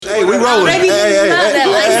Hey, we rolling. Hey,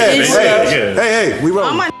 we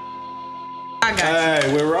rolling. I got you. Hey,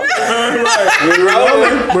 we're rolling. We're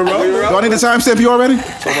rolling. Do I need to timestamp you already?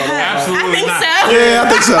 Absolutely not. So. Yeah,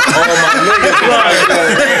 I think so. I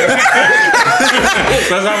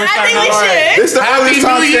think we should. It's the earliest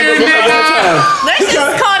timestamp of all time. Let's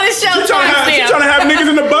just call this show timestamp. She's trying to have niggas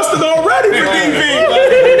in the busted already for DV.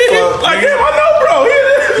 Like, damn, I know, bro.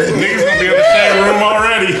 Niggas gonna be in the same room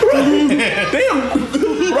already. Damn,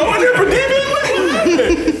 bro, in there for DV.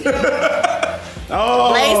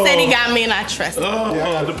 Oh. Lane said he got me and I trust him.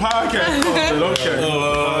 Oh, the podcast caused it. Okay.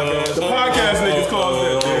 The podcast niggas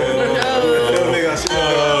caused it.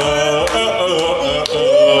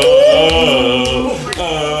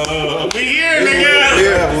 We here,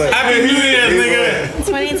 nigga. Happy New Year's, nigga.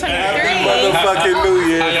 2023. Motherfucking New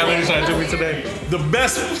Year. How y'all niggas trying to do me today? The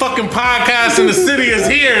best fucking podcast in the city is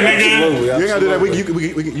here, nigga. You ain't gotta do that.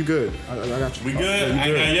 You good. I got you. We good?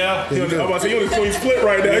 Yeah. I'm about to say, you on the clean split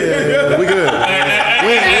right now. Yeah, we good.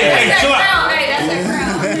 Hey, chill out. Hey,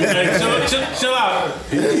 chill out.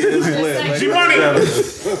 G-Money.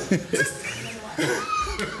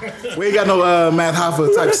 We ain't got no Matt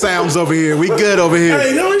Hoffa type sounds over here. We good over here.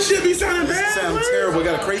 Hey, no, it should be sounding bad. Sounds terrible. We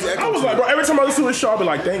got a crazy echo. I was like, bro, every time I listen to a show, I be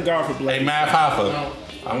like, thank God for Blake. Hey, Matt Hoffa.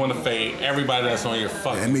 I want to fade everybody that's on your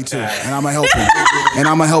fucking. And me too. And I'ma help him. And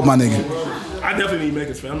I'ma help my nigga. I definitely need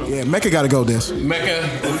Mecca's fan. Yeah, Mecca gotta go this. Mecca,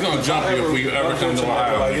 we're gonna jump you if we ever come to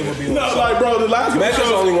Ohio. Like, it would be No, like, bro, the last Mecca's the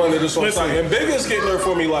show. only one that just on Listen. site. And Biggest getting there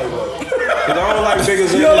for me like what? Because I don't like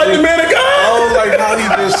Biggest. You don't like the man of I God? don't like how he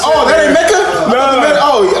just. Oh, that ain't Mecca?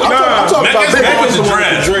 I'm talking about Mecca's Bigger. the one with the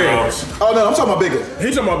dreads. Oh, no, I'm talking about Bigger.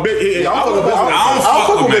 He's talking about big. I don't I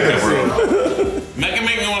fuck don't with fuck with Bigger. Mecca, bro. Mecca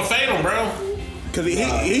make me want to fade him, bro. Because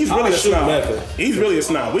he's really a shoot snob. Mecca. He's really a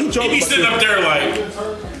snob. We joke He be about sitting this. up there like,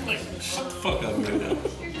 shut the fuck up, man.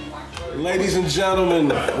 Ladies and gentlemen,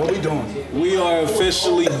 What we doing? we are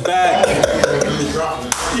officially back.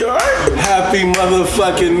 You alright? Happy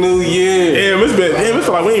motherfucking New Year. Damn, it's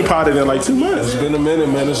feel like we ain't potted in like 2 months. It's been a minute,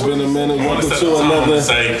 man. It's been a minute. I want Welcome to set to the tone another. and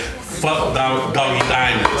say, fuck Doggy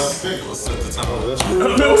Diamonds. Let's set the tone. What's up with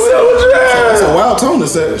your ass? That's a wild tone to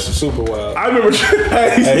set. It's super wild. I remember. He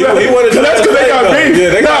wanted to That's because they got beef. Yeah,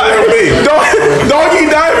 they got beef. Doggy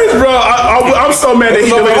Diamonds, bro. I'm so mad that he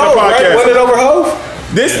deleted the podcast. Won it over Hov?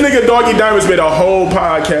 This nigga Doggy Diamonds made a whole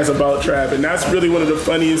podcast about trap, and that's really one of the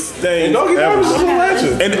funniest things. And Doggy ever. Diamonds is a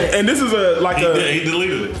legend. And this is He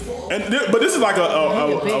deleted it. but this is like a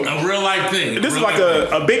A real life thing. this is like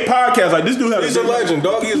a big podcast. Like this dude has He's a legend.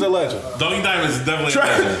 Doggy is a legend. Doggy Diamonds is definitely a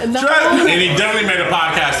Trap, legend. Trap, And he definitely made a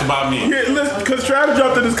podcast about me. because Travis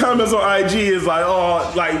dropped in his comments on IG is like,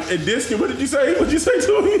 oh, like in Disney. What did you say? What'd you say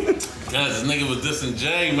to me? Cause this nigga was dissing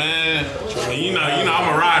Jay, man. And you know,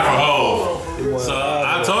 I'm a ride for Hov. So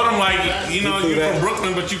I told him like, you from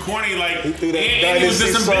Brooklyn, but you corny. Like, and he was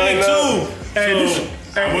dissing Big too.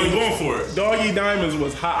 I wasn't going for it. Doggy Diamonds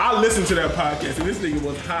was hot. I listened to that podcast, and this nigga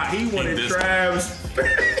was hot. He wanted Travis.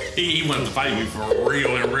 He wanted to fight me for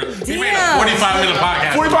real and real. He made a 45-minute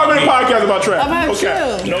podcast. 45-minute podcast about Travis.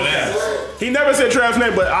 About you. No cap. He never said Trav's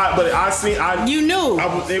name, but I You knew. I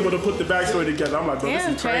was able to put the backstory together. I'm like, bro, Damn,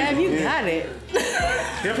 this is crazy. Trav, you got it.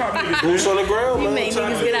 Hip hop niggas. Boots on the ground, You man. make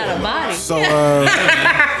niggas get out of body. So,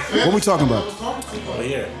 what we talking about?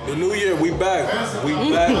 The new year, we back. We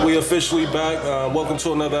back. We officially back. Welcome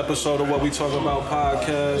to another episode of What We Talking About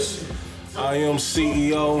podcast. I am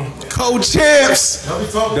CEO, Co-champs.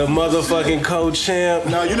 the motherfucking co-champ.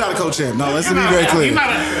 No, you're not a co-champ. No, let's be very clear.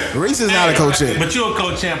 Reese is not a co-champ. But you're a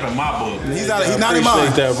co-champ in my book. He's not in Appreciate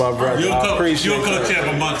mine. that, my brother. You're I a appreciate that. co-champ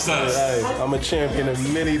amongst us. Hey, I'm a champion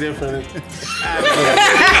in many different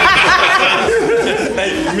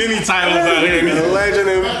Many titles out here. a legend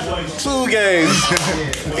in 2 games.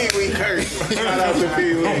 Pee Wee Kirk. Shout out to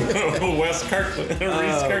Pee Wee. West Kirkland,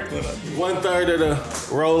 Reese Kirkland. 1/3 of the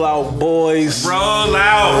rollout boys. Roll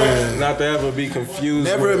out. Not to ever be confused.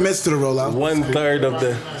 Never with admits to the rollout. 1/3 of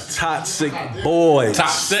the toxic boys. Top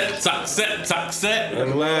set.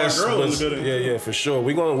 And last was, yeah, for sure.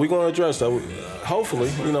 We're gonna address that. Hopefully,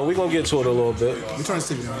 we're gonna get to it a little bit. We're trying to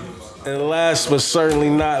stick it on. And last but certainly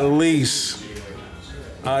not least,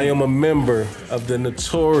 I am a member of the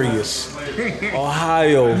notorious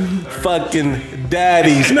Ohio fucking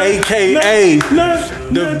Daddies, aka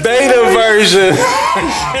the beta version,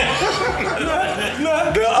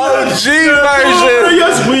 the OG version.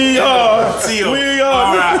 Yes, we are. We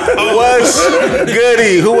are. What's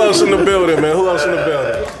goody? Who else in the building, man? Who else in the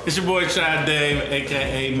building? It's your boy Chad Dave,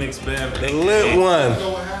 aka Mixed Bev, The lit one.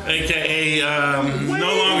 aka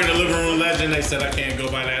no longer the living room legend. They said I can't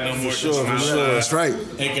go by that no more. Sure. That's right.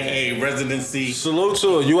 AKA residency, Salute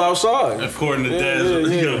to her. You outside. according to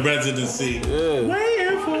Des, you know, residency.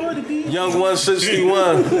 Waiting for the beat. Young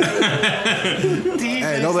 161.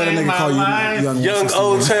 Hey, don't let a nigga call you Young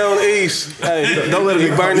Old Town East. Hey, Don't let a he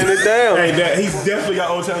nigga burning it down. Hey, he's definitely got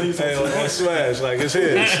Old Town East. Hey, on Smash, like it's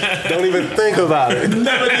his. Don't even think about it.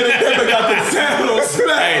 Never got the sound on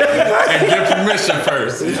Smash. And get permission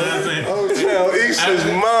first. You know what I'm saying? Old Town East is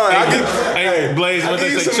mine. Hey, Blaze, what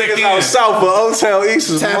they say? Check Niggas out in. south, but Old Town East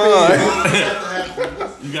is Tap mine.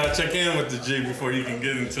 You gotta check in with the G before you can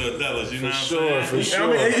get into Adella's. You know what I'm saying? For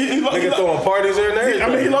sure. I mean, he Nigga throwing parties there and everything. I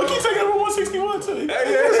mean, he low-key taking over 161 too.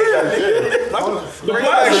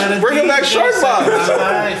 Bring him back Shark Box.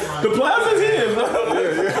 The plaza's his.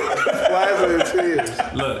 Plaza is his.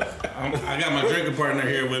 Look, I got my drinking partner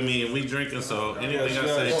here with me, and we drinking. So anything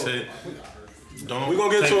I say, don't. We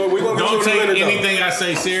gonna get to it. We gonna get don't to it in a take minute, though. anything I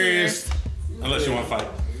say serious, unless you want to fight.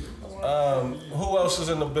 Who else is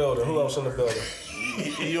in the building?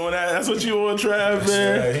 You on that? That's what you on, Trav,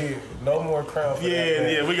 man. No more crown for that.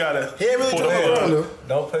 Yeah, we gotta. He ain't really pull the trying hood to up. though.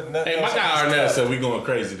 Don't put nothing. Hey, my else guy on the Arnett spot. said we going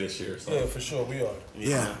crazy this year. So. Yeah, for sure, we are.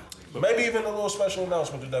 Yeah. Maybe even a little special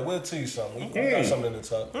announcement today. We'll tease something. We got something to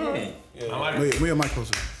talk. I like it. We a mic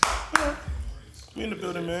closer. We in the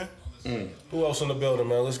building, man. Who else in the building,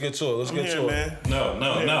 man? Let's get to it. I'm here, man. No.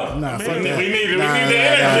 Nah, fuck We that. need the Nah, energy.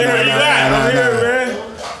 nah, Where you nah, at? I'm here, man.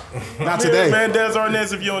 Not Here, today. man. Des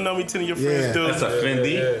Arnaz, if you don't know me, 10 of your friends Yeah. do. That's a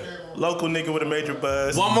Fendi. Local nigga with a major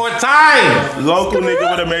buzz. One more time. Local nigga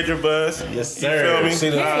with a major buzz. Yes, You feel me? See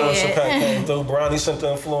the influencer pack came through. Brownie sent the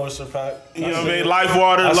influencer pack. You know what I mean? Life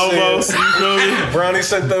Water, I see Lobos. it. You feel me? Brownie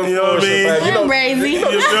sent the You know what I influencer mean? pack. You know, Crazy. You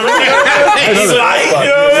feel me? Yeah, He's like, you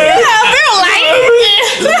know what I mean? feel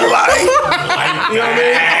like. You know what I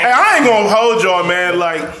mean? Hey, I ain't gonna hold y'all, man.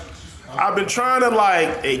 Like, I've been trying to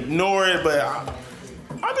like ignore it, but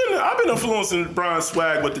I've been influencing Brian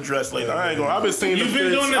Swag with the dress lately. I ain't gonna. I've been seeing You've the been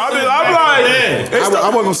fits. doing this I'm since like, back then. I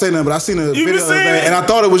wasn't gonna say nothing, but I seen a You video been of seeing that, it? and I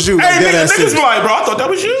thought it was you. hey, Like, dead ass niggas serious. be like, bro, I thought that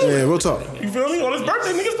was you. Yeah, real talk. You feel me? On his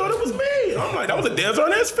birthday, niggas thought it was me. I'm like, that was a Des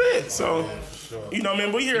Arnaz fit. So, you know,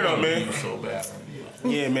 man, we here though, man. So bad.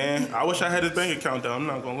 Yeah, man. I wish I had his bank account though. I'm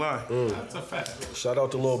not gonna lie. That's a fact. shout out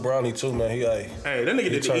to Lil Brownie too, man. Hey, Hey, that nigga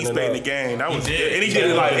did the turning East Bay in up. the game. That was, did. and he did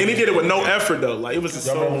it like, and he did it with no effort though. Like it was just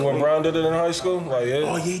y'all remember when so. Brown did it in high school? Like, yeah.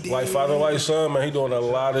 Oh, yeah, he did. Like father, like son, man. He doing a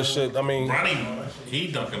lot of shit. I mean, Ronnie, he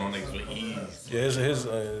dunking on niggas with ease. yeah, his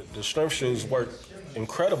the strength shoes work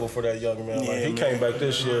incredible for that young man. Like Yeah, he man. came back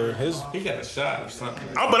this year. His He got a shot or something.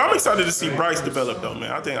 But I'm excited to see Bryce develop though,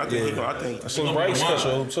 man. I think he gonna. I think. I seen gonna be Bryce one. catch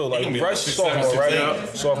a hoop too. He Like gonna be Bryce like is sophomore, 6'7", right?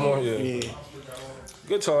 6'8". Sophomore, yeah. Yeah.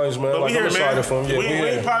 Good times, man. But Like we I'm here, man. excited for him. Yeah, we we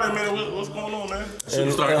ain't here. potted, man. What's going on, man?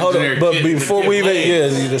 Superstar Hold engineer on, but kid, before the we kid even,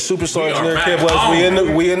 Blaze. the superstar We are engineer back kid was home.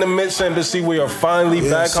 we in the Mid Embassy. We are finally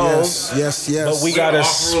back Yes, home. yes. But we got a We are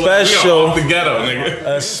special, off the ghetto,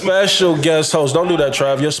 nigga. a special guest host. Don't do that,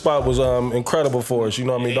 Trav. Your spot was incredible for us. You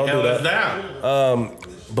know what I mean? Don't do Hell is that. down.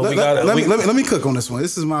 But we got let me cook on this one.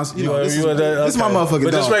 This is my, this is my motherfucking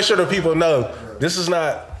But just dog. make sure the people know this is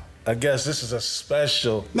not a guest. This is a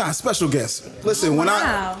special. Nah, special guest. Listen, when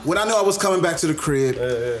Wow. I knew I was coming back to the crib,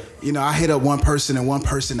 you know, I hit up one person and one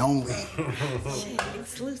person only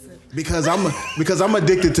Exclusive. because I'm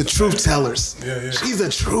addicted to truth tellers. Yeah. She's a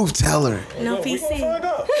truth teller. No We PC. gonna find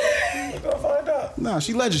out. We gonna find out. Nah,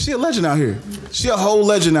 she legend. She a legend out here. She a whole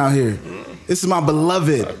legend out here. This is my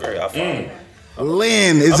beloved. Great, I found it.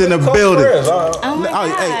 Lynn is in the Close building. friends, Oh my Oh,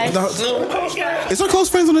 hey, gosh. is her close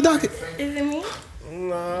friends on the docket? Is it me?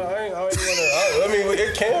 Nah, I ain't wanna. I mean,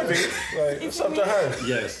 it can be. Like, it's up to her.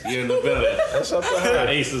 Yes, you're in the building. That's up to her.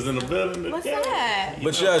 Ace is in the building. What's that?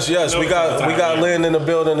 But yes, we got Lynn in the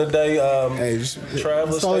building today. Hey, just,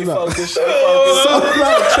 Travis, it's all stay about- focused. Stay focused.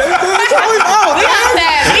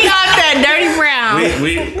 We off that dirty brown.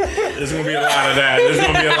 There's gonna be a lot of that. There's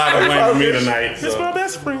gonna be a lot of blame for me tonight. It's So. my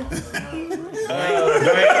best friend. What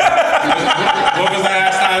was the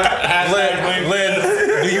hashtag blame? Lynn,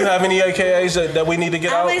 do you have any AKAs that we need to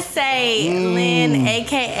get I out? would say Lynn,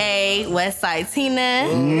 aka Westside Tina,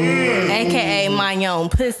 aka My Own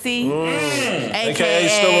Pussy, AKA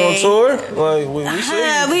still on tour? Like we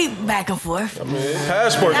see. We back and forth.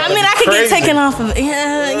 Passport. I mean, I could get taken off of,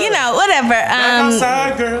 you know, whatever.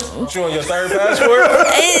 Outside, girl. You on your third passport?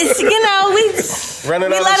 It's, you know, we Running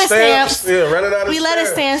We out let of it stamps. stamps. Yeah, running out of we stamps. let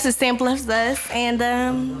it stamps to sample us, and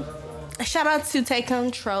shout out to Take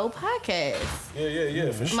Control Podcast.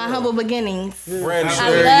 Yeah, for sure. My humble beginnings. Brandy,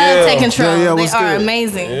 I yeah. love Take Control. Yeah, they what's are good?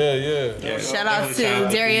 amazing. Yeah. Shout out to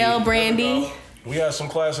Darielle, Brandy. We had some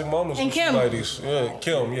classic moments And with Kim. you ladies. Yeah,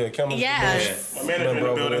 Kim. Yeah, Kim was Yes. My manager in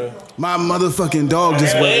the building. My motherfucking dog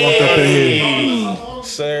just walked up in here.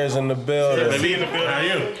 Sarah's in the building. Baby in the building. How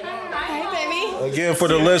you? Hey, baby. Again, for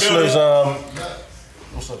the listeners,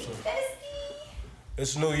 what's up, sir?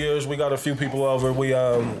 It's New Year's. We got a few people over. We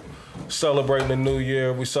celebrating the new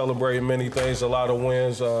year. We celebrating many things, a lot of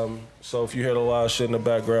wins. So if you hear a lot of shit in the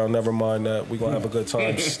background, never mind that. We gonna have a good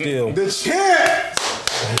time still. The champ.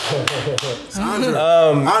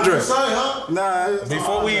 Andre. Sorry, huh? Nah.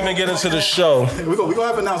 Before we even get into the show, We gonna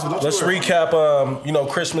have an announcement. let's recap.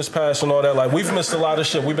 Christmas past and all that. Like we've missed a lot of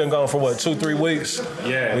shit. We've been gone for what, 2-3 weeks?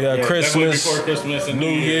 Yeah. We had Christmas, before Christmas and New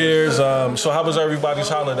Year's. So how was everybody's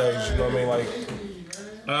holidays? You know what I mean? Like.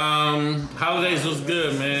 Holidays was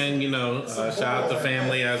good, man. Shout out to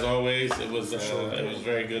family as always. It was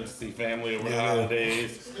very good to see family over the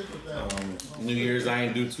holidays. New Year's I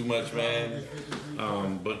ain't do too much, man.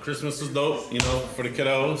 But Christmas was dope, for the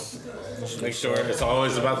kiddos. Make sure it's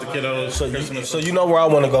always about the kiddos. So you know where I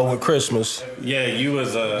want to go with Christmas. Yeah, you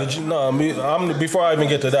was Did you know? Before I even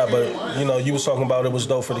get to that, but you was talking about it was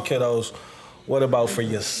dope for the kiddos. What about for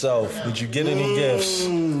yourself? Did you get any gifts?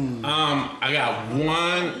 I got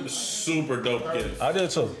one super dope gift. I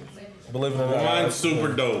did too. Believe it or not. One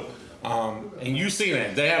super dope. And you seen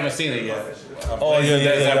it. They haven't seen it yet. Oh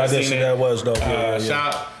yeah. I did see that. Was dope. Yeah.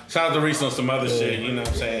 Shout out to Reese on some other shit. You know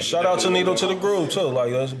what I'm saying? Shout out to Needle to the Groove too.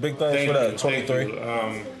 Like that's a big thing for that. 23.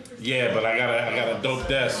 Yeah, but I got a dope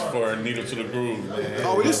desk for Needle to the Groove, man.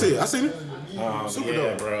 Oh, we did see it. I seen it. Super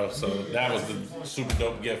dope, bro. So that was the super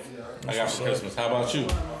dope gift I got for Christmas. How about you?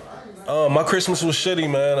 My Christmas was shitty,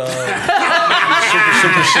 man.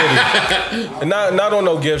 Super shitty. And not on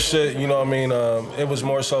no gift shit, you know what I mean? It was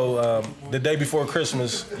more so the day before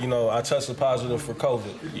Christmas, I tested positive for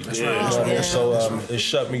COVID. You know what I mean? So it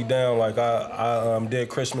shut me down. Like I did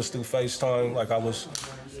Christmas through FaceTime. Like I was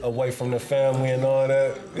away from the family and all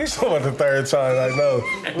that. This was the third time, I know.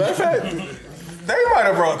 They might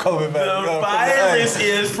have brought COVID back. The virus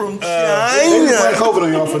is from They China. brought COVID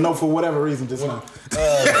on y'all for whatever reason just now.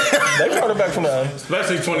 They brought it back from the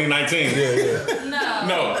Especially 2019. Yeah.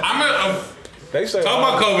 No, They say talking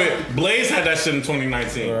about COVID. Blaze had that shit in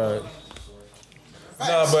 2019. Right.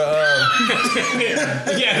 Nah, but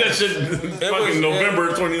Yeah, that shit fucking November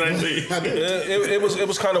 2019. it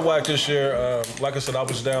was kind of whack this year. Like I said, I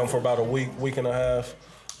was down for about a week and a half.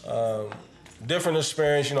 Different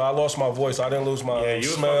experience, I lost my voice. I didn't lose my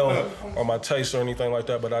smell or my taste or anything like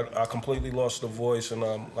that, but I completely lost the voice. And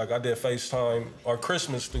I did FaceTime or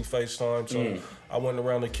Christmas through FaceTime, so I wasn't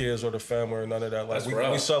around the kids or the family or none of that. Like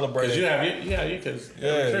we celebrated. You have your kids.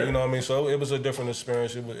 Yeah, you know what I mean. So it was a different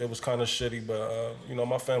experience. It was kind of shitty, but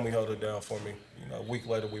my family held it down for me. A week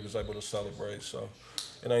later we was able to celebrate. So.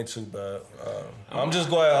 It ain't too bad. I'm just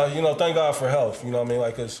glad, thank God for health, you know what I mean?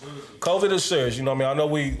 Like, cause COVID is serious, you know what I mean? I know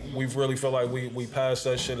we really feel like we passed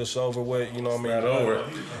that shit, it's over with, you know what I mean? It's not over.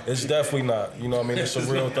 It's definitely not, you know what I mean? It's a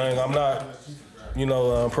real thing. I'm not,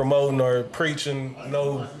 promoting or preaching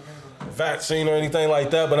no vaccine or anything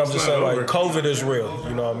like that, but I'm just saying, like, COVID is real,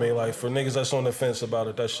 you know what I mean? Like, for niggas that's on the fence about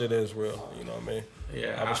it, that shit is real, you know what I mean?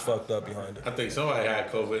 Yeah, I was fucked up behind it. I think somebody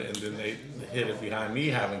had COVID and then they hit it behind me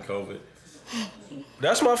having COVID.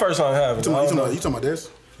 That's my first time having it. You talking about this?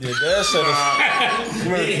 Yeah, Dad said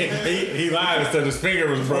He lied and said his finger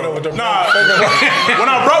was broke. When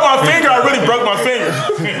I broke my finger, I really broke my finger.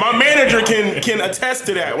 My manager can attest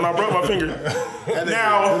to that. When I broke my finger. That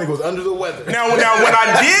nigga was under the weather. Now when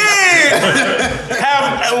I did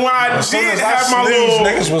have my little,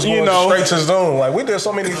 niggas was going straight to Zoom. Like we did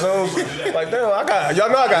so many Zooms. Like damn, y'all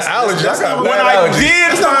know I got allergies. when I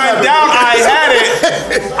did find out I had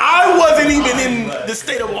it, I wasn't even in the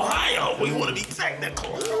state of Ohio. We want to be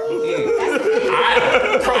technical. I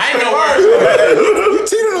know where. You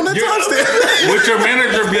cheated on that timestamp. With your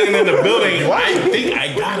manager being in the building, I think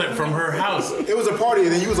I got it from her house. It was a party,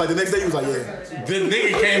 and then you was like, the next day you was like, yeah. The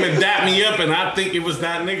nigga came and dapped me up, and I think it was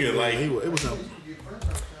that nigga. Like, It was him.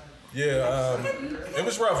 Yeah, it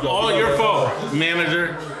was rough though. all your fault,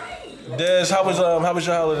 manager. Des, how was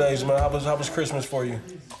your holidays, man? How was Christmas for you?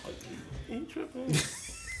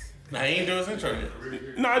 Nah, he ain't do his intro yet.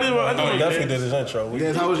 No, I didn't. He definitely did his intro. We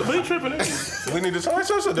How was He tripping. we need to talk. No,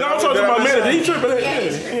 I'm talking about my manager. He tripping. Yeah,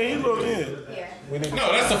 he little. Yeah.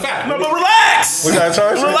 No, that's a fact. No, but relax. We got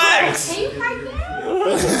time. Relax. Can you pipe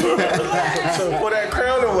down? So put that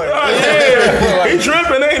crown away. Yeah, he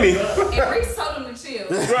tripping, ain't he? And Reese told him to chill.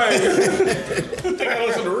 Right. I think I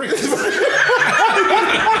listen to Reese. He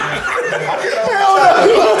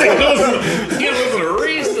listen to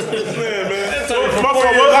Reese. My fault.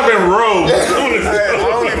 I've been rogue. I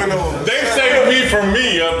don't even know. They saved me from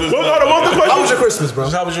me up this. What's the How was your Christmas, bro?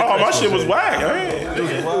 How was your Oh, my Christmas, shit was Jay? whack.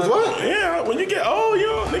 It was what? Yeah, when you get old,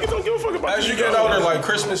 niggas don't give a fuck about As you get older, like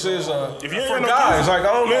Christmas is If you ain't for got no guys. kids, Like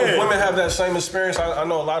I don't know if man. women have that same experience. I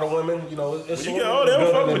know a lot of women. You know, it's You get old, they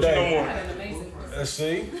don't fuck with you no more. Let's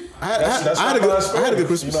see. I had a good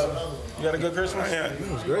Christmas. You had a good Christmas? Yeah.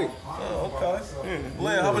 It was great. Oh, okay.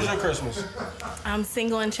 Lynn, how was your Christmas? I'm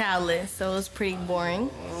single and childless, so it was pretty boring.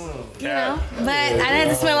 You know, but I didn't have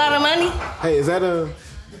to spend a lot of money. Hey, is that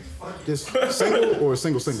just single or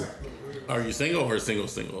single? Are you single or single? You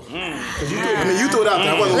threw it out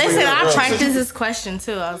there. I wasn't Listen, thinking I that. practiced this question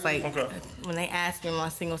too. I was like, Okay. when they ask me, am I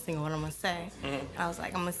single, what I'm gonna say? I was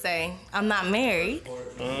like, I'm gonna say, I'm not married.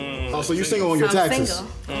 Oh, so you single on So your I'm taxes?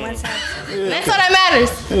 single. On my taxes. That's all that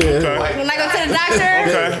matters. Okay. When I go to the doctor,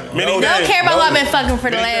 Okay. Many they don't things. care about what I've been fucking for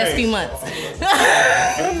the Many last things. few months.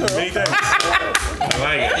 Many things. I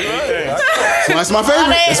like it. Many things. So that's my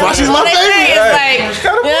favorite. That's why she's all my they say favorite. is like,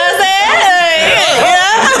 you know what I'm saying?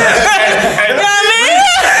 You know what I mean?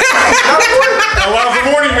 Allows the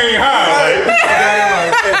morning meeting high.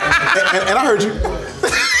 And I heard you. And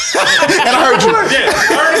I heard you. Yeah,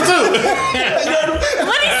 heard it too.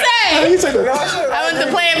 What'd he say? You take that. I went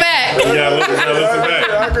to play it back. Yeah, listen back.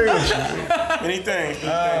 I agree with you. Many things.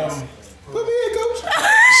 Put me in, coach.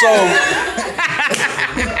 So,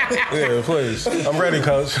 yeah, please. I'm ready,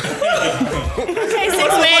 coach. Okay,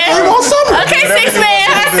 6-man. You want something? Okay, 6-man.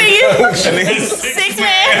 I see you.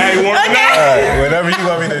 6-man. Hey, warm it Okay. up. Whatever you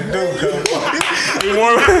want me to do, coach.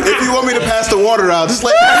 If you want me to pass the water out, just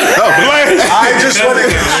let me know. I just want to.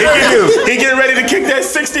 He getting ready to kick that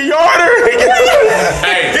 60-yarder.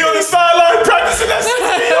 Hey, He on the sideline practicing that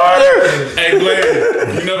 60-yarder. hey,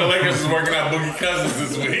 Blair. You know the Lakers is working out Boogie Cousins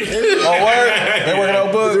this week. Oh, what? They working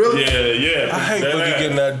out Boog? Yeah. I hate Boogie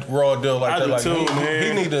getting that raw deal like I that. do Like, too, man.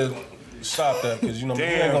 he need to stop that because, you know, he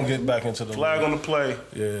ain't Damn. going to get back into the Flag league. on the play.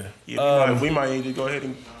 Yeah. Yeah, we might need to go ahead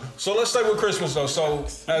and. So let's stay with Christmas though. So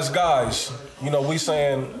as guys, you know, we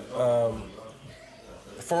saying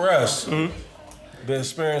for us, the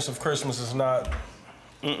experience of Christmas is not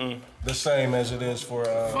the same as it is for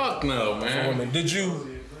Fuck no, man. women. Did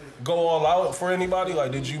you go all out for anybody?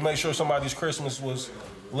 Like, did you make sure somebody's Christmas was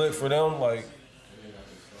lit for them? Like,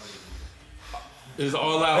 It's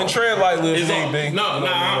all out. and tread lightly if It's all, need be.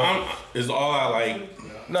 no, it's all out like.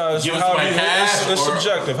 No, it's, Give however somebody you, cash it's or-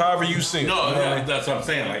 subjective. However you see it. No, you know what I mean? that's what I'm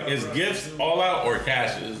saying. Like, is gifts all out or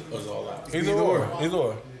cash is all out? Either or. Either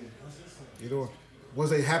or. Either or. Was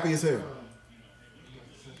they happy as hell?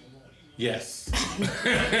 Yes.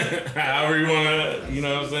 However you wanna, you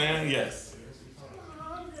know what I'm saying? Yes.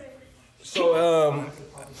 So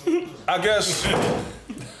I guess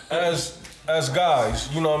as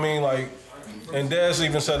guys, you know what I mean, like, and Dez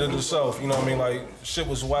even said it himself, you know what I mean, like, shit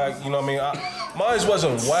was whack, you know what I mean. Mine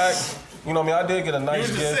wasn't whack, you know what I mean. I did get a nice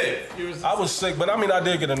You was gift. just sick. You was I was sick, but I mean, I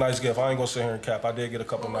did get a nice gift. I ain't gonna sit here and cap. I did get a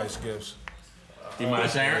couple nice gifts. You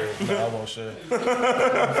mind sharing? No, I won't share.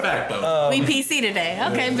 Fact though. We PC today.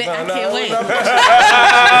 Okay, but I No, can't wait. no,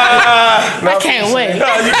 I can't wait. no,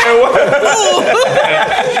 you can't wait.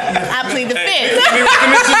 I plead the fifth. He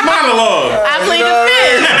recommends his monologue. I plead the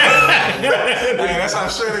fifth. Hey, that's how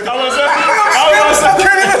shit it I was gonna say,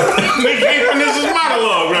 He can't finish his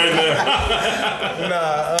monologue right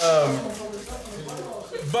now.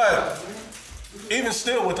 But even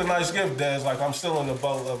still, with a nice gift, Dez, like, I'm still in the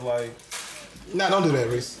boat of like. Nah, don't do that,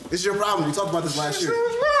 Reese. This is your problem. We talked about this last year.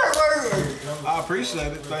 I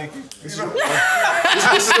appreciate it. Thank you. This is the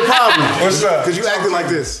problem. What's up? Because you acting like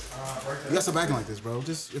this. You gotta stop acting like this, bro.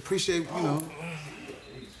 Just appreciate, you know.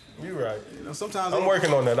 You're right. Sometimes I'm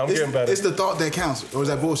working on that. I'm getting better. It's the thought that counts, or is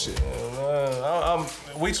that bullshit?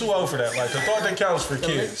 We too old for that. Like, the thought that counts for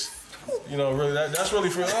kids. You know, really, that's really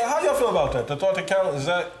for. How y'all feel about that? The thought that counts, is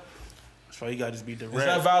that that's why you gotta just be direct. is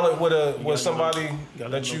that valid with somebody gotta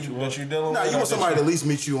that know you what you that want. you dealing Nah, with? you want Or that somebody to at least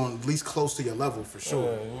meet you on at least close to your level for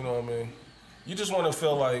sure. Yeah, you know what I mean. You just want to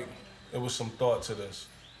feel like it was some thought to this.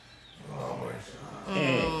 You know what I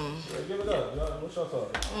mean? Yeah, give it up. What's your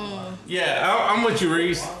thought? Yeah, I'm with you,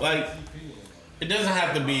 Reese. Like, it doesn't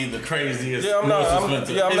have to be the craziest. Yeah, I'm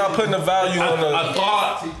not putting a value on the. A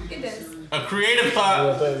thought, It does. a creative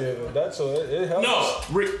thought. That's it helps.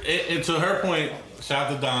 No, and to her point, shout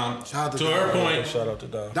out to Dom. Shout out to to Dom. her point, Shout out to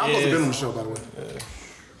Don. Dom must have been on the show, by the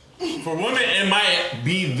way. for women, it might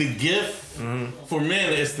be the gift. For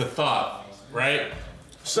men, it's the thought, right?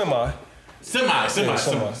 Semi. Semi.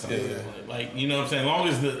 Yeah. Like, you know what I'm saying? As long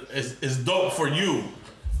as it's dope for you.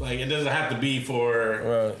 Like, it doesn't have to be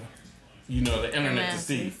for, Right. you know, the internet to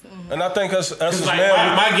see. And I think us as Like,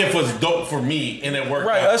 men, my gift was dope for me, and it worked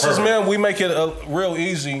right? out Us as perfect. men, we make it real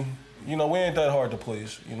easy. You you know, we ain't that hard to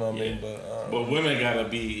please. You know what I mean? But women gotta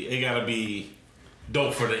be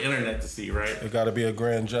dope for the internet to see, right? It gotta be a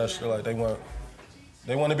grand gesture. Like they want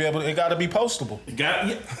to be able. It gotta be postable.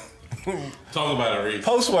 Talk about it, Reese.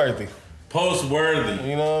 Postworthy. Post-worthy.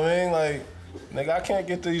 You know what I mean? Like, nigga, I can't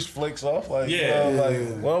get these flicks off. Like, Yeah. you know, like,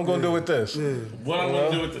 what I'm gonna do with this? What I'm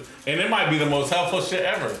gonna do with this? And it might be the most helpful shit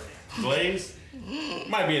ever. Blaze.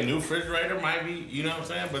 Might be a new refrigerator, might be, you know what I'm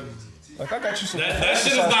saying? But Like, I got you some. that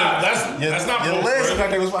shit is not. That's not. Your legs look like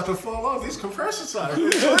they was about to fall off. These compression socks.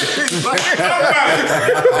 You feel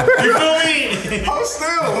me? I'm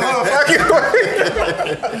still, motherfucker.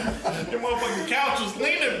 Your motherfucking couch was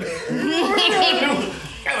leaning.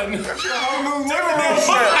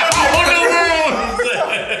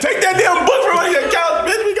 Take that damn book from under your couch,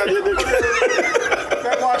 bitch. We got your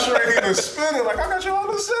That washer ain't even spinning. Like, I got you all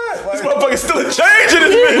the set. Like, This motherfucker's still a change in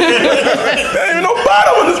this bitch. There ain't even no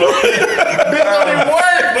bottom on this motherfucker. Bitch don't even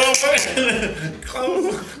work.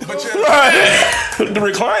 Close. but you The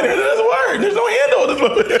recliner doesn't work. There's no handle on this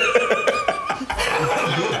motherfucker.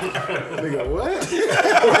 Nigga, what?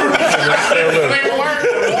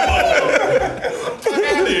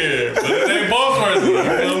 Yeah, but it ain't post-worthy. You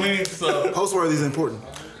feel me? So Postworthy is important.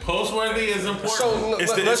 post-worthy is important. So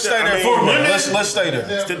It's the- let's it's the- stay I there mean, for a minute. women- Let's stay there.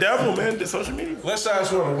 It's the devil, man. The social media. Let's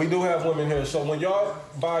ask women. We do have women here. So when y'all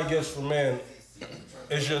buy gifts for men,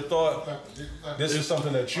 is your thought this is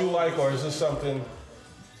something that you like, or is this something?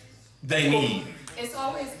 They need. It's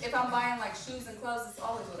always, if I'm buying like shoes and clothes, it's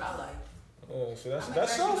always what I like. See, that's I'm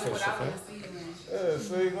that's attracted to selfish. what I want to see them in. Yeah,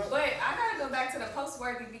 see, But I gotta go back to the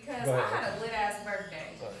post-worthy because Go I ahead. had a lit ass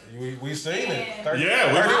birthday. we seen it. Yeah. 30,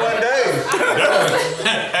 Yeah, 31 days.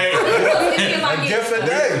 Hey, A gift a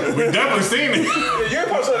day. we definitely seen it. You're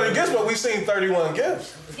supposed to have gifts, but we seen 31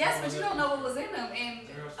 gifts. Yes, but you don't know what was in them, and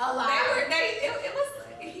A lot. it was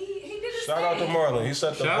he did his Shout out to thing. Marlon. He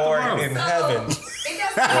set the Shout out to bar Marlon. in So, heaven. It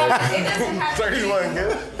doesn't have 31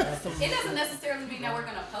 gifts. It doesn't necessarily mean that we're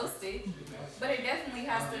gonna post it, but it definitely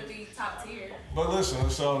has to be top tier. But listen,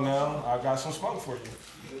 so now I got some smoke for you.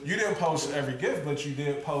 You didn't post every gift, but you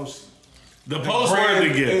did post The post-worthy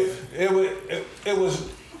brand- gift. It was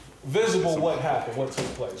visible what happened, what took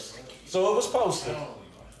place. So it was posted.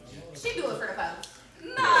 She do it for the post.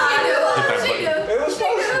 It was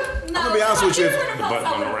posted. No, I'm gonna be honest with you, If I did it for the button post,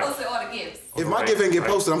 I on the would right. have posted all the gifts. If my gift ain't get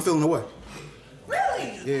posted, I'm feeling away.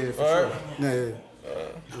 Really? Yeah, for All sure. right. Yeah.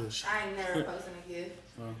 I ain't never posting a gift.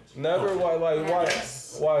 Never? Why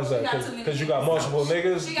is that? She got too many Because you got multiple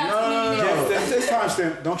niggas? She got too many niggas. This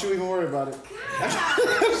timestamp, don't you even worry about it.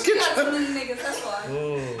 She got too many niggas, that's why.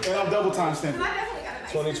 And I'm double timestamping. I definitely got a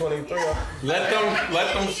nice 2023. Let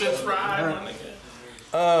them shits ride, my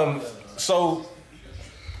nigga. So,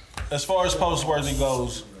 as far as post-worthy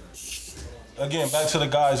goes, again, back to the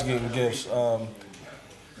guys getting gifts.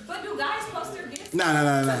 But do guys post their gifts? Nah.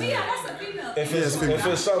 Yeah, that's a female. If thing.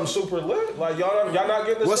 it's something super lit, like y'all not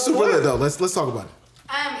getting this What's stuff super lit though? Let's talk about it.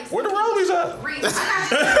 Where the rollies at? Reese.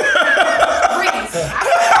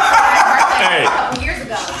 I got a couple years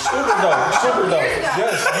ago. Super dope. Super dope. Years ago.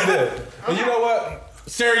 Yes, you did. And you know what?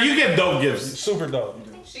 Sarah, you get dope gifts. Super dope.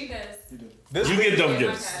 She does. This You beef, get dope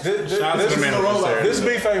gifts. this, Shout out to the manager, Sarah. this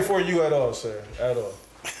beef ain't for you at all, sir. At all.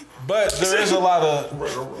 But there is a lot of. Throw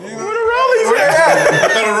the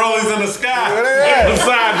rollies in the sky. From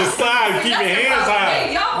side to side. Keep your hands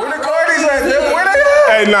high. Where the Cardis at? Where they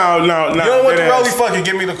at? Hey, no. You don't want the rollie? Fucking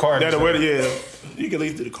give me the Cardis. Yeah. You can at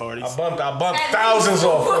least do the Cardis. I bumped thousands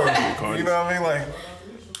off for you. You know what I mean? Like,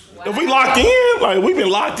 If we locked in, like we've been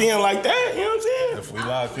locked in like that, you know what I'm saying? if we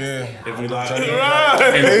lock in. If we like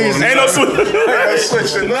Ain't no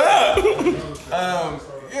Switching up.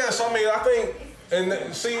 Yeah, so I mean, I think,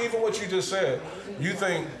 and see, even what you just said, you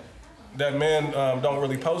think that men don't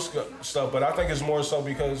really post stuff, but I think it's more so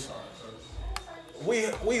because we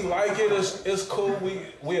like it, it's cool,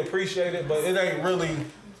 we appreciate it, but it ain't really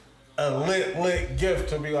a lit gift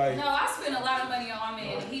to be like. No, I spend a lot of money on my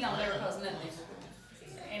man and he don't never post nothing.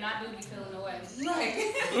 And I do be feeling away.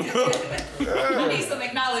 Like, I need some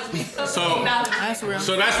acknowledgement. That's real.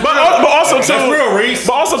 So that's But also too, that's real, Reese.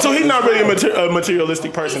 But also too, he's not really a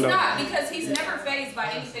materialistic person He's though. not, because he's never fazed by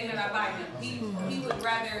anything that I buy him. He would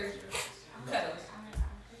rather cuddle.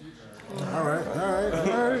 All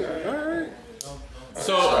right.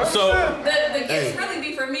 So The gifts really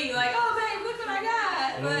be for me, like, oh babe, look what I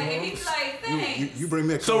got. But if he's like, thanks. You bring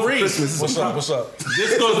me a So, for Reese, Christmas. What's up?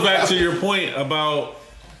 this goes back to your point about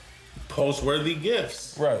post-worthy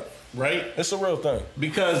gifts, Right. right? It's a real thing.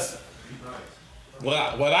 Because what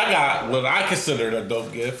I considered a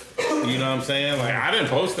dope gift, you know what I'm saying? Like, I didn't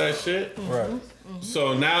post that shit. Right.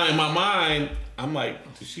 So now in my mind, I'm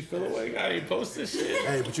like, did she feel away? I ain't post this shit.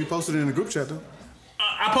 Hey, but you posted it in the group chat though.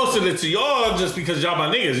 I posted it to y'all just because y'all my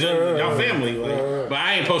niggas, y'all family. Like, but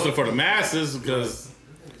I ain't posting for the masses because.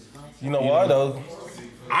 You know why though?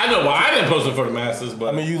 I know why I didn't post it for the masses,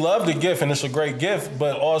 but I mean, you love the gift and it's a great gift,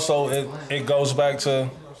 but also it goes back to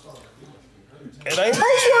it ain't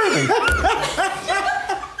post-worthy.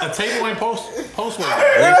 a table ain't post-worthy.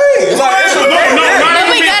 Right. But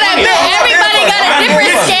everybody got a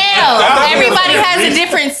different scale. Everybody has a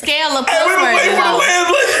different scale of post-worthy.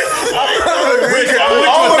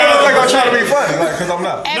 I'm trying to be funny, because I'm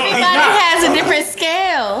not. Everybody has a different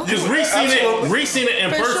scale. Just re-seen it in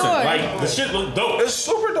For person. sure. Like the shit look dope. It's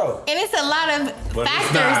super dope. And it's a lot of But it's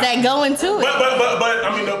factors not. that go into it. But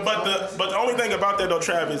I mean, but the only thing about that though,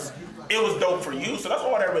 Travis, it was dope for you, so that's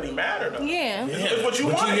all that really mattered. Though. Yeah. It's what you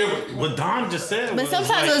But want. you hear what Dom just said. But was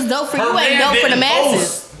sometimes like, what's dope for her you ain't man dope for the didn't masses.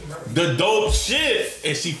 post the dope shit,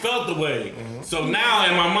 and she felt the way. So now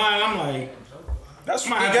in my mind, I'm like, That's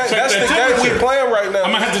I'm the gonna game. have to check That's that the game temperature. we playing right now.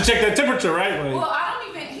 I'm gonna have to check that temperature, right? Like, Well,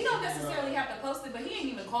 he don't necessarily have to post it, but he ain't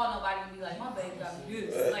even call nobody and be like, my baby got me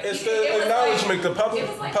this. Like, It's it the was acknowledgement, like, the public it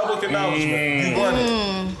was like, public oh. acknowledgement. You won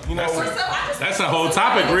it. You know, So I just That's think a whole it's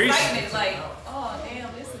topic, like Reese. excitement, like, oh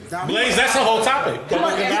damn, this is. Blaze, that's the whole topic. He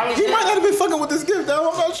might not have been fucking with this gift,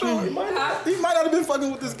 though. I'm not sure. He might not have been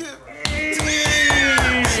fucking with this gift.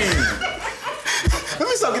 Let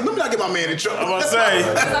me not get my man in trouble. I'm gonna say. I'm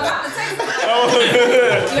about to text you.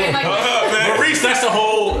 You ain't like that. But Reese, that's the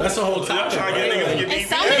whole topic. Trying to get niggas to get And these.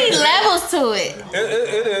 so many levels to it.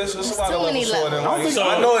 it is. It's a lot too of many levels to it. And levels.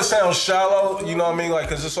 like, I know it sounds shallow, you know what I mean? Like,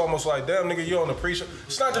 cause it's almost like, damn, nigga, you don't appreciate.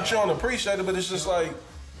 It's not that you don't appreciate it, but it's just like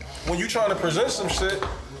when you trying to present some shit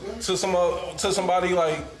to somebody,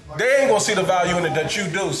 like they ain't gonna see the value in it that you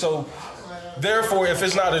do. So therefore, if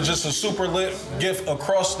it's not just a super lit gift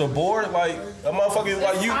across the board, like a motherfucker,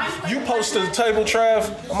 like you post to the table, Trav,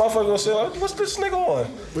 a motherfucker gonna say, like, what's this nigga on?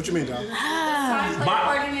 What you mean, Dom?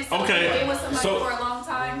 Okay, It was somebody so- for a long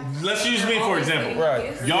time. Let's use me for example.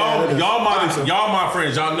 Right. Y'all my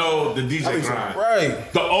friends. Y'all know the DJ grind.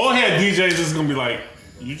 Right. The old head DJs is gonna be like,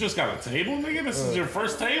 you just got a table, nigga? This is your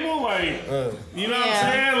first table? Like, you know what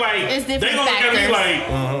I'm saying? Like, It's different they gonna look at me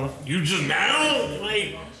factors. like, you just now?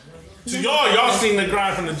 Like, to y'all seen the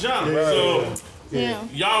grind from the jump. So, Yeah.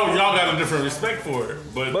 y'all got a different respect for it.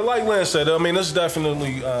 But But like Lynn said, I mean, it's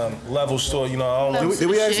definitely levels to it. You know, I don't. Did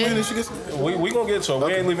we ask Shit. Lynn if she gets? We gonna get to it.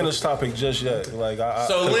 We ain't leaving this topic just yet. Like,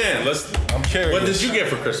 so Lynn, I'm curious. what did you get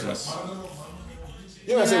for Christmas?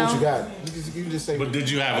 You gotta say what know. you got. You just say. But did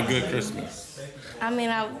you have a good Christmas? I mean,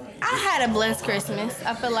 I had a blessed Christmas,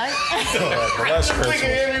 I feel like. Bless Christmas.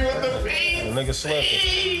 The nigga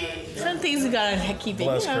slipping. Some things we gotta keep it,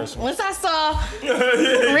 Bless you know. Christmas. Once I saw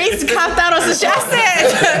Reese copped out on some shit, I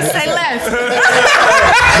said, say less.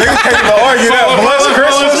 Niggas can't even argue that. Bless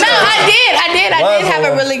Christmas. No, I did Bless have a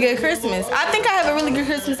her. really good Christmas. I think I have a really good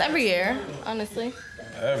Christmas every year, honestly.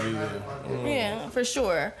 Every year. Yeah, for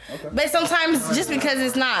sure. But sometimes just because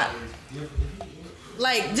it's not,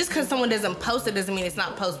 like, just because someone doesn't post it doesn't mean it's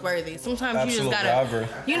not post worthy. Sometimes Absolutely, you I just agree.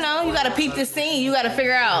 gotta, you know, you gotta peep the scene. You gotta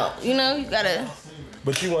figure out, you know, you gotta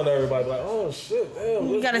But you want everybody like, oh shit, damn.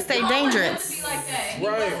 you gotta stay I don't want him to dangerous. be like that. He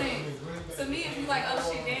Right. doesn't. To me, if you like,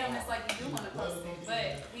 oh shit, damn, it's like you do want to post it,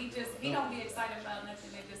 but he don't be excited about nothing.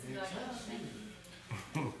 They just be like,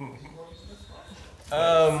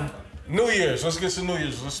 oh, man. New Year's. Let's get to New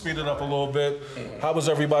Year's. Let's speed it up a little bit. How was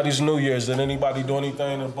everybody's New Year's? Did anybody do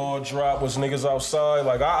anything? The ball drop? Was niggas outside?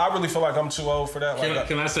 Like, I really feel like I'm too old for that. Like,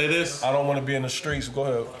 Can I say this? I don't want to be in the streets. Go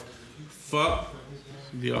ahead. Fuck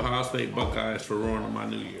the Ohio State Buckeyes for ruining my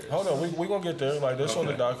New Year's. Hold on, we gonna get there. Like this on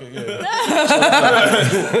the docket, yeah.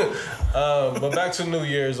 But back to New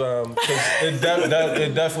Year's, 'cause it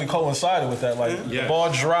definitely coincided with that. Like the Yeah.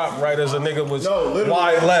 ball dropped right as a nigga was literally.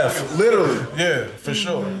 wide left. Literally. Yeah, for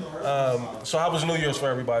sure. So how was New Year's for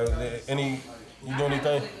everybody? You do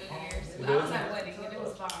anything? I was at a wedding and it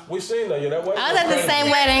was bomb. We seen that, yeah. That wedding. I was at the same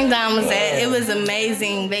wedding Dom was at. It was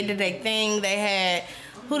amazing. They did their thing. They had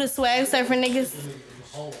who the swag surfer niggas.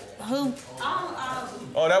 Who?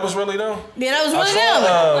 Oh, that was really them. Yeah, that was really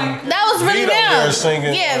saw, them. That was really Vito them. there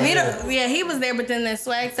singing. Yeah, Vito. Yeah, he was there, but then the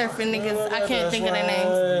swag surfing niggas, I can't think of their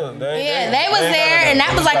names. Yeah, they was there, and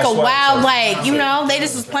that was like a wild, like, you know, they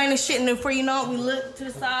just was playing the shit, and then before you know it, we looked to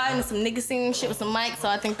the side, and some niggas singing shit with some mics, so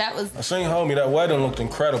I think that was, I seen homie. That wedding looked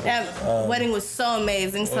incredible. that wedding was so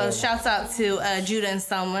amazing, so shouts out to Judah and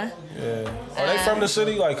Selma. Yeah. Are they from the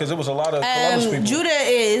city? Like, cause it was a lot of Columbus people. Judah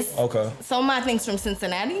is, Okay. Selma I think's from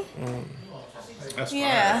Cincinnati. That's fine.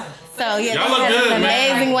 Yeah, so yeah, Y'all they look had good, an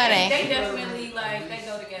man. amazing wedding. They definitely like they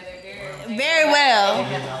go together. Very well.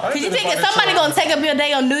 Cause you think if somebody gonna take up your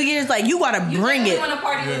day on New Year's, like you gotta bring it. You want to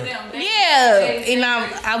party with them. Yeah, and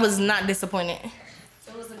I was not disappointed.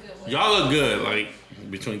 So it was a good one. Y'all look good. Like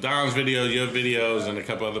between Don's videos, your videos, and a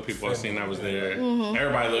couple other people I seen that was there.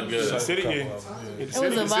 Everybody looked good. The city, yeah. The city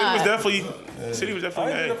was a was vibe. definitely. The city was I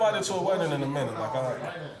definitely. ain't been Hey. invited to a wedding in a minute. Like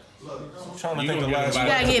I'm trying to You think gonna the get last invited. one.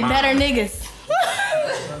 You gotta get better niggas.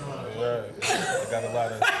 Right. I got a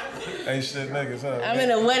lot of ain't shit niggas, huh? I'm in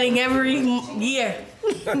a wedding every year,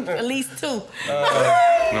 at least 2. I'm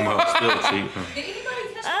still cheap. Huh? Did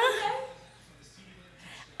anybody catch that?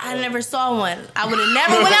 I never saw one. I would have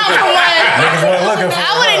never went out for one. Niggas weren't looking for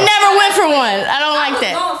I would have never went for one. I don't like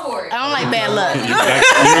that. Going for it. I don't like bad luck. You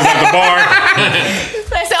was at the bar.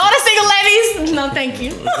 They said, all the single ladies, no thank you.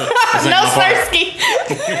 No Sirski.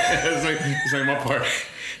 This ain't my part.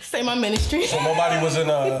 Say my ministry. So nobody was in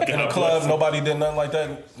a club. Nobody did nothing like that.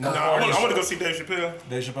 No Nah, I parties? want to go see Dave Chappelle.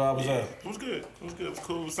 Dave Chappelle was there. It was good. It was good. It was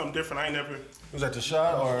cool. It was something different. I ain't never. Was that the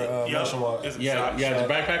shot or Nationwide? It's a Yeah, shot. yeah,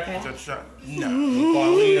 the backpack It's one. a shot. Nah,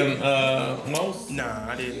 Quali and Most. nah,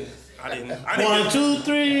 I didn't. 1, 2,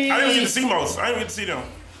 3. I didn't get to see most. I didn't get to see them.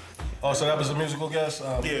 Oh, so that was a musical guest?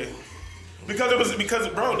 Yeah. Because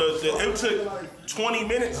bro, it took 20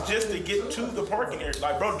 minutes just to get to the parking area.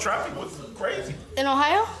 Like, bro, the traffic was crazy. In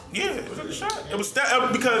Ohio? Yeah, it was at the shot. It was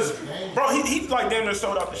because, bro, he like damn near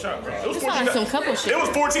sold out the shop, bro. It was It sound like some couple shit. It was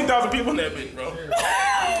 14,000 people in that bitch, bro.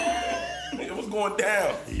 It was going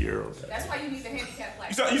down. That's why you need the handicap plaque.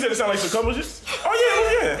 You said it sounded like some couple shit?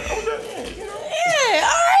 Oh yeah, I was there, you know. Yeah,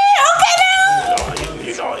 all right, okay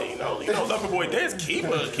now. You know, Lover Boy Dance, keep Oh,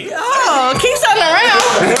 keep something around.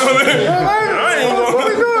 I ain't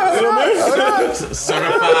gonna.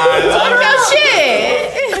 Certified. Talk your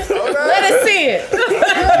shit. Let us see it.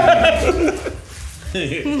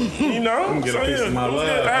 You know, Get a so piece yeah, of my it was love.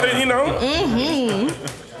 good. I had it, you know.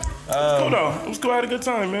 Cool though. It was cool. I had a good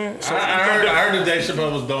time, man. So, I heard that Dave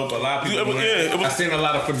Chappelle was dope. A lot of people. I seen a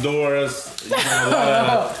lot of fedoras. You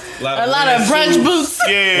know, A lot of brunch boots.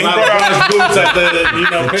 yeah, A he lot brought of out. brunch boots at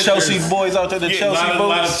the pictures. Chelsea boys out there, the Yeah, Chelsea A lot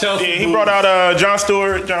of boys. Chelsea. Yeah, he brought out Jon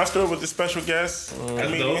Stewart. Jon Stewart was the special guest. That's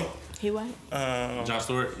comedian. dope. He what? Jon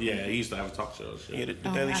Stewart. Yeah, he used to have a talk show. Shit. Yeah, the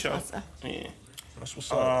Daily I Show. thought so. Yeah. That's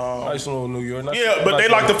what's up. Nice little New York. Nice- Yeah, but nice they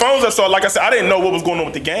locked the phones up. So, like I said, I didn't know what was going on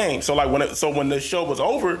with the game. So, like when the show was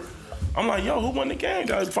over, I'm like, yo, who won the game?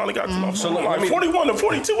 I finally got to my phone. So, I'm let like me- 41 to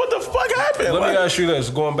 42. What the fuck happened? Let me Like, ask you this: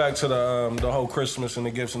 going back to the whole Christmas and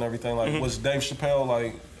the gifts and everything, like, was Dave Chappelle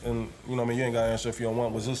like, and you know, I mean, you ain't got to answer if you don't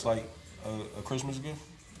want. Was this like a Christmas gift,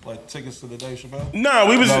 like tickets to the Dave Chappelle? Nah,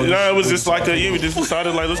 it was just- just like we just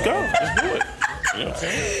decided like let's go, let's do it. You know what I'm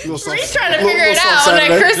saying? He's trying to figure it out on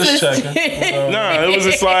that Christmas. Just checking. Nah, it was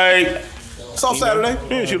just like It's on Saturday.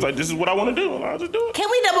 yeah, she was like, this is what I want to do, and I'll just do it. Can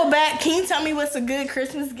we double back? Can you tell me what's a good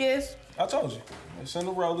Christmas gift? I told you. It's in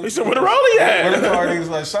the rollie. He said, where the rollie Where the at? parties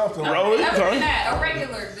like something. Rollie, Other huh? than that, a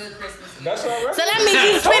regular good Christmas gift. That's all right. So that means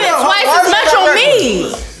you spending on, twice why as is much that on not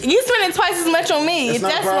me. You spending twice as much on me. It's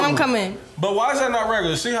not That's a what I'm problem. coming. But why is that not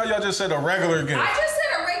regular? See how y'all just said a regular gift? I just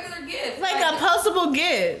said a regular gift. Like a postable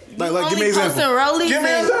gift. Like, You give me an only example. posting rollies Give me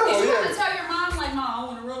an and- example. If you Yeah. want to tell your mom, like, Mom, I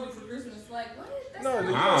want a rollie for Christmas, like, what? That's No, not,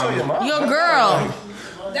 you don't tell your mom. Your girl.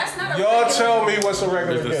 that's not a Y'all regular tell me what's a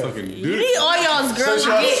regular That's gift. fucking You dude. need all y'all's girls to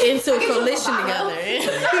y'all- get into a coalition together.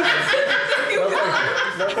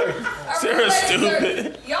 Sarah's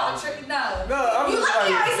stupid. Y'all tripping? No. I'm You just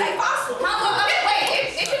lucky like- I say fossil. How long?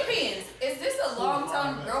 Wait, it depends. Is this a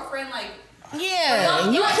long-term girlfriend? Like, Yeah,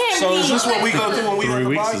 you can't So be. is this what we go through when we 3 have to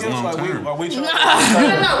weeks buy is gifts? long Like, term. are we trying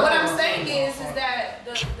no. What I'm saying is that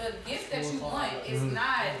the gift that you want is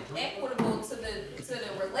not equitable to the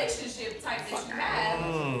relationship type that you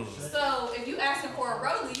have. So if you asking for a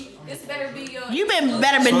rollie, this better be your. You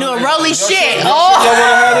better been doing rolly shit. y'all Oh, wanna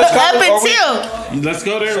have this up conversation? until Let's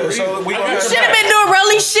go there. So we gonna have should have been doing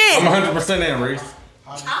rolly shit. I'm 100% in, Reese.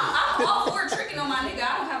 I'm all for tricking on my nigga.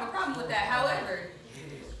 I don't have a problem with that. However,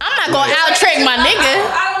 I'm not gonna out trick my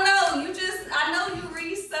nigga. I don't know. I know you,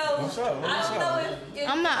 Reese. So up? I don't know if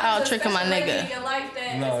I'm not there's out a tricking my special lady nigga. in your life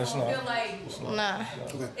that No, is it's gonna not. feel like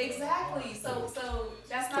Nah. exactly. So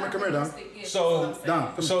that's not Come a here, Don. realistic gift. So- is what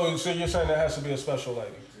I'm saying. So you're saying there has to be a special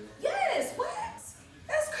lady? Yes. What?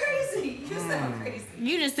 That's crazy. You sound crazy.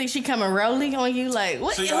 You just think she coming rolly on you? Like,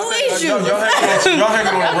 what? See, Who y'all think- is you? Y'all hanging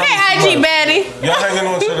on the Okay, rollie too IG much. baddie. Y'all hanging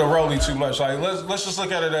on to the rollie too much. Like let's just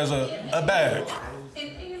look at it as a bag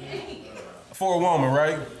And for a woman,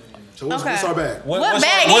 right? So what's Okay. our bag? What what's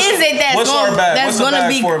bag what's- is it that's what's our gonna bag? that's What's a gonna bag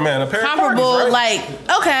be for a man? A pair of comparable? Cardis, right?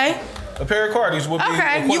 Like, okay, A pair of Cardis would be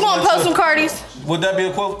okay. You gonna equivalent post some to- Cardis? Would that be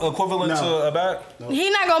equivalent No. to a bag? He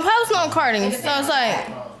not gonna post no Cardis, so it's like,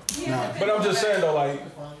 But I'm just saying though, like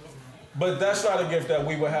But that's not a gift that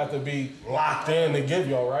we would have to be locked in to give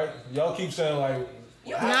y'all, right? Y'all keep saying like.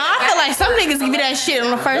 No, I feel like some niggas give you that shit on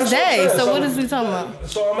the first day. So what is we talking about?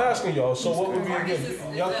 So I'm asking y'all. So what would be a gift?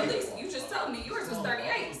 At least you just told me yours was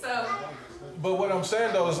 38. So. But what I'm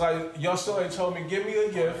saying though is like y'all still ain't told me. Give me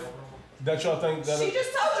a gift that y'all think that. She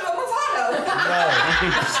just told you a Movado.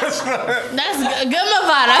 That's good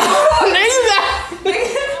Movado. There you go.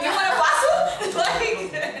 You want a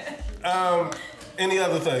fossil? Any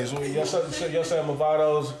other things? Y'all saying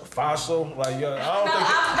Movados, fossil? Like I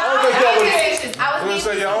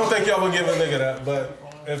don't think y'all would give a nigga that, but.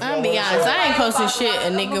 I'm gonna be honest, I ain't posting shit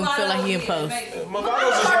a nigga feel like he in post.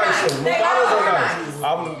 Movados is nice too. Movados are nice. I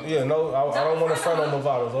don't want to front on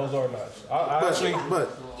Movados. Those are nice. I actually,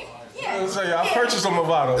 I purchased a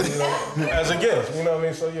Movado, as a gift. You know what I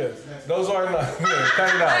mean? So yeah, those are nice. Yeah,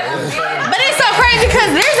 $10. But it's so crazy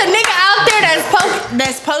because there's a nigga out there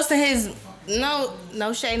that's posting his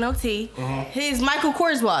no shade, no tea, his Michael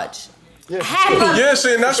Kors watch. Happy. Yeah,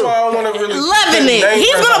 see, and that's why I don't want to really loving it.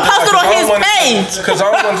 He's gonna post it on his page. Because I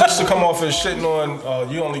don't want just to come off as shitting on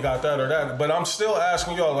you only got that or that. But I'm still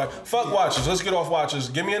asking y'all, like, fuck watches. Let's get off watches.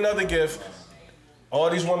 Give me another gift. All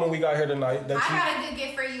these women we got here tonight. I got a good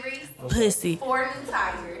gift for you, Reese. Pussy. 4 new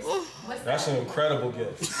tires. That's an incredible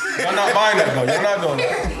gift. Y'all not buying that though. Y'all not doing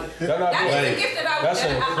that. Y'all not doing That's that. a gift that That's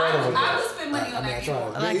an incredible I would spend money on that.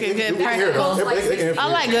 I like a good practical. I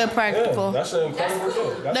like good practical. That's an incredible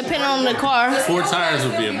gift. Depending on the car. 4 tires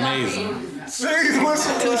would be amazing. See,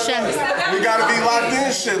 listen. Two shots. We gotta be locked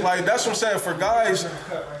in shit. Like that's what I'm saying for guys.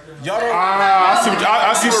 Y'all don't.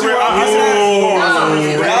 I see what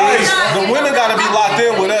Guys, the women gotta be locked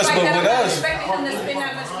in with us, but with us. Expecting him to spend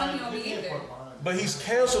that much money on me either. But he's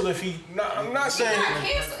canceled if he. I'm not saying.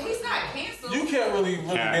 He's not canceled. You can't really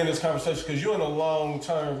be in this conversation because you're in a long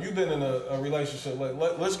term. You've been in a relationship. Like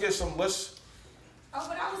let's get some. Let's. Oh,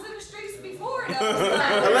 but I was in the streets before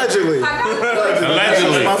though. Allegedly.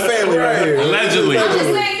 Allegedly. My family right here. Allegedly. I'm just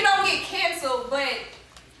saying you don't get canceled, but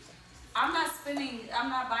I'm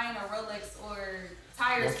not buying a Rolex or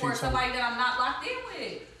tires for somebody that I'm not locked in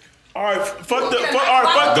with. All right, fuck the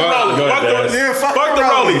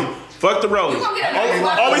Rollie.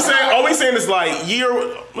 All we saying is like year.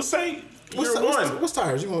 Let's say year one. What's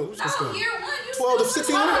tires? You want? No, year one. 12 to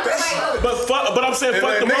 1600. But I'm saying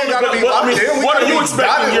fuck the nigga Rollie. gotta be What locked in. We are gotta you be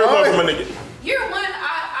expecting year one from a nigga? Year one,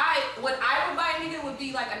 what I would buy a nigga would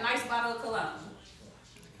be like a nice bottle of cologne.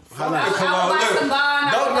 I would buy some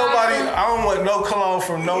Bond. I don't want no cologne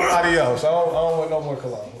from nobody else. I don't want no more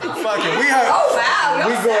cologne. Fuck it. We have. Oh wow,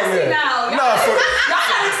 We going there.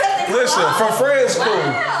 Listen, from friends cool.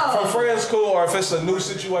 Wow. From friends cool, or if it's a new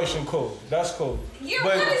situation, cool. That's cool. Year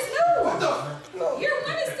one is new. Year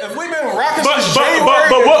one is new. If we've been rocking But since January,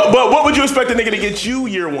 what would you expect a nigga to get you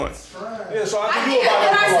year one? yeah, so I I can think do about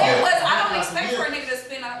what I said that. was I don't expect for a nigga to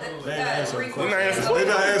spend out the They're not answering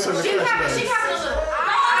the She question. having a little.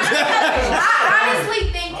 I honestly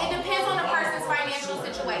think it depends on the person's financial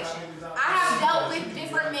situation. I have dealt with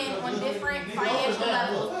different men on different financial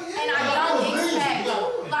levels, and I don't expect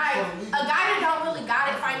like a guy that don't really got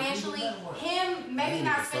it financially, him maybe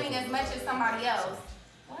not spending as much as somebody else.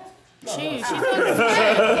 She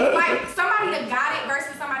Like somebody that got it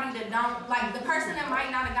versus somebody that don't. Like the person that might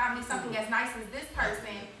not have got me something as nice as this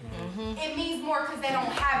person, it means more because they don't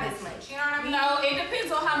have as much. You know what I mean? No, it depends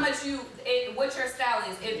on how much what your style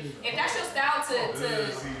is. If that's your style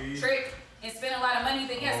to trick and spend a lot of money,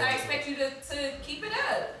 then yes, I expect you to keep it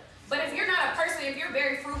up. But if you're not a person, if you're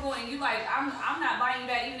very frugal and you like, I'm not buying you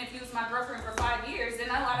that even if you was my girlfriend for 5 years, then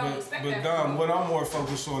I don't expect that. But Dom, what I'm more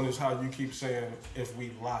focused on is how you keep saying if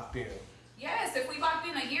we locked in. Yes, if we locked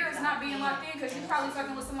in a year, it's not being locked in because you're probably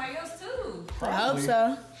fucking with somebody else too. I hope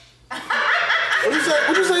so.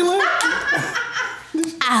 What you say, Lynn?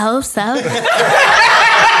 I hope so.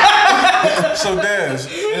 So Dez,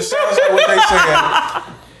 it sounds like what they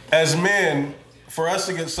saying. As men, for us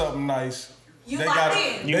to get something nice, they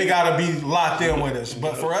gotta be locked in with us.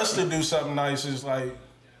 But for us to do something nice is like,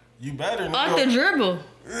 you better. Off the dribble.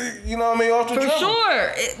 You know what I mean? Off the For dribble.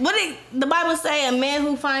 sure. What did the Bible say? A man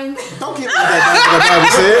who finds Don't get me with that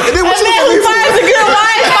Bible said. And then what a man who finds a good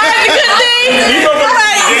wife finds a good thing.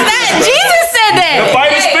 Jesus said that. The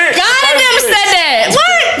fight is fixed. God and them said that.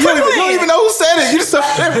 What? You don't even know who said it. You just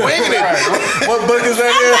started winging it. What book is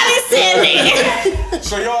that? Somebody said that.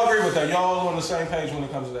 So y'all agree with that? Y'all on the same page when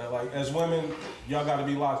it comes to that? Like, as women, y'all got to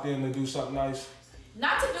be locked in to do something nice.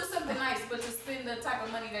 Not to do something nice, but to spend the type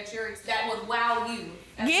of money that would wow you.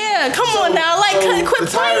 Yeah, come on now. Like, quit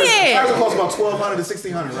playing. Tires will cost about $1,200 to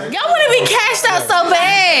 $1,600, right? Y'all want to be cashed out so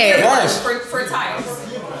bad. Nice. For tires.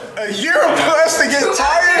 A year plus to get A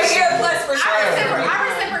tires? year plus for tires. I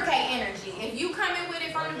reciprocate energy.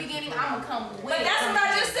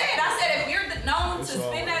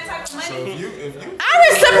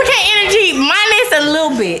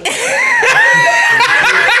 little bit.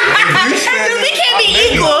 We can't be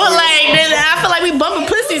equal. Like, I feel like we bumping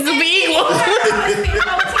pussies to be equal.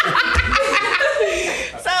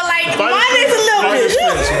 So, like, mine is a little Fight is bit.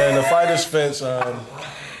 fence, man. The fight is fence. I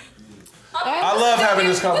love having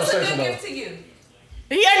this conversation, What's a good though. gift to you?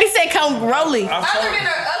 He already said come Rolly. Other than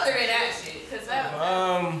that shit, cause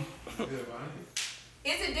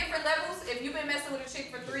is it different levels if you've been messing with a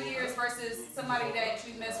chick for 3 years versus somebody that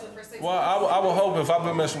you messed with for 6 Well, months? I would hope if I've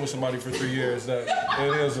been messing with somebody for 3 years that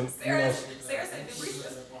it isn't, you know. Sarah said do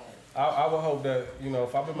research. I would hope that, you know,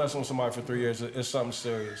 if I've been messing with somebody for 3 years, it's something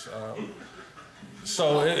serious.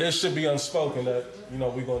 So it should be unspoken that, you know,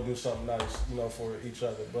 we're gonna do something nice, you know, for each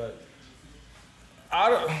other. But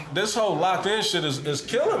this whole locked in shit is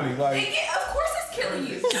killing me. Like, Yeah, of course it's killing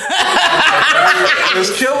you.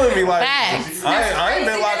 it's killing me. Like, Facts. I ain't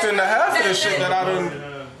been locked into half of this shit that I done.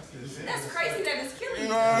 That's crazy that it's killing You you.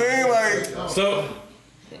 know what I mean? Like,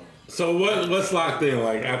 So what's locked in?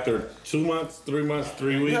 Like after 2 months, 3 months,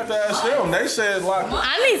 3 you weeks? have to ask them. They said locked in.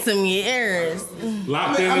 I need some years.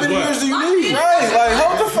 Locked in How is many years do what? you need? Right, like,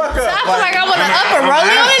 hold the fuck up. I feel like I want to up a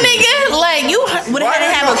Rolly on a nigga. Like, you would have had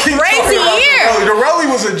to have a crazy year. The Rolly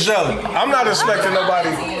was a joke. I'm not expecting nobody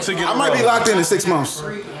to get. I might be locked in 6 months.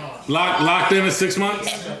 Locked in 6 months?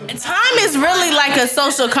 Time is really like a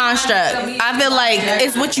social construct. I feel like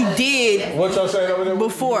it's what you did What y'all saying over there?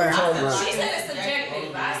 before. She said it's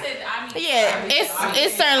subjective. I said, I mean. Yeah,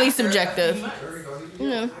 it's certainly subjective. You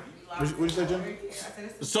know. What you say, Jimmy?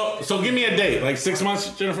 So give me a date. Like 6 months,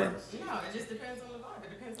 Jennifer?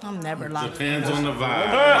 I'm never locked. Depends on the vibe.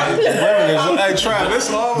 Hey, try this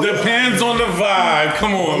long. Depends on the vibe.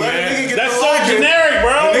 Come on, Let a nigga man. get That's the so lacking. generic,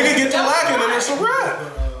 bro. Nigga get to lacking and it's a wrap.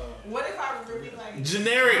 What if I really like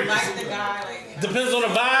Generic. the guy? Like, Depends on the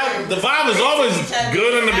vibe. The vibe is always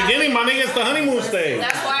good in the beginning, my nigga. It's the honeymoon stage.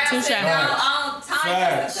 That's why I Touche. said time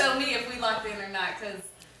Facts. doesn't tell me if we locked in or not, cause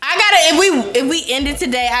I gotta if we end it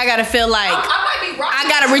today, I gotta feel like I might be wrong. I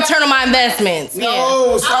gotta return on my investments. Yeah.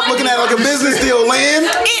 Oh, stop looking at it like a business deal, Lynn.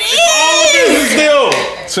 It is. Still.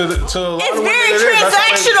 To a lot It's of women, very it is. That's why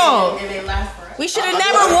transactional. and they last forever. We should have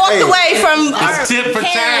never walked away from our tit for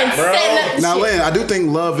tat, parents bro. setting up the Now, shit. Lynn, I do think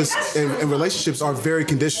love is and relationships are very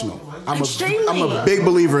conditional. I'm Extremely. a big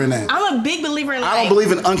believer in that. I'm a big believer in I don't like,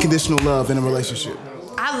 believe in unconditional love in a relationship.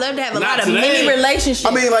 I love to have a Not lot of today. mini relationships.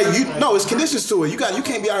 I mean, like it's conditions to it. You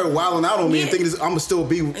can't be out here wilding out on me and thinking I'm gonna still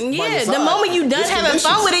be. by your yeah, the side. moment you done There's having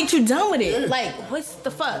fun conditions. with it, you done with it. Yeah. Like, what's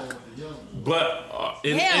the fuck? But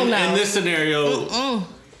in Hell no. this scenario,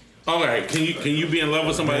 all right, can you be in love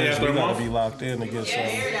with somebody after a We gotta month? be locked in to get some.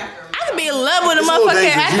 I could be in love with a It's a little motherfucker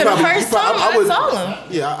dangerous. after You the probably- first you probably- song I saw him.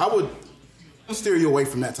 Yeah, I would steer you away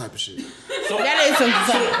from that type of shit. That is some.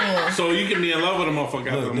 So you can be in love with a motherfucker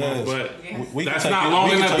after a Look, month, Des, but we can that's take not you- long we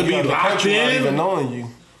can enough take to you be out the locked country not even in. knowing you.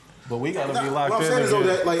 But we gotta be locked What I'm in. saying is though to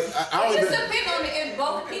that get- like I don't It even. just depends on if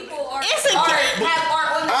both people are It's a- are on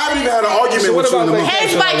the I haven't even had an same argument So what with you in about a month. Case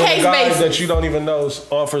vacation? by Like when case a guy basis. that you don't even know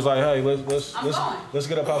offers like, hey, going. let's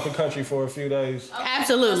get up out the country for a few days.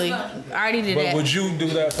 Absolutely. I already did But that. would you do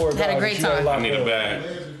that for a guy Had a that great you ain't time. I locked need a in? bag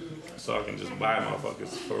so I can just buy motherfuckers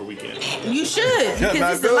for a weekend. You should, because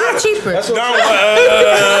not it's a lot cheaper. That's what I'm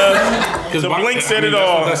Don't, saying. the Blink said it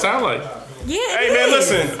all. That's what that sound like. Yeah. Hey man,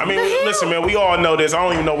 listen. I mean, listen, man. We all know this. I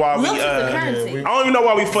don't even know why we. Looks is the currency. I don't even know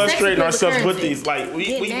why we frustrating Sex is the ourselves with currency. these. Like we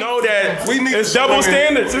Get know that We need it's to double swing it.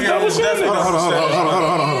 standards. It's Yeah, double it's definitely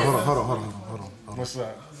standards. Hold on. What's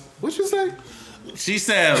that? What you say? She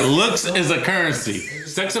said looks is a currency.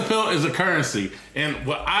 Sex appeal is a currency. And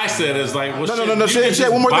what I said is like, well, No. shit, She you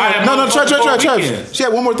had can one more buy thing. a No. motherfucker for a Try. weekend. She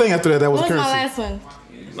had one more thing after that. That was What was my currency. last one?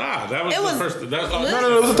 Nah, that was It the was- first. That's all. Look- No.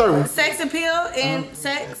 It was the third one. Sex appeal and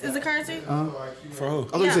sex is a currency. For who? I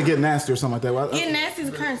thought you said get nasty or something like that. Well, Getting nasty is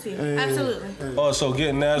a currency. Absolutely. Oh, so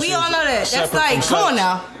getting nasty. We all know that. That's separate like, from come on sex.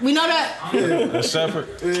 now. We know that. That's separate.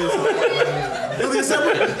 Is it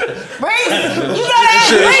separate? Brace, you know that.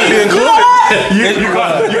 Shit, it should be Brace, you know included.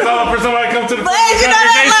 that. You call for somebody to come to the But you know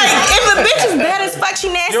that, like, if a bitch is bad as fuck, she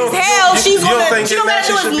nasty You as don't- hell, you- she's you don't gonna, think she don't that gotta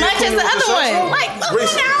do nasty as should be much as the included other with one. sex? Like, come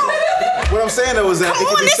Reese, on now. What I'm saying though is that Come it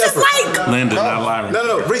can on, be this is separate. like, Lynn did not lie.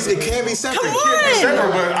 No, Reese, it can be separate. come It can be separate. on.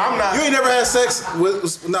 But I'm not. You ain't never had sex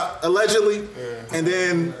with, not allegedly, and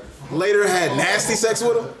then later had nasty sex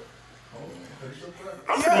with him.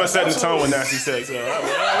 I'm pretty much setting the tone with nasty sex. Bro, like,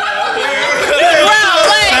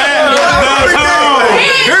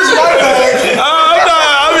 Here's my thing. I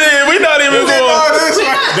mean, we not even going. They said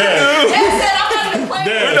I'm not even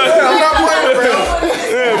playing. I'm not playing with him.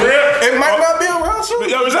 It might not be around soon.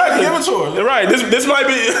 Yeah, exactly. Give it to her. You're right. This might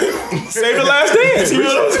be save the last dance. You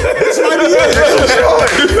know what I'm saying? This might be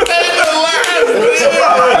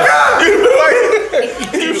it.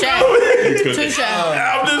 Touche.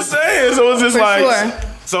 I'm just saying. So it's just For like. sure.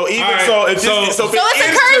 So even All right, so, if so- this, so if So it it's a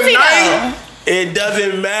ends currency, tonight, it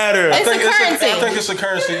doesn't matter. It's a currency. I think it's a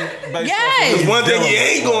currency. Based Yes. off of One thing you dealing.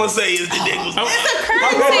 ain't gonna say is the dick was. It's a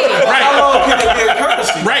currency. How long can it be a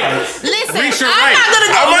currency? Right. Listen, Reach your I'm right. not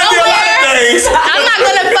gonna go I might be a lot of nowhere. things. I'm not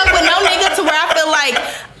gonna fuck with no nigga to where I feel like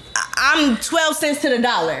I'm 12 cents to the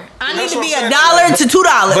dollar. I need That's to what be I'm saying. $1 to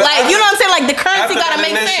 $2. But Like, you know what I'm saying? Like, the currency After gotta that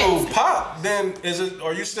make initial sense. pop, then is it?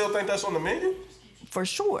 Or you still think that's on the menu? For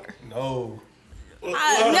sure. No. No.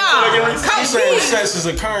 He's saying Come sex is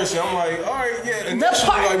a currency. I'm like, all right, yeah. Initially,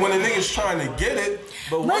 part- like when a nigga's trying to get it,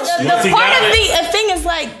 but But once the Once he part got of it. the thing is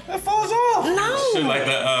like, that falls off. Shit no. like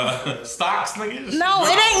the stocks, niggas. No,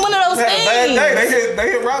 it ain't one of those They had a bad things. day.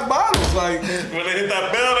 They hit rock bottoms. Like, When they hit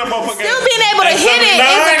that bell, that motherfucker. Still being able to at hit it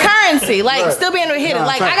is a 79. currency. Like, still being able to hit it. Nah,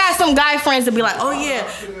 Like, I got some guy friends that be like, oh yeah,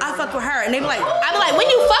 I fuck with her. And they be like, I be like, when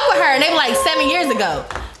you fuck with her? And they be like, 7 years ago.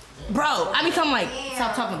 Bro, I become like,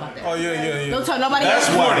 stop talking about that. oh yeah. Don't tell nobody That's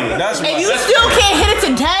else. why. That's why. And you still can't hit it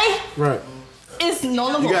today? Right. It's no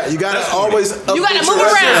longer. You gotta always. You gotta update move your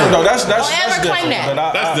around. resume. No, that's Don't ever claim different. that.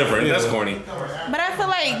 But That's different. yeah. That's corny. But I feel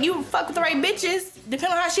like you fuck with the right bitches,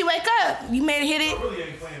 depending on how she wake up. You may hit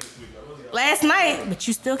it last night, but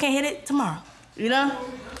you still can't hit it tomorrow. You know?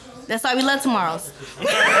 That's why we love tomorrows.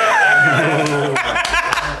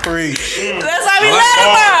 Preach. That's why we love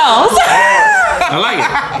tomorrows. I like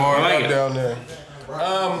it. Boy, I like it. Down there.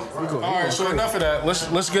 All right, so enough of that.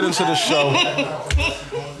 Let's get into the show.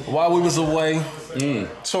 While we was away,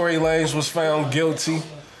 Tory Lanez was found guilty.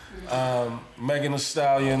 Megan Thee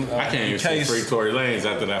Stallion. I can't even say free Tory Lanez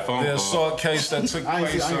after that phone The call. assault case that took I ain't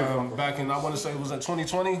place see it. back in, I want to say, was that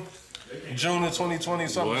 2020? June of 2020,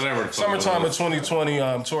 something. Whatever the fuck Summertime it of was.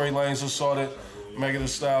 2020. Tory Lanez assaulted Megan Thee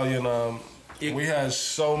Stallion. We had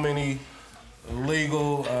so many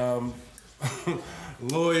legal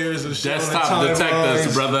lawyers and shit. on the Desktop detectives,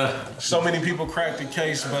 timelines. brother. So many people cracked the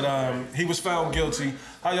case, but he was found guilty.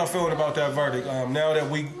 How y'all feeling about that verdict? Now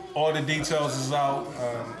that all the details is out,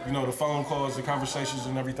 the phone calls, the conversations,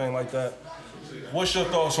 and everything like that. What's your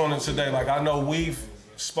thoughts on it today? Like, I know we've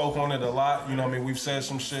spoke on it a lot. We've said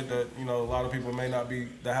some shit that a lot of people may not be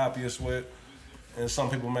the happiest with, and some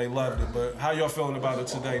people may love it. But how y'all feeling about it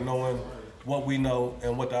today, knowing what we know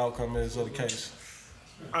and what the outcome is of the case?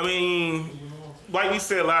 I mean, like we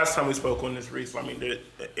said last time we spoke on this, Reese. I mean,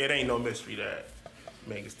 it ain't no mystery that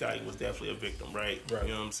Megan Thee Stallion was definitely a victim, right? Right. You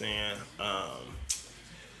know what I'm saying?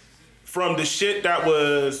 From the shit that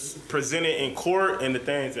was presented in court and the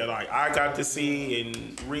things that like I got to see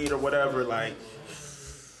and read or whatever, like,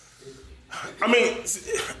 I mean,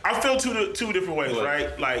 I feel two different ways,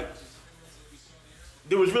 right? Like,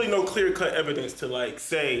 there was really no clear-cut evidence to like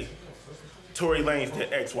say Tory Lanez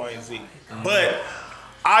did X, Y, and Z, but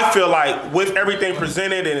I feel like with everything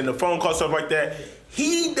presented and in the phone call stuff like that,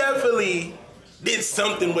 he definitely did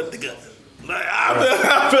something with the gun. Like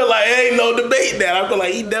I feel like ain't no debate that. I feel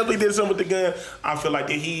like he definitely did something with the gun. I feel like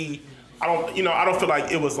that I don't feel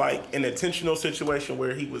like it was like an intentional situation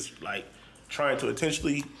where he was like trying to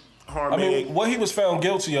intentionally harm Meg. What he was found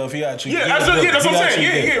guilty of, he actually Yeah, did. that's what I'm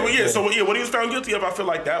saying. He Yeah. So what he was found guilty of, I feel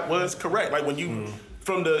like that was correct. Like when you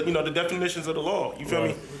from the the definitions of the law, you feel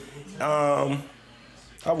me?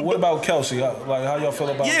 What about Kelsey? Like, how y'all feel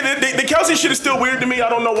about? Yeah, the Kelsey shit is still weird to me. I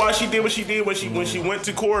don't know why she did what she did when she went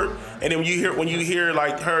to court, and then when you hear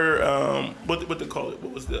like her what they call it?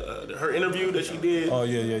 What was her interview that she did? Oh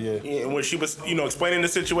yeah. Yeah, when she was explaining the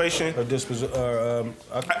situation. Her At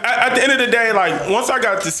the end of the day, like once I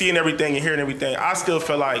got to seeing everything and hearing everything, I still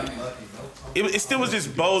felt like it still was just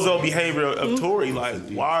bozo behavior of Tory. Like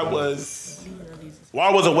why was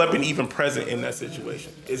a weapon even present in that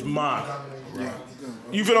situation? It's mine.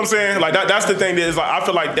 You feel what I'm saying? Like that's the thing that is like I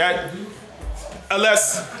feel like that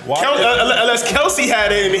unless Kelsey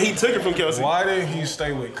had it and he took it from Kelsey. Why did he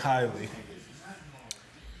stay with Kylie?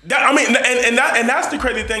 And that's the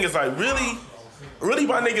crazy thing is like really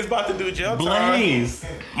my nigga's about to do jail time. Blaze.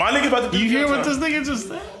 My nigga's about to do You jail hear what time. this nigga just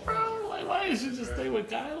said, bro? Like, why did you just stay with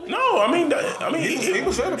Kylie? No, I mean he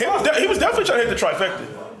was definitely trying to hit the trifecta.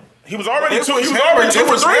 He was already It two. was He was already 2 hammer-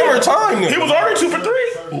 for it was 3. hammer time, He nigga. was already 2 for 3.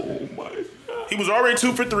 Oh my God. He was already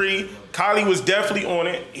 2 for 3. Kylie was definitely on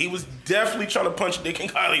it. He was definitely trying to punch Dick and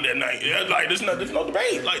Kylie that night. Yeah, like there's no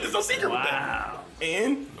debate. Like there's no secret with that.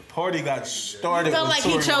 And The party got started. Felt with like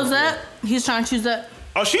he Tory. chose up. He was trying to choose up.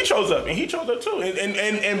 oh, she chose up and he chose up too.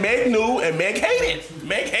 And Meg knew and Meg hated.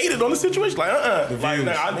 Meg hated on the situation. Like The Like views.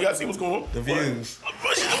 nah, I gotta see what's going on. The views.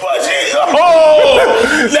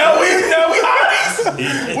 Oh, now we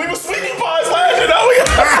hotties. We were sweetie pies last year. Now we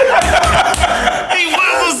He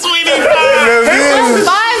was a sweetie pie.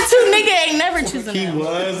 5'2" nigga ain't never choosing He that.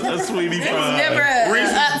 was a sweetie He was pie.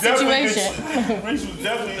 Reese was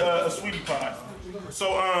definitely a sweetie pie. So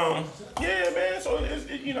yeah, man. So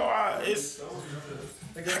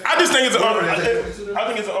I just think I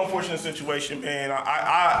think it's an unfortunate situation, man.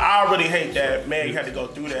 I really hate that Meg had to go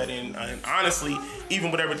through that, and honestly,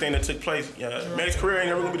 even with everything that took place, Meg's career ain't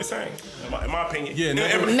never gonna be the same, in my opinion. Yeah,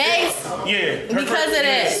 Meg's? Yeah. Because of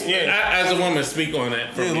that. Yeah. As a woman, speak on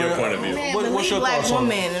that from your point of view. Man, What's your black thoughts on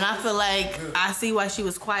woman, and I feel like I see why she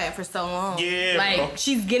was quiet for so long. Yeah, like bro.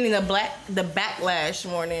 she's getting the backlash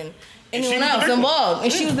more than And she anyone was the else victim. involved,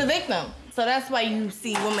 and she was the victim. So that's why you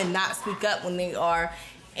see women not speak up when they are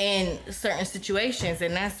in certain situations,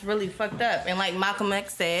 and that's really fucked up. And like Malcolm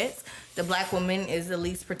X says, the black woman is the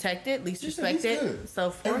least protected, least respected,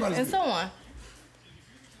 so forth and so on.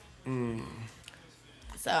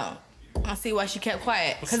 So I see why she kept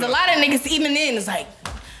quiet, because a lot of niggas even then is like,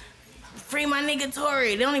 free my nigga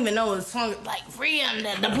Tory. They don't even know the song, like free him,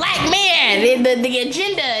 the black man, the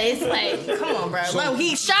agenda. It's like, come on, bro. Look,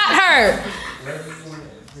 he shot her.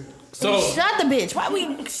 So He shot the bitch. Why we?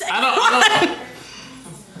 I don't.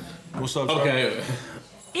 What's up, Charlie? Okay.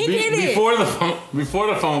 He did it. Before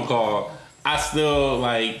the phone call, I still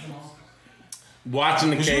like watching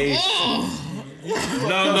the case.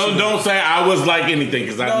 No, don't say I was like anything,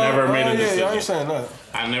 because I never made a decision. Yeah, I ain't saying that.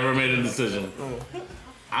 I never made a decision.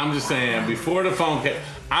 I'm just saying, before the phone call,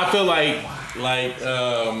 I feel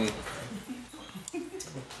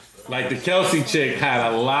like the Kelsey chick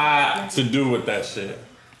had a lot to do with that shit.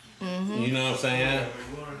 Mm-hmm. You know what I'm saying?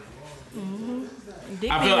 Dick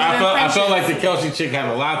I pics felt and like the Kelsey chick had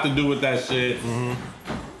a lot to do with that shit.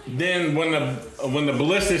 Then when the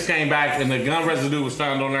ballistics came back and the gun residue was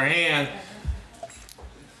found on her hand,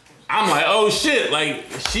 I'm like, oh shit! Like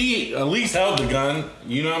she at least held the gun.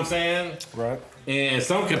 You know what I'm saying? Right. In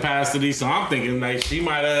some capacity. So I'm thinking like she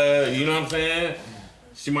might have. You know what I'm saying?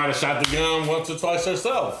 She might have shot the gun once or twice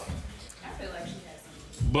herself.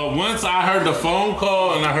 But once I heard the phone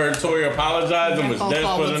call and I heard Tory apologize and was phone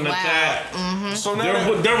call desperate was in the wild. chat, So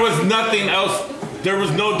now there was nothing else. There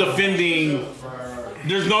was no defending.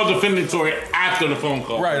 There's no defending Tory after the phone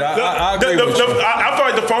call. right, I agree with you. I feel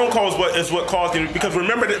like the phone call is what caused it, because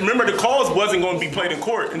remember the calls wasn't going to be played in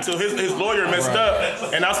court until his lawyer messed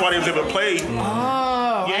up, and that's why they was able to play.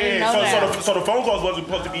 Oh, I didn't know that. So the phone calls wasn't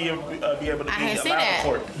supposed to be able to be I didn't see allowed that. in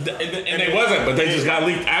court. And they wasn't, but they just got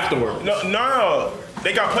leaked afterward. No,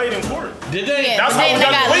 they got played in court. Did they? Yeah, That's but how then we they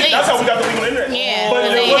got got the leak. leaked. That's how we got the leak on the internet. Yeah, but but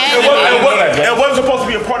they had it wasn't supposed to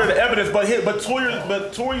be a part of the evidence. But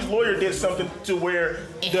Tory's lawyer did something to where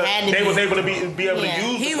It had to they be. was able to be able Yeah,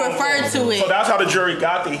 to use. he the phone referred call. to it. So that's how the jury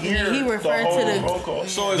got to hear. He referred the whole to the- phone call.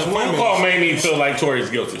 So The as phone women, call made me feel like Tory's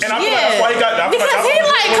guilty. And I feel like that's why he got. Because he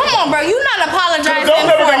like, come on, bro, you not apologizing Those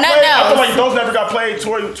never for got nothing played. I feel else. like those never got played.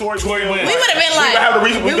 Tory wins. We would have been like, have the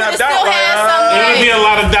reason- we we would have got still doubt, had like, some. It would be a Like,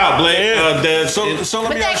 lot of doubt, Blake. so let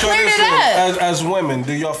But me that ask you cleared this: it up. then. As women,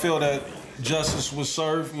 do y'all feel that justice was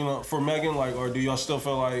served, for Megan, or do y'all still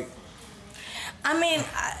feel like? I mean,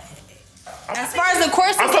 as far as the court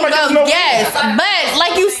I system feel like goes, there's no- yes. But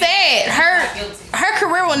like you said, her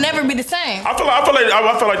career will never be the same. I feel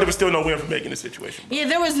like there was still no win for Megan in this situation. Yeah,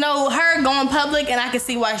 there was no her going public, and I can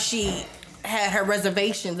see why she had her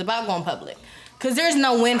reservations about going public, because there's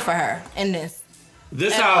no win for her in this.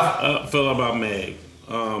 This how I feel about Meg.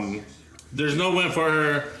 There's no win for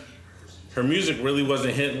her. Her music really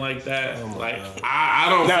wasn't hitting like that. I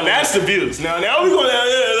don't. Now feel that's the views. Now we going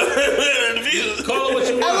the views. Call it what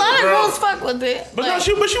you A want, lot of bro. girls fuck with it. But no,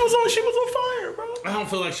 she was on fire, bro. I don't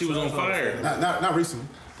feel like she was on fire. Not recently.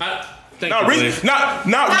 Not recently. Not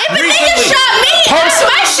If a nigga recently. shot me,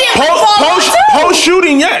 my shit would fall off too. Post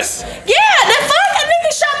shooting, yes. Yeah, the fuck, a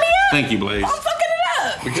nigga shot me up. Thank you, Blaze. I'm fucking it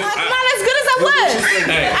up. Because I'm not as good as I was.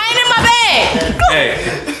 Hey. I ain't in my bag.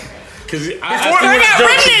 Hey, because I Before I they got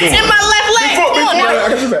remnants in my left leg. Come on, I now.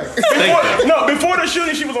 got your back. Before the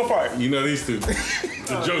shooting, she was on fire. You know these two.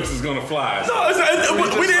 The jokes is gonna fly. No,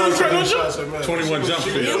 we didn't even try no shots. 21 Jump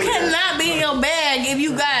Street. You cannot be in your bag if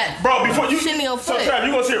you got Bro, before you, shit in your so foot. Trav,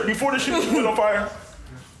 you gonna see her before the shooting, she was on fire.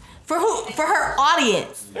 For who? For her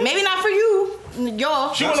audience. Maybe not for you,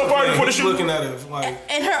 y'all. She was on fire before the shooting. Looking at it like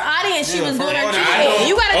In her audience, she Yeah, was for doing her her audience. I thing. don't-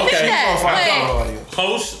 You gotta okay. think that. Like,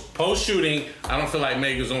 Post shooting, I don't feel like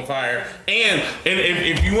Meg is on fire. And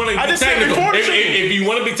if you want to I be just said technical, before the if shooting. you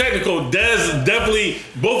want to be technical, Des definitely,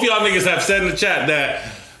 both of y'all niggas have said in the chat that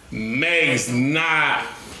Meg's not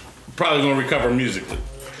probably gonna recover musically.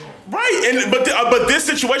 Right, but this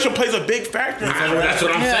situation plays a big factor. That's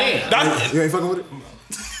what I'm saying. You ain't fucking with it?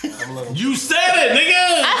 You said it, nigga.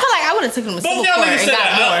 I feel like I would have took him to Both civil y'all court niggas and said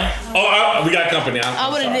got more. that. We got company. I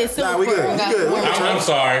would have did civil we court good. and We got good. more. I'm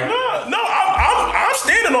sorry. No, I'm I'm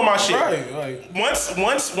standing on my shit. Right, like Once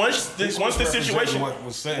the situation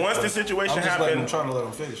I'm happened, trying to let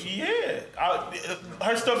him finish. yeah,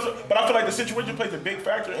 her stuff. But I feel like the situation plays a big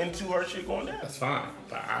factor into her shit going down. That's fine.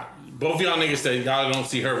 But both y'all niggas say y'all don't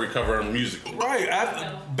see her recover musically. Right,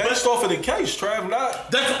 based off of the case, Trav,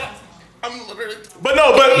 not. But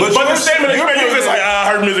the statement you made was like,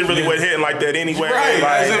 her music really wasn't hitting like that anyway. Right,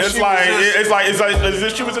 Like, it's like as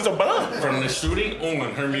if she was just a bum. From the shooting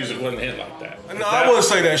on, her music wasn't hit like that. No, I wouldn't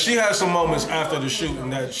say that. She had some moments after the shooting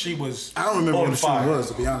that she was. I don't remember on when the fire. shooting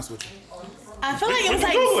was, to be honest with you. I feel like it was We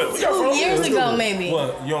can Google it. We got like phones. 2 years Let's ago, Google it. maybe.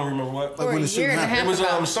 What? You don't remember what? Like Or when a the year shooting and a happened. half It was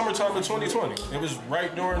ago. summertime of 2020. It was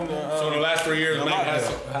right during the. So the last 3 years, Nate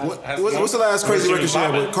What's the last crazy record she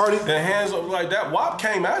had with Cardi? The hands like that. WAP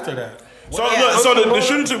came after that. So the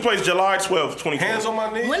shooting took place July 12th, 2020. Hands on my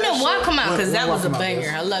knees. When did WAP come out? Because When that was a WAP come out, banger.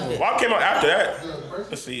 yes. I loved it. WAP came out after that.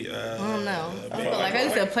 Let's see. I don't know. I feel like I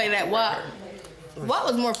used to play that WAP. WAP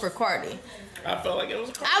was more for Cardi. I felt like it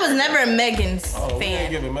was. I was never a Megan's We ain't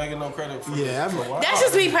fan. giving Megan no credit for Yeah, for WAP. That's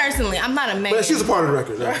just me personally. I'm not a Megan. But she's a part of the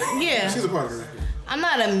record. Though. Yeah. She's a part of the record. I'm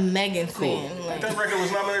not a Megan fan. Like, That record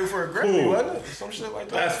was nominated for a Grammy, wasn't it? Some shit like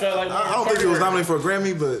That that. felt like. I don't think it was nominated for a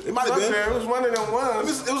Grammy, but it might have been. It was one of them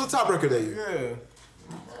ones. It was a top record that year.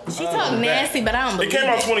 Yeah. she talked nasty, but I don't It believe came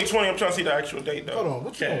out it. 2020. I'm trying to see the actual date though. Hold on,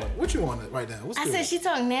 what you Okay. on? What you on right now? What's I good? said she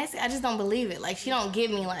talked nasty. I just don't believe it. Like she don't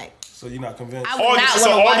give me like. So you're not convinced? I would not want to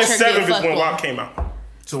watch August her 7th get is fucked when on. WAP came out.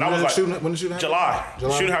 So that when was the like shooting happened? July. The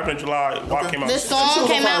shooting happened in July. WAP came out. The song She was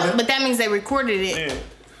came on fire, out, then. but that means they recorded it Yeah.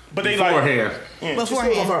 But they like Beforehand. She's still on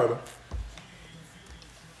beforehand. fire though.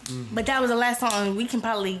 But that was the last song. We can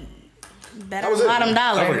probably bet That a was it. bottom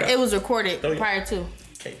dollar. Oh, yeah. It was recorded prior to.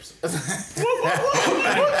 capes. You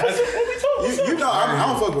know, I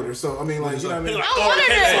don't fuck with her, so I mean, like, you know what I mean? I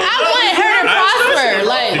wanted her to prosper,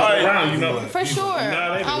 like Around, you know. for sure.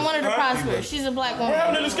 I wanted her to prosper. She's a black We're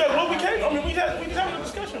having woman. a discussion. What we can't. I mean, we having a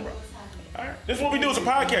discussion, bro. All right. This is what we do. It's a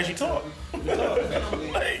podcast. You talk.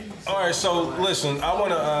 Like, All right, so listen, I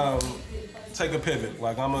want to take a pivot.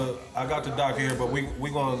 Like I got the doc here, but we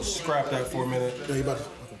gonna scrap that for a minute. Yeah, you about to.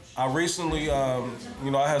 I recently, I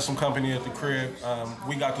had some company at the crib.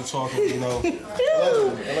 We got to talking, allegedly.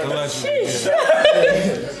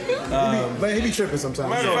 Man, he be tripping sometimes.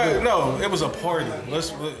 Matter of fact, no, it was a party. Let me.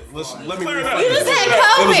 Clear it up. You just had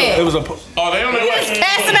COVID. It was a. Oh, they don't know You what. just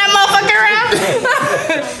passing that motherfucker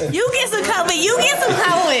around. You get some COVID. You get some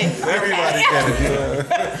COVID. Everybody get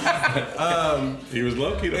it. He was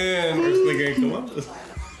low key though. And- First nigga in Columbus.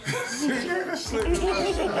 He's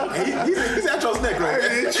at your neck right now.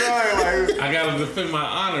 He trying like I gotta defend my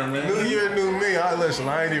honor, man. New Year, new me. I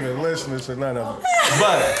ain't even listening to none of it.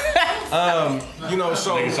 But so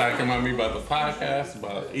Niggas try to come at me about the podcast,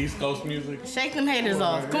 about East Coast music. Shake them haters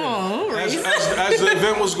off. Come on, as Reese. the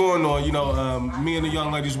event was going on, me and the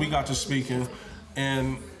young ladies, we got to speaking,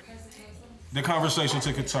 and the conversation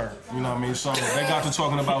took a turn. You know what I mean? So they got to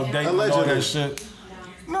talking about dating and all Allegedly. that shit.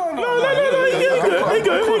 No. He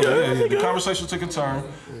good. Yeah. The conversation took a turn.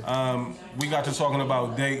 We got to talking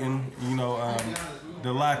about dating,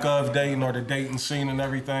 the lack of dating or the dating scene and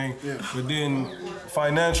everything. But then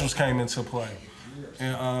financials came into play.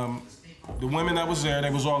 And the women that was there,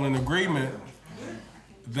 they was all in agreement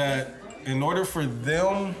that in order for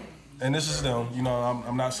them, and this is them,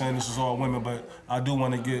 I'm not saying this is all women, but I do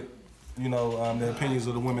want to get, the opinions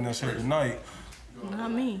of the women that's here tonight.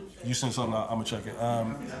 Not me. You sent something out, I'm gonna check it.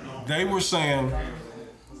 They were saying,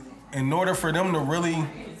 in order for them to really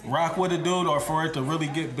rock with a dude or for it to really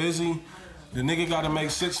get busy, the nigga gotta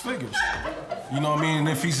make 6 figures. You know what I mean? And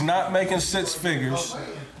if he's not making 6 figures,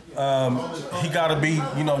 he gotta be,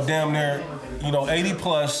 damn near, 80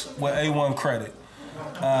 plus with A1 credit.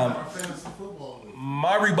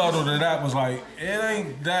 My rebuttal to that was like, it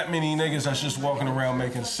ain't that many niggas that's just walking around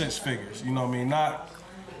making 6 figures. You know what I mean? Not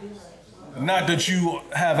that you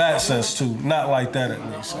have access to, not like that at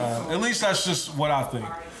least. At least that's just what I think.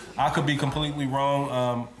 I could be completely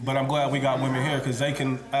wrong, but I'm glad we got women here because they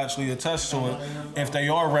can actually attest to it if they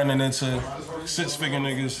are running into 6-figure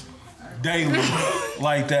niggas daily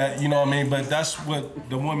like that, you know what I mean? But that's what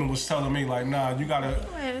the woman was telling me, like, nah, you gotta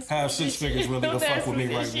have 6 figures really to fuck with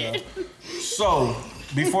me right now. So,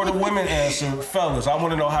 before the women answer, fellas, I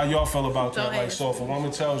wanna know how y'all feel about that. Like, so if a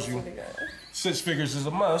woman tells you 6 figures is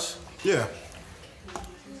a must, Yeah.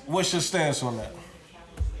 what's your stance on that?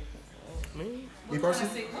 Me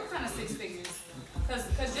personally? What kind of 6 figures? Because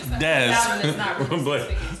just Dez. $100,000 is not really 6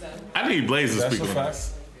 figures though. I need Blaze to That's speak a on fact.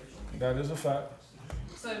 this. That is a fact.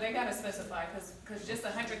 So they gotta specify because just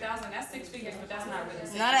 100,000 that's 6 figures, but that's not really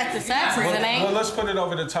 6 Not at the figures. taxes, it Well, ain't. let's put it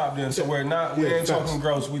over the top then. So we ain't Yeah, talking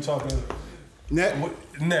gross, we talking Net.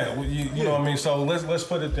 Net. You know what I mean? So let's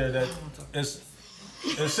put it there that is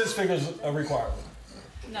 6 figures a requirement?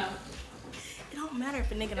 No. It don't matter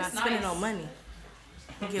if a nigga not spending no money.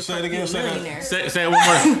 Say it again. Say it one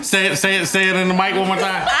more. Say it in the mic one more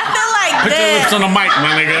time. I feel like Put your lips on the mic,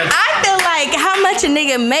 my nigga. I feel like how much a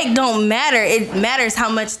nigga make don't matter. It matters how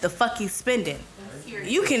much the fuck he's spending.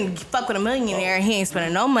 You can fuck with a millionaire and he ain't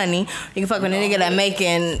spending no money. You can fuck with a nigga that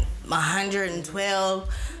making 112,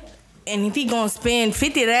 and if he gonna spend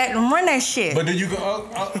 50 of that, run that shit. But do you go?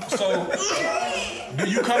 Do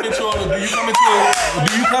you come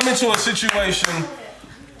into a situation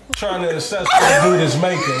trying to assess what the dude is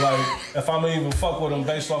making? Like, if I'm gonna even fuck with him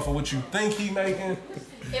based off of what you think he making?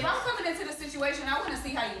 If I'm coming into the situation, I want to see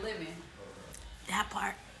how you living. That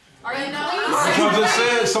part. Are you But you just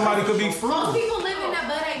said somebody could be Most frugal. people live in that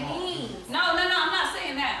but they means. No, I'm not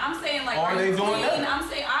saying that. I'm saying like, Are they you doing clean? that? I'm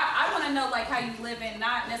saying I want to know like how you living,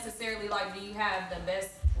 not necessarily like do you have the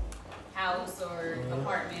best house or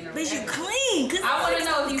apartment or Bitch, you whatever. clean. I want to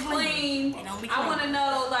know if you clean. They don't be I clean. want to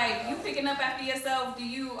know like you picking up after yourself.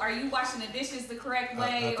 Are you washing the dishes the correct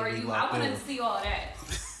way? Or I want to see all that.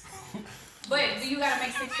 But do you gotta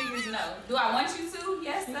make 6 figures? No. Do I want you to?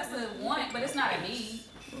 Yes, that's a want, but it's not a need.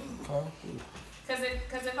 Cause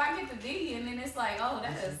if I get the D and then it's like, oh,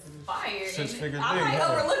 that is fire. 6 figure I D, might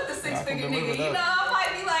huh? overlook the 6 figure deliver nigga. that. You know, I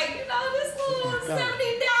might be like, this little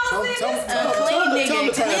 70,000. A clean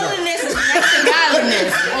nigga. Cleanliness is next to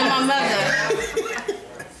godliness. On my mother.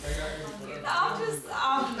 I'm just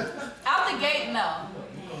out the gate, no.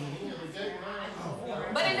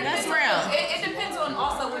 But it depends. That's real. It depends on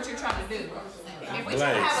also what you're trying to do. If we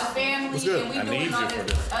trying to Blaze. have a family good? and we I need doing all you for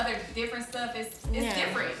this this. other different stuff, it's Yeah,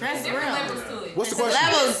 different. that's There's different real. levels to it. What's the So question? if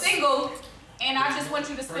you're Levels. single and I just want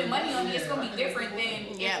you to spend money on me, it's gonna be different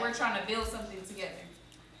than Yeah. if we're trying to build something together.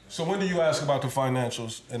 So when do you ask about the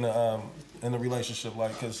financials in the relationship?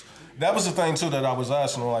 Like, cause that was the thing too that I was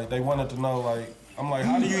asking. Like, they wanted to know. Like, I'm like,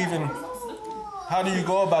 how do you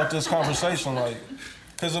go about this conversation? Like,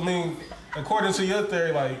 cause I mean, according to your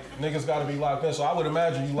theory, like niggas got to be locked in. So I would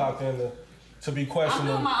imagine you locked in to be I'm questioning.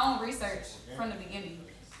 doing my own research from the beginning.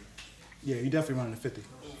 Yeah, you definitely running the 50.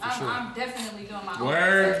 I'm definitely doing my own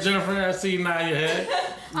Word, research. Jennifer, I see you nod your head.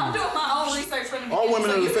 I'm doing my own research from the beginning. All women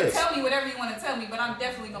so are you the can feds. tell me whatever you want to tell me, but I'm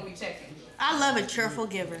definitely gonna be checking. I love a cheerful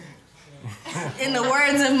giver. In the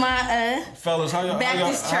words of my Fellas, how y'all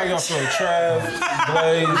Baptist feel? church. Trav,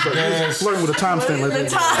 Blaze, Dance. Flirting with a timestamp right there.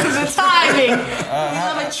 the timing. We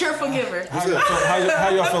love a cheerful giver. How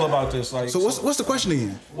y'all feel about this? Like, So what's the question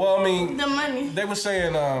again? well, I mean, The money. they were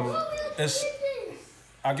saying it's,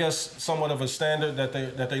 I guess, somewhat of a standard that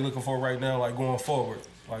they looking for right now, like going forward.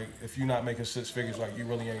 Like, if you're not making 6 figures, like you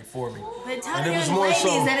really ain't for me. But tell And the it was young more ladies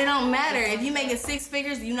so- that it don't matter. If you making 6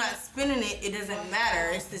 figures, you not spending it, it doesn't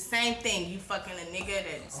matter. It's the same thing. You fucking a nigga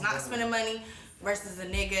that's not spending money versus a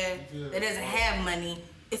nigga that doesn't have money.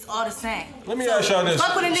 It's all the same. Let me ask y'all this.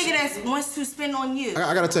 Fuck with a nigga that wants to spend on you.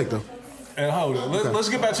 I got to take though. And hold it. Let's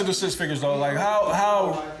get back to the 6 figures though. Like,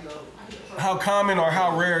 how common or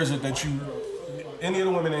how rare is it that you, any of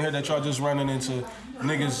the women in here that y'all just running into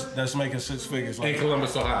niggas that's making 6 figures? In Like,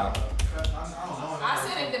 Columbus, Ohio. I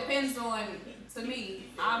said it depends on. To me,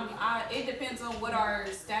 it depends on what our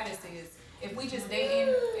status is. If we just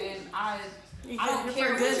dating and I don't for care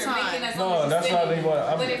a what good you're time. making as No, long as that's you're not spending. even what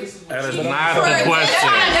I'm- But if That is she- not the That's question.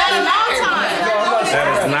 not a long time. That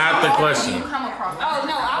is not the You question. come across. Oh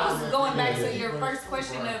no, I was going back to your first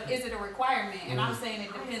question of is it a requirement, and I'm saying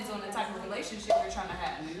it depends on the type of relationship you're trying to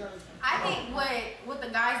have. I think what the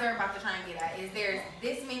guys are about to try and get at is there's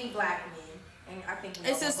this many black men, and I think we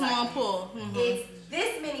It's all a know black small men. pool. It's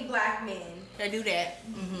this many black men They do that.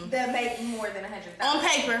 that make more than On 100,000.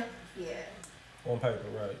 paper. Yeah, on paper,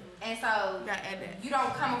 right? and so Gotta add that. you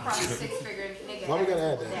don't come across a 6-figure nigga. Why we gotta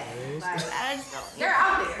add every that? day. Like, I just don't. they're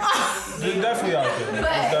out there. They're definitely out there.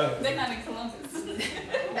 But- It's that- They're not in Columbus.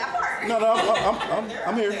 That part. No,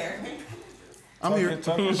 I'm here. I'm here.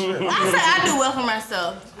 Talk your shit. I say I do well for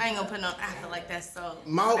myself. I ain't gonna put no. I feel like that's so.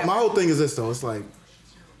 My whole thing is this though. It's like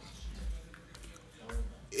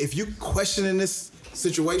if you questioning this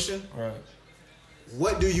situation, Right.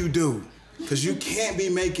 what do you do? Because you can't be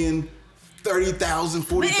making 30,000, But if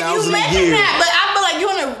 40,000 you a making year. that, but I feel like you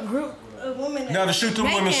in a group of women. that Now to shoot the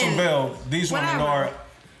women some making- bell, these women whatever. are,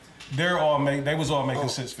 they was all making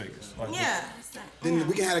 6 figures. Like, Yeah. Then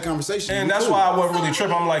we can have a conversation. And We that's cool. why I wasn't really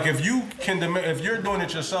tripping. I'm like, if you can, if you're doing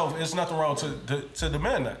it yourself, it's nothing wrong to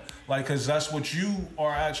demand that. Like, cause that's what you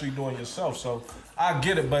are actually doing yourself. So I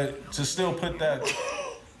get it, but to still put that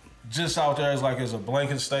just out there as like as a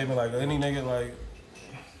blanket statement, like any nigga, like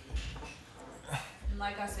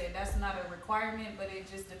like I said, that's not a requirement, but it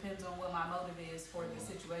just depends on what my motive is for the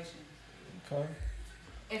situation. Okay.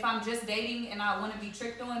 If I'm just dating and I want to be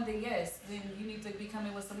tricked on, then yes, then you need to be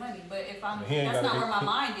coming with some money. But if that's not where my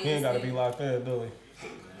mind is. He ain't got to be locked in, do he?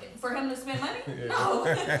 For him to spend money? No.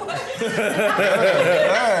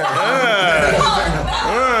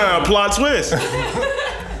 Plot twist.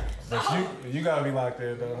 But you got to be locked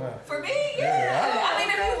in, though, huh? For me, yeah. I mean,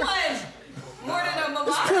 if you want more than a mama.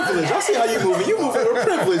 It's privilege. I see how you moving. You moving with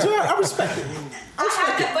privilege. I respect it. I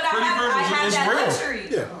have that real. luxury.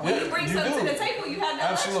 Yeah. When you bring something to the table, you have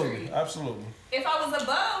that luxury. Absolutely. If I was a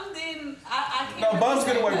bum, then I can't. No, bums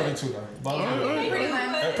get away with it too, though.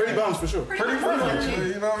 Pretty bums for sure. Pretty privilege.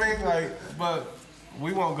 You know what I mean? Like, but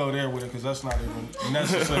we won't go there with it because that's not even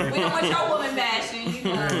necessary. We don't want your woman bashing, you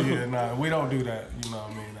know. Yeah, nah, we don't do that. You know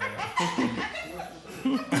what I mean?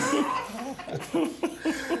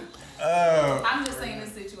 I'm just saying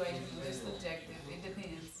this situation is subjective. It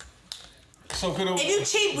depends. So could If you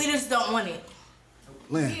cheap, we just don't want it.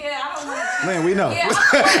 Lynn, Yeah, I don't want to. Lynn, we know. Yeah,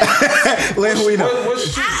 Lynn, we know.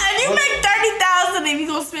 what's cheap? If you make 30,000, if you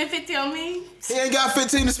gonna spend 50 on me, He ain't got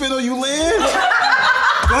 15 to spend on you, Lynn. Go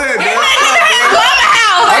ahead, Dad. mama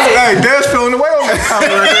house. Hey, Dad's feeling the way over there. I'm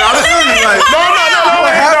like, No.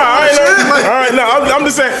 All right, no. I'm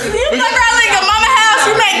just saying. You fuck around like a mama house,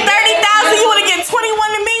 you make 30,000, you wanna get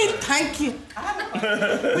 21 to me? Thank you.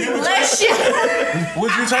 We bless you.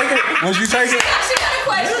 would you take it? Would you take it? she got a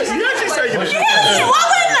question. Yeah, why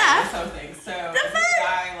wouldn't I? Something. So this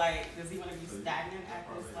guy, like, does he want to be stagnant at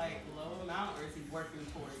this like low amount, or is he working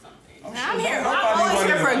towards something? I'm here. I'm always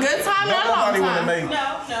here for a good time, not a long Nobody want to time. make.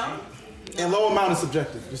 No. And low amount is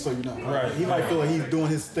subjective, just so you know. Right. He might feel like he's doing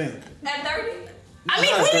his thing. At 30? I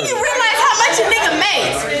mean, when did you realize how much a nigga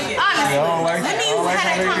makes? Honestly, don't like when that. do I you don't like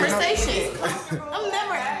have how that they do conversation? I'm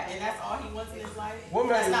never. And that's all he wants in his life. What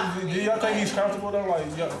man? Do y'all think he's comfortable though? Like,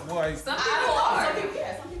 Some people are. Some people are.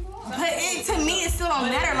 But to me, it still don't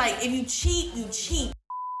matter. Like, if you cheat, you cheat.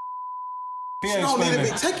 he She ain't don't need to be.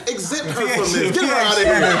 spending. Exempt her He ain't from this. Get her spending. out of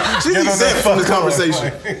here. She's Get on that exempt from this fuck conversation.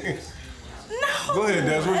 No. Go ahead,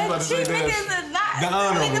 Des. What you about to say, Cheat Des? niggas is not. The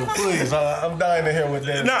honorable, please. I'm dying to hear what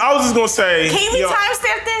Des. No, I was just gonna say. Can we you know,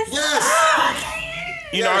 timestamp this? Yes.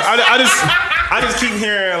 You know, I just keep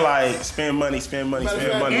hearing like spend money, which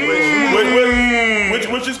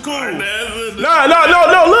is cool. No. Look,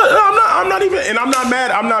 I'm not even, and I'm not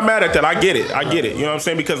mad at that. I get it. You know what I'm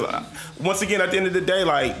saying? Because once again, at the end of the day,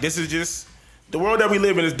 like this is just the world that we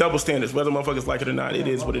live in is double standards. Whether motherfuckers like it or not, it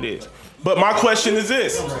is what it is. But my question is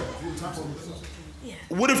this: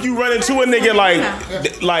 what if you run into a nigga like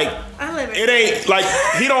it ain't like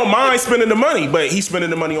he don't mind spending the money, but he's spending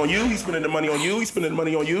the money on you, he's spending the money on you, he's spending the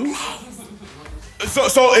money on you.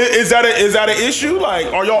 So is that an issue? Like,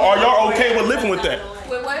 are y'all okay with living with that?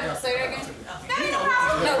 Wait, what? Say that again.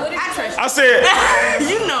 No, what did you say? I said,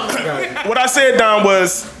 You know. what I said, Don,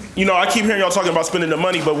 was, you know, I keep hearing y'all talking about spending the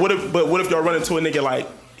money, but what if y'all run into a nigga like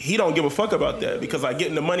he don't give a fuck about that because like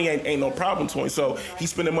getting the money ain't no problem to him. So he's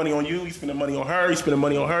spending money on you, he's spending money on her, he's spending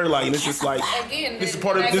money on her. Like, and it's just like Again, this is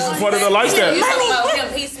part of the You lifestyle. talking about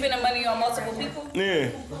him? He's spending money on multiple people. Yeah.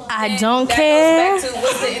 I don't That care. goes back to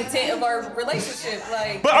what's the intent of our relationship,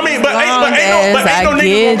 like. But I mean, but ain't no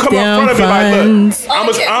nigga gonna come up front of me like,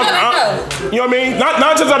 look, you know what I mean?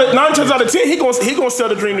 Nine times out of 10, he gonna sell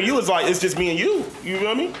the dream to you. It's like it's just me and you. You know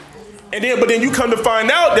what I mean? And then, but then you come to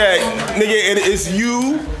find out that nigga, it's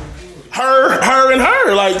you, her, and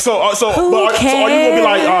her. Like so are you gonna be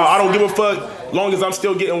like, I don't give a fuck, long as I'm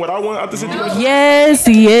still getting what I want out the situation? Yes.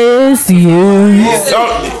 If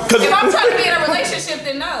I'm trying to be in a relationship,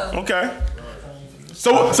 then no. Okay.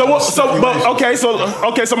 So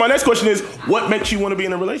my next question is, what makes you want to be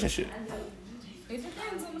in a relationship? It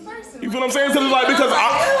depends on the person. You feel what I'm saying? Because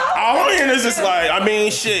all I'm hearing is just like, I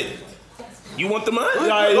mean, shit. You want the money?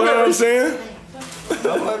 Like, you know what I'm saying? Shout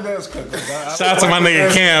out to my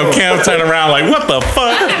nigga Cam. Cam turned around like, what the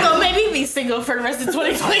fuck? I'm not gonna maybe be single for the rest of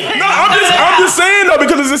 2020. No, I'm just saying though,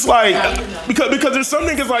 because it's just like because there's some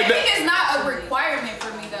niggas like I that. think it's not a requirement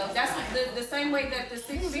for me though. That's the same way that the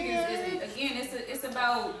 6 figures isn't. Again, it's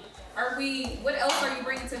about what else are you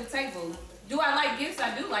bringing to the table? Do I like gifts?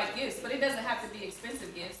 I do like gifts, but it doesn't have to be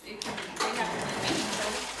expensive gifts. They have to be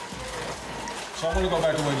meaningful. So I want to go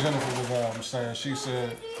back to what Jennifer was saying. She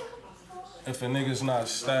said, if a nigga's not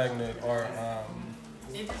stagnant or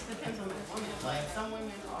It just depends on the woman. Like some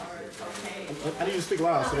women are okay. I need you to speak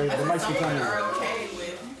loud so the mics Some be women coming. are okay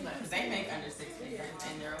with, because they make under 6 figures,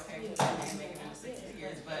 and they're okay with men making under 6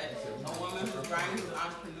 figures. But a woman who's grinding, who's an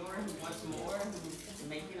entrepreneur, who wants more, who's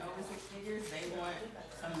making over 6 figures, they want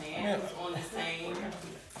a man who's on the same.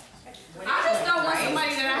 I just don't want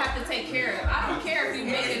somebody that I have to take care of. I don't care if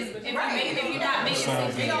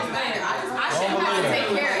sounds good. I shouldn't have to take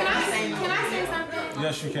care of it. Can I say something?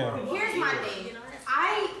 Yes, you can. Here's my thing.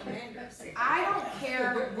 I don't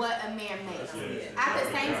care what a man makes. At the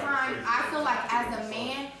same time, I feel like as a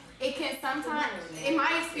man, it can sometimes, in my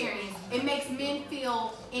experience, it makes men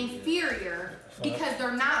feel inferior because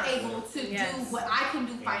they're not able to do what I can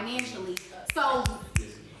do financially. So,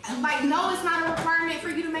 like, no, it's not a requirement for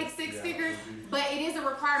you to make 6 figures, but it is a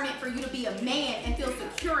requirement for you to be a man and feel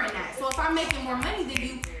secure in that. So if I'm making more money than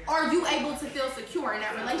you, are you able to feel secure in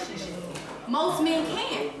that relationship? Most men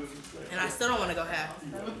can. And I still don't want to go half.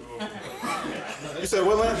 You said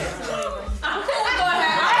what, Lynn? I'm cool with going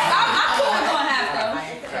half. I'm cool with going half though.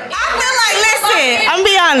 I feel like, listen, I'm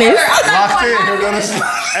be honest. Locked in. We're gonna.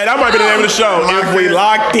 Hey, that might be the name of the show. If we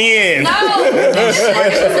locked in. No, it's a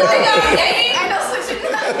nigga I'm dating. No,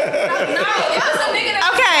 it was a nigga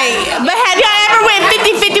that. Okay, but have y'all ever went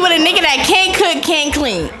 50-50 with a nigga that can't cook, can't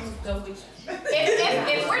clean? If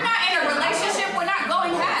we're not in a relationship, we're not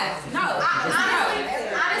going half. No.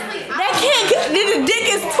 Honestly, That can't cook. The dick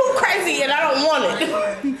is too crazy and I don't want it.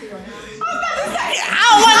 I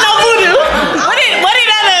don't want no voodoo. What did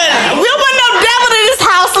that? We don't want no devil in this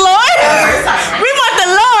house, Lord. We want the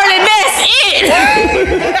Lord and that's it.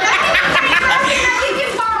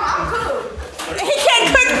 I'm cool. He can't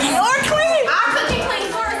cook or clean. I'll cook and clean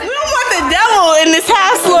for us. We don't want the devil in this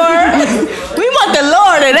house, Lord. We want the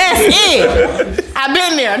Lord and that's it. I've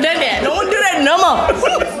been there, done that. Don't do that no more.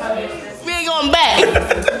 We ain't going back.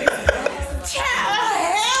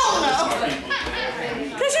 Hell no.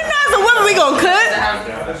 Cause you know as a woman we gonna cook.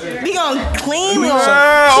 We gonna clean. We gonna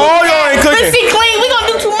All y'all ain't cooking. pussy clean. We gonna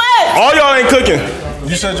do too much. All y'all ain't cooking.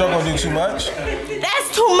 You said y'all gonna do too much? That's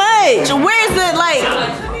too much. Where's the like?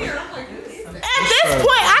 At this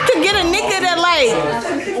point, I could get a nigga that like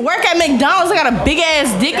work at McDonald's. I got a big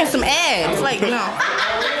ass dick and some abs. Like no.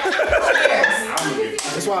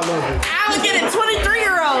 That's why I love it. I would get a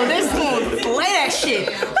 23-year-old. This gonna play that shit.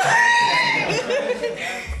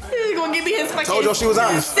 He's gonna give me his fucking Told y'all she was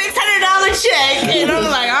honest. $600 check, and I'm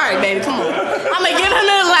like, all right, baby, come on. I'm gonna give him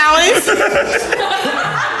an allowance.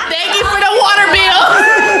 Thank you for the water bill.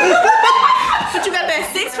 But you got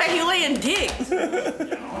that 6-pack, you laying dick.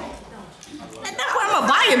 At that point, I'm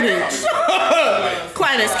gonna buy a bitch.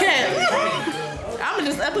 Quiet as cat. I'ma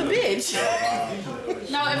just up a bitch.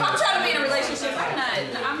 No, if I'm trying to be in a relationship, I'm not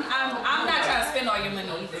trying to spend all your money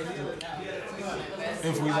either.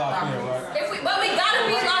 If we lock in, right? But we gotta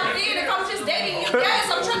be locked in. If I'm just dating you, yes,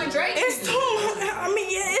 I'm trying to drain you. It's too. I mean,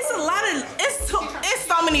 yeah, it's a lot of. It's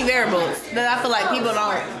so many variables that I feel like people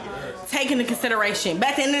don't take into consideration. But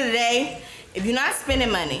at the end of the day, if you're not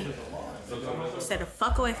spending money, stay the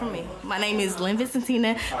fuck away from me. My name is Lynn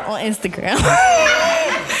Vicentina on Instagram.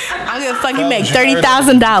 I don't give a fuck. You make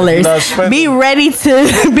 $30,000. Be ready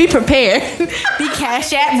to be prepared. Be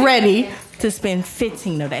Cash App ready to spend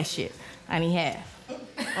 15 of that shit. I need half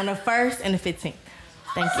on the 1st and the 15th.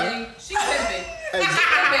 Thank you. She pimping. Hey,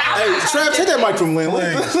 Trav, take that mic from Lynn. I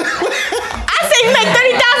said you make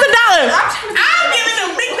 $30,000. I'm giving a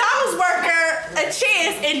McDonald's worker a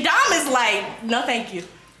chance, and Dom is like, no, thank you.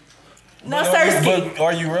 No, Sirski. But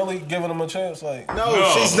are you really giving them a chance? Like,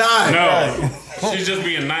 No, she's not. No, she's just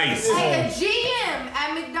being nice. Like a GM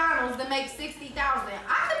at McDonald's that makes $60,000.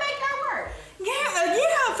 I could make that work.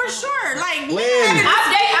 Yeah, for sure. Like, Lynn,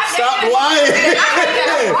 I stop lying.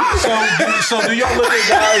 So do y'all look at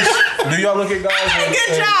guys? Do y'all look at guys?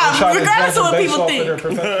 Good job, regardless of what people think.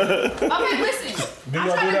 Okay, listen. I'm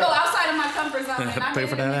y'all trying do to go that? outside of my comfort zone, and I Pay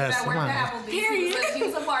for that ass. that worked at Applebee's. Period. He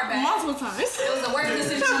was a bar back. Multiple times. It was the worst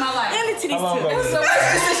decision of my life. And the titties How long too. It was ago? the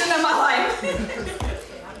worst decision of my life.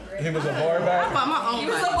 He was a bar I back. bought my own He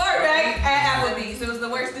was bike. a bar back at Applebee's. It was the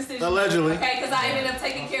worst decision. Allegedly. Okay, because I ended up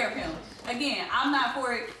taking care of him. Again, I'm not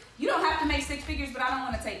for it. You don't have to make 6 figures, but I don't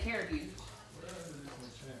want to take care of you.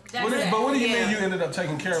 That's it. But what do you mean you ended up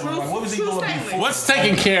taking care of him? Like, what was he doing before? What's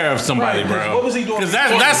taking care of somebody, Right, bro? what was he doing Because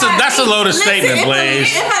before? that's a loaded statement,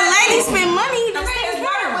 Blaze. If a lady spend money, he just Okay, takes his care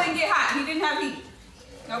water of her. wouldn't get hot. He didn't have heat.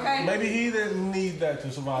 Okay? Maybe he didn't need that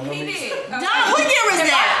to survive. I He mean, did. Don, what year was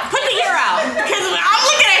that? Put the year out. Because I'm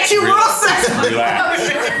looking at you real sus.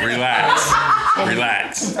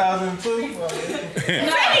 Relax. 2002. Put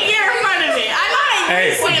the year in front of it. I know I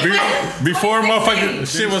ain't Before motherfucking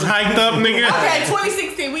shit was hiked up, nigga. Okay,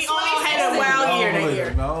 2016. We all had a wild year that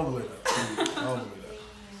year. No, I don't believe that.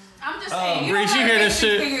 I'm just saying, you don't Reese, you have hear to this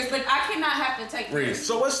make 6 shit? figures, but I cannot have to take care of you.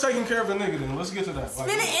 So what's taking care of a nigga then? Let's get to that.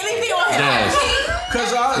 Spending anything on him. Yes.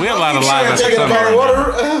 Because We have a lot of live at the Taking a tunnel bottle of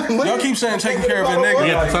right now. water. y'all keep saying taking care of a nigga.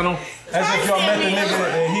 We at Like, the tunnel? as if y'all met the nigga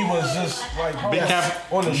and he was just like Big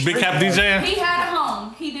Cap on the street. Big Cap DJing. He had a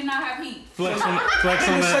home. He did not have heat. Flex on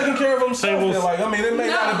He was taking care of himself. Tables. Like, I mean, it may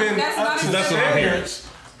No, not have been that's up not to exactly what I'm hearing. standards,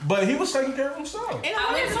 but he was taking care of himself.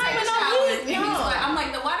 I went to take a shower, and he was like, I'm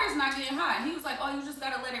like, the water's not getting hot. He was like, oh, you just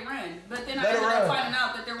gotta let it run. But then I ended up finding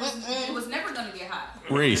out that it was never gonna get hot.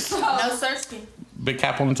 Reese. No searching. Big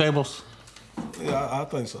Cap on the tables. Yeah, I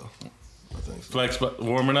think so. Flex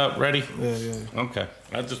warming up, ready? Yeah. Okay.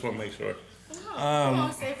 I just want to make sure. Come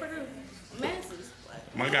on, say for the masses.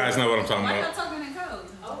 My guys know what I'm talking Why y'all about. talking in code?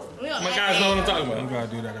 My guys know what I'm talking We about. gotta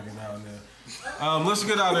do that every now and then. Let's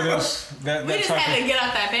get out of this. That We just type had of- to get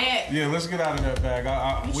out that bag. Yeah, let's get out of that bag.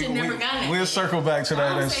 You should never gotten it. We'll circle back to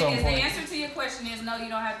that All I'm at some saying is the point. answer to your question is no, you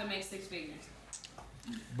don't have to make 6 figures.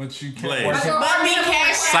 But you Blaze. can't work it. But be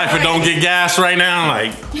cash Cypher don't get gas right now.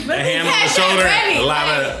 Like, a hand on the cash shoulder. ready, A lot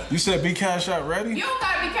like- of. You said be cash out ready? You don't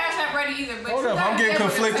gotta be cash app ready either, but Hold you up, gotta I'm be getting able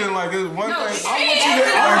to conflicted. say- Like, one No, thing.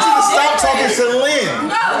 I want you to stop talking to Lynn.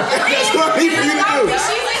 No, That's what I need for you to do.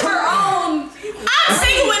 she's in her own. I'm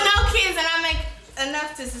single with no kids and I make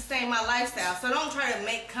enough to sustain my lifestyle. So don't try to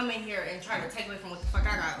come in here and try to take away from what the fuck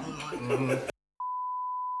I got going on.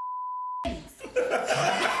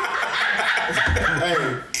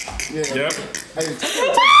 Hey, yeah. Yep. Hey,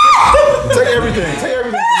 take everything. Take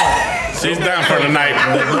everything. She's done for the night.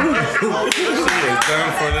 She is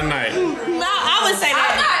done for the night. No, I would say I'm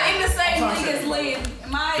that. not in the same league as Lynn.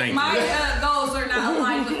 Thank My you. goals are not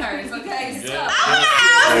aligned with hers. Okay, so. I want a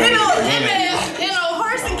house in a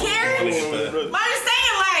horse and carriage. But I'm just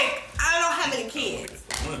saying, like, I don't have any kids.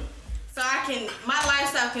 So my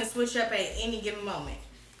lifestyle can switch up at any given moment.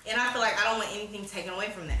 And I feel like I don't want anything taken away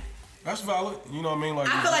from that. That's valid. You know what I mean? Like,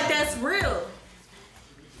 I feel like that's real.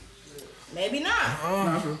 Maybe not.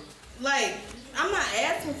 Like, I'm not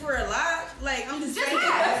asking for a lot. Like, I'm just saying.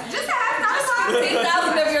 Just have not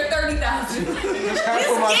 10,000 of your 30,000. half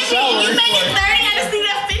of my Just give me, salary. you make it 30, I just need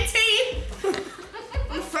that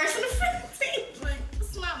 15. I'm fresh in the 15. Like,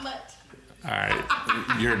 it's not much. All right.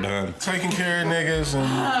 You're done. Taking care of niggas and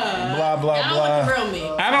blah, blah, I don't blah. want the real me.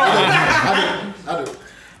 I don't.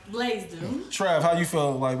 Blaze do. Trav, how you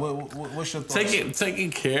feel? Like, what's your thoughts?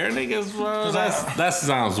 Taking care of niggas, bro. 'Cause That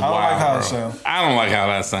sounds I don't wild. like how it bro. sounds. I don't like how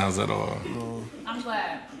that sounds at all. I'm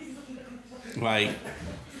glad. Like,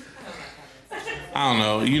 I don't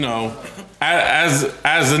know. You know, as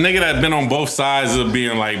a nigga that's been on both sides of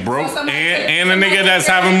being like broke and a nigga that's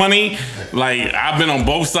having money, like I've been on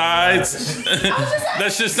both sides.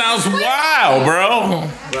 That shit sounds wild, bro.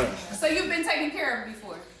 So you've been taken care of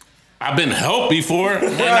before. I've been helped before.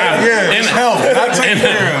 And Yeah, it's help. Not taking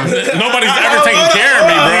care of. Nobody's ever taken care of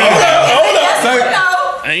me, bro. No.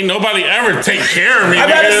 Ain't nobody ever take care of me, got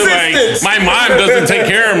nigga. Like, assistance. my mom doesn't take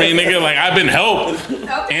care of me, nigga. Like, I've been helped.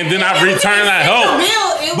 And then I've returned that help.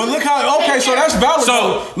 But look how, okay, so that's valid. So-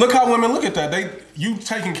 though. Look how women look at that. You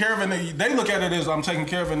taking care of a nigga, they look at it as I'm taking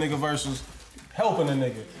care of a nigga versus helping a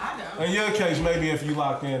nigga. In your case, maybe if you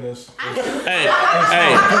locked in, it's Hey,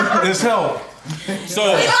 it's help. so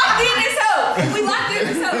We locked in this help. We locked in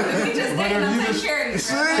this help. If we just dating, I'm taking care of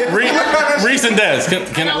you. Reese and Des,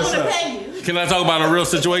 can I want to I pay you. can I talk about a real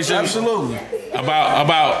situation? Absolutely.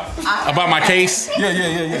 About my case? Yeah.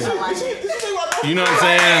 You know what I'm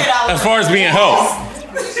saying? As far as being helped.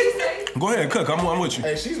 Go ahead, cook. I'm with you.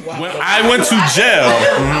 Hey, she's wild. When I went to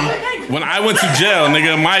jail,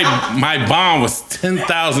 nigga, my bond was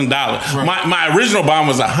 $10,000. My original bond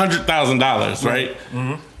was $100,000, right?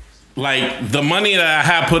 Like the money that I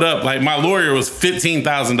had put up, like my lawyer was $15,000,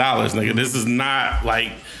 nigga. This is not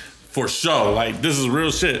like for show. Like this is real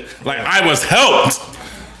shit. Like I was helped.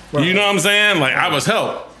 You know what I'm saying? Like I was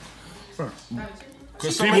helped.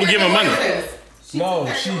 People giving money.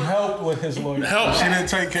 No, she helped with his lawyer. Help. She didn't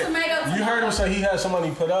take care. Tomatoes. You heard him say he had some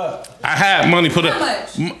money put up. I had money put up. How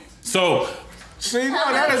much? So See,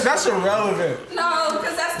 no, that's irrelevant. No,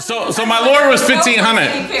 because that's. So my lawyer was $1,500.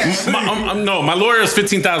 $1,500. No, my lawyer was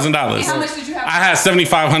 $15,000. And how much did you have? I had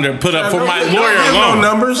 $7,500 put up for my Don't lawyer give alone. no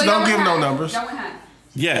numbers. So Don't y'all give went no high. numbers. Y'all went high.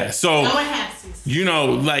 Yeah, so No one has to. you know,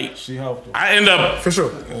 like She helped him. I end up, For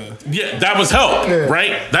sure. yeah, that was help,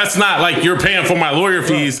 right? That's not like you're paying for my lawyer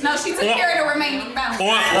fees. No, she took care of the remaining balance. On,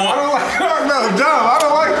 I don't like no, Dom. I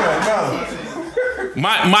don't like that.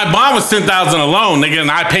 No. my bond was $10,000 alone, nigga,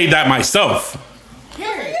 and I paid that myself.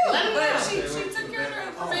 Period. Let me But know. she took care of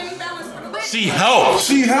the remaining balance for the wedding. She helped.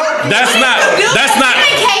 She helped. That's not.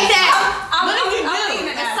 Communicate that. I'm What do you I'm do? leaning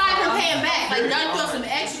that. Aside from paying back, like don't throw some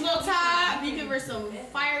extra little top. You give her some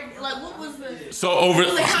fire. Like what was the So over.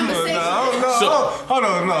 conversation? Hold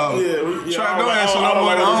on, no. Try no answer no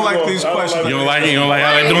more. I don't like these questions. You don't like it? You don't like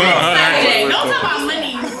how they doing it? All right. Don't talk about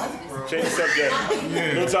money. Change the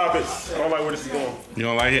subject. topics. I don't like where this is going. You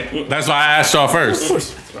don't like it? That's why I asked y'all first.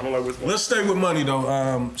 I don't like where it's going. Let's stay with money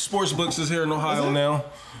though. Sports books is here in Ohio now.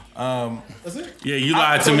 Yeah, you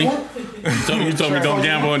lied to me. You told me don't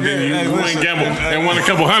gamble, and then you went and gambled and won a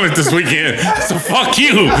couple hundred this weekend. So fuck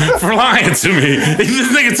you for lying to me. This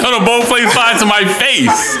nigga told a bold face lie to my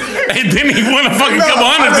face, and then he won a fucking couple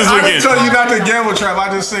hundred this I didn't weekend. tell you not to gamble, Trap.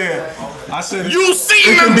 I said You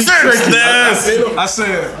seen them trips, Daz. I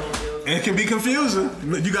said it can be confusing.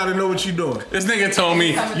 You got to know what you're doing. This nigga told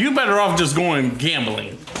me you better off just going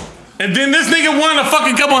gambling. And then this nigga won a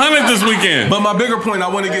fucking couple hundred this weekend. But my bigger point I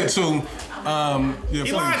want to get to,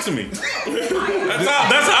 He lied to me.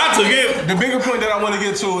 That's how I took it. the bigger point that I want to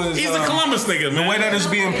get to is He's a Columbus nigga, man. the way that it's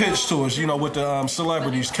being pitched to us, with the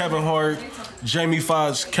celebrities, Kevin Hart, Jamie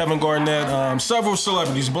Foxx, Kevin Garnett, several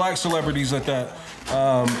celebrities, black celebrities at that.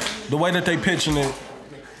 The way that they pitching it,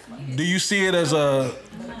 do you see it as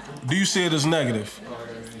negative?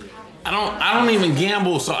 I don't even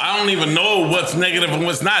gamble, so I don't even know what's negative and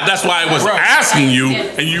what's not. That's why I was asking you,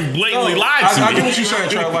 and you blatantly lied to me. I get what you're saying,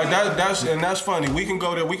 Charlie. Like that's funny. We can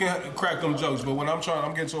go there. We can crack them jokes. But when I'm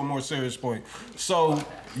getting to a more serious point. So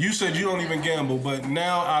you said you don't even gamble, but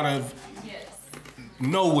now out of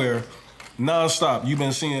nowhere, nonstop, you've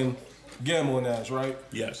been seeing gambling ads, right?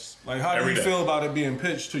 Yes. Like, how do Every you day. feel about it being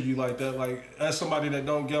pitched to you like that? Like, as somebody that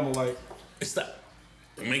don't gamble, like.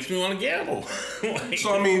 It makes me want to gamble.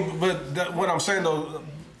 So I mean, but what I'm saying though,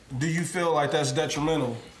 do you feel like that's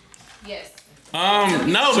detrimental? Yes.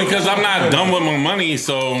 No, because I'm not done with my money,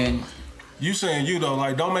 so. You saying you though,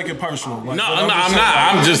 like don't make it personal. Like, No, I'm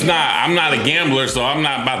not. I'm not a gambler, so I'm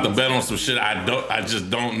not about to bet on some shit I just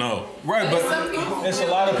don't know. Right, but it's a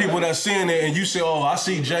lot of people that's seeing it, and you say, "Oh, I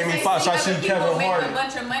see Jamie Foxx, I see Kevin Hart." Make a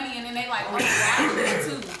bunch of money, and then they like, "Oh, I do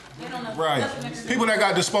it too." They don't know. Right, nothing to do. people that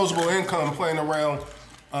got disposable income playing around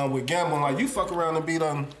with gambling, like you fuck around and be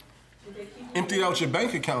done, emptied out your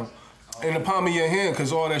bank account in the palm of your hand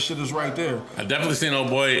because all that shit is right there. I definitely seen old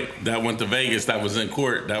boy that went to Vegas that was in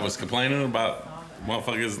court that was complaining about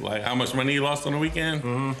motherfuckers like how much money he lost on the weekend.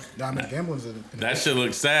 That shit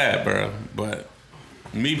looks sad, bro. But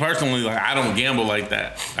me personally, like I don't gamble like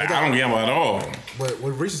that. Like, I don't gamble at all. But what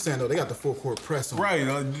Reese is saying though, they got the full court press on. Right,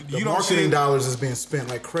 The you don't marketing see dollars is being spent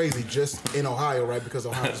like crazy just in Ohio, right? Because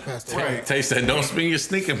Ohio just passed the law. Right. Tay said, "Don't spend your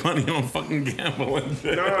sneaking money on fucking gambling."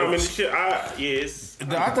 No, I mean, shit, yes.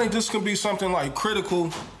 I think this could be something like critical,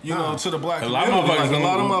 to the black A community. lot of motherfuckers Like, a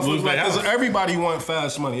lot of gonna lose motherfuckers, their because house. everybody want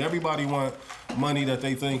fast money. Everybody want money that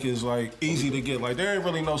they think is like easy to get. Like there ain't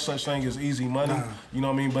really no such thing as easy money. You know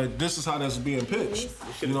what I mean? But this is how that's being pitched.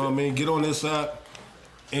 You know what I mean? Get on this app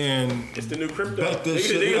and It's the new crypto. bet this Niggas-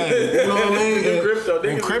 shit. niggas- You know what I mean? It's the new crypto.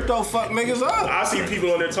 And Niggas- crypto fuck niggas up. I see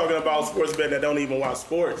people on there talking about sports betting that don't even watch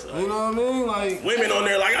sports. You know what I mean? Like Women on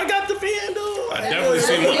there like, I got the FanDuel. I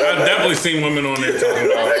definitely seen women on there talking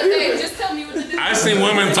about. Hey, just tell me what to do. I seen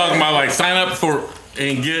women talking about like sign up for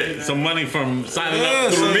and get some money from signing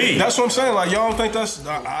up through me. That's what I'm saying. Like y'all don't think that's?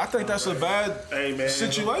 I think that's a bad Hey, man.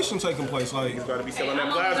 situation taking place. Like Gotta be Hey, selling I'm them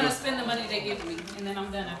only gonna glasses. spend the money they give me, and then I'm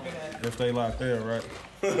done after that. if they locked there, right?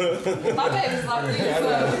 My baby's locked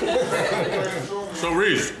in, so. So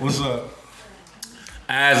Reese, What's up?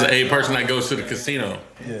 as a person that goes to the casino,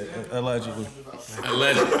 Yeah, allegedly.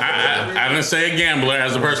 I didn't say a gambler.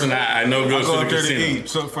 As a person that I know goes Go to the up there to casino eat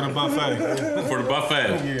for the buffet. for the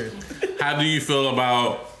buffet, Yeah. how do you feel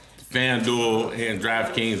about FanDuel and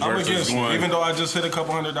DraftKings I'm versus against, going? even though I just hit a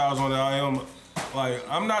couple $100 on it,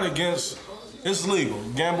 I'm not against, it's legal.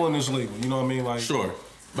 Gambling is legal, you know what I mean? Like, Sure,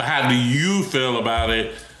 but how do you feel about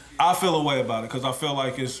it? I feel a way about it because I feel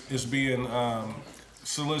like it's being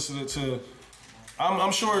solicited to,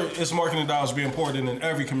 I'm sure it's marketing dollars being poured in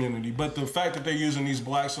every community, but the fact that they're using these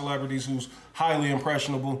black celebrities who's highly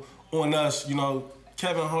impressionable on us,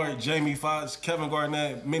 Kevin Hart, Jamie Foxx, Kevin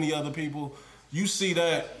Garnett, many other people, you see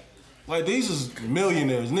that, like these is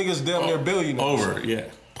millionaires, niggas damn near billionaires. Over, yeah.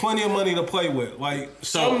 Plenty of money to play with. Like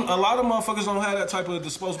a lot of motherfuckers don't have that type of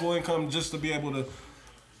disposable income just to be able to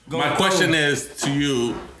go. My question is to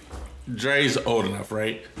you, Dre's old enough,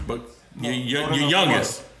 right? But your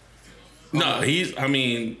youngest. No,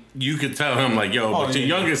 you could tell him like, yo, but your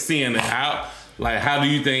youngest seeing it, how do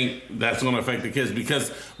you think that's gonna affect the kids?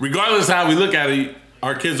 Because regardless of how we look at it,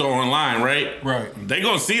 our kids are online, right? Right. They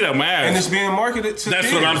gonna see them ads. And it's being marketed to That's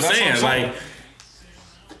kids. what I'm That's saying. Like,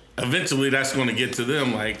 eventually that's gonna get to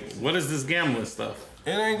them. Like, what is this gambling stuff?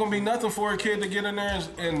 It ain't gonna be nothing for a kid to get in there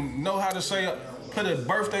and know how to say, put a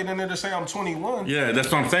birthday in there to say I'm 21. Yeah,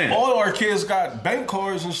 that's what I'm saying. All our kids got bank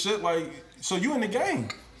cards and shit, like, so you in the game.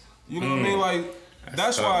 You know what I mean? Like,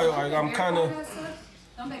 that's why, like, I'm kind of.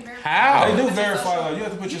 How? They do verify, like, you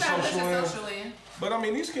have to put You your gotta put social your in. social in. But I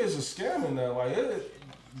mean, these kids are scamming now. Like,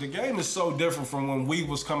 the game is so different from when we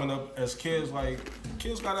was coming up as kids. Like,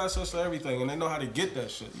 kids got access to everything, and they know how to get that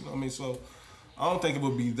shit. You know what I mean? So, I don't think it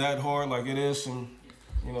would be that hard. Like, it is some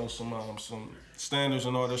standards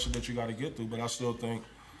and all that shit that you got to get through. But I still think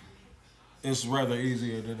it's rather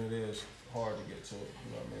easier than it is hard to get to it.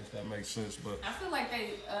 You know what I mean? If that makes sense. But I feel like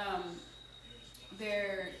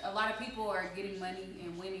a lot of people are getting money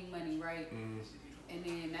and winning money, right? And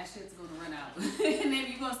then that shit's gonna run out. And then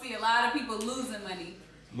you're gonna see a lot of people losing money.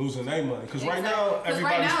 Losing their money. Because right now,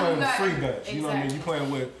 everybody's playing with free bets. You know what I mean? You're playing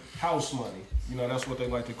with house money. You know, that's what they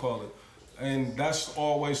like to call it. And that's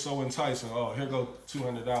always so enticing. Oh, here go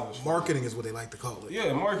 $200. Marketing is what they like to call it.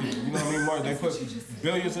 Yeah, marketing. You know what I mean? They put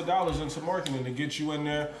billions of dollars into marketing to get you in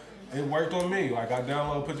there. It worked on me. Like, I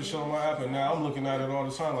download, put the shit on my app, and now I'm looking at it all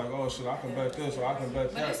the time. Like, oh shit, I can bet this or I can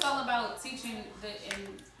bet that. But it's all about teaching and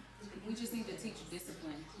we just need to teach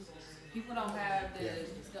discipline. People don't have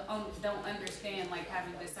don't understand like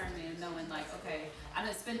having discernment and knowing like, okay, I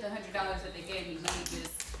done spent the $100 that they gave me. Let me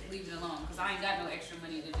just leave it alone because I ain't got no extra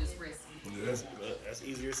money to just risk. Yeah, that's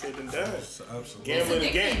easier said than done. Absolutely.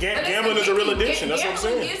 Gambling is a real addiction. That's what I'm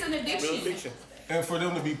saying. Gambling is an addiction. Real addiction. And for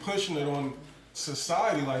them to be pushing it on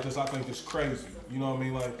society like this, I think is crazy. You know what I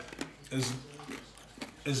mean? Like,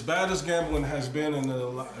 as bad as gambling has been in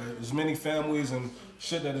as many families and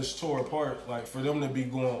shit that is tore apart, like for them to be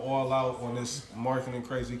going all out on this marketing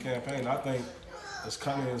crazy campaign, I think it's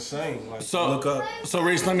kind of insane. Like, look up. So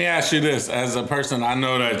Reese, let me ask you this: as a person, I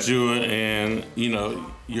know that you and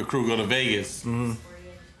your crew go to Vegas.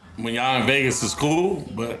 Mm-hmm. When y'all in Vegas, it's cool,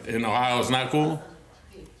 but in Ohio, it's not cool.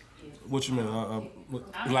 What you mean?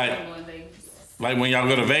 Like when y'all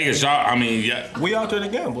go to Vegas, y'all. I mean, yeah. We out there to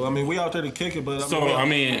gamble. I mean, we out there to kick it, but it's not.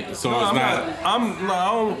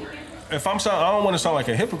 If I'm saying, I don't want to sound like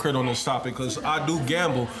a hypocrite on this topic because I do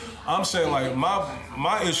gamble. I'm saying like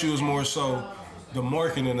my issue is more so the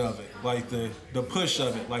marketing of it, like the push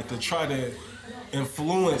of it, like to try to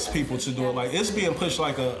influence people to do it. Like it's being pushed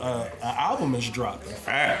like a album is dropping.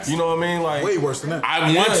 Facts. You know what I mean? Like way worse than that.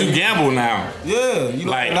 I want to gamble now. Yeah, you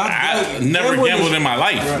know, like I never gambled in my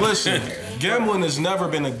life. Listen, gambling has never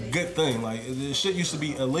been a good thing. Like this shit used to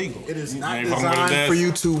be illegal. It is not designed for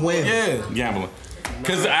you to win. Yeah, gambling.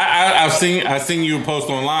 Cause I've seen you post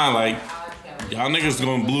online like y'all niggas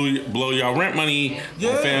gonna blow y'all rent money on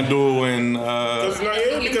FanDuel and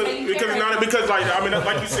because like I mean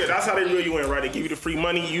like you said, that's how they reel you in, right? They give you the free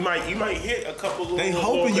money. You might hit a couple. They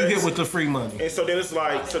hoping you hit with the free money, and so then it's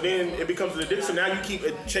like then it becomes an addiction. Now you keep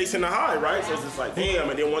chasing the high, right? So it's just like damn,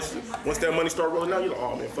 and then once that money start rolling out, you're like,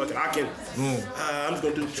 oh man, fuck it, I can. I'm just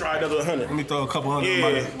gonna try another 100. Let me throw a couple hundred in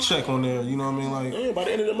my check on there. You know what I mean? Like by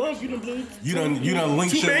the end of the month, you done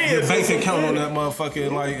linked your bank account on that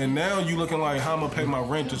motherfucker, like, and now you looking like how I'm gonna pay my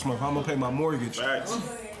rent this month, how I'm gonna pay my mortgage. Facts.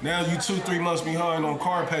 Now you 2-3 months behind on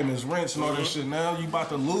car payments, rents, and all that shit. Now you about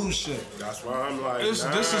to lose shit. That's why I'm like, this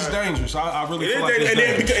is dangerous. I really feel like it's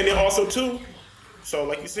dangerous. And then also too, so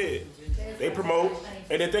like you said, they promote,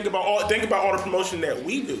 and then think about all the promotion that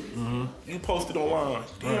we do. Mm-hmm. You posted online.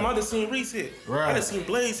 Damn, I just seen Reese hit. Right. I just seen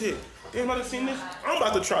Blaze hit. Damn, I just seen this. I'm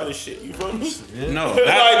about to try this shit. You feel me? Yeah. No,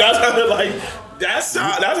 that's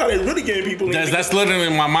how they really getting people. That's literally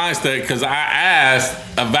in my mindset because I asked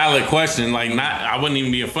a valid question. Like, I wouldn't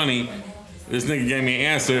even be funny. This nigga gave me an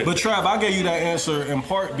answer. But Trav, I gave you that answer in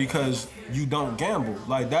part because you don't gamble.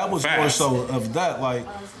 Like that was more so of that. Like,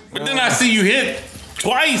 but then I see you hit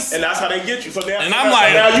twice, and that's how they get you. So now, and I'm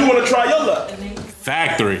like, now you want to try your luck.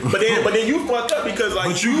 Factory. But then you fucked up because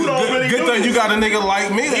like you don't really good thing you got a nigga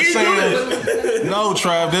like me that's saying no,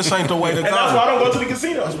 Trav, this ain't the way to go. And that's why I don't go to the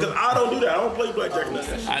casinos because I don't do that. I don't play blackjack and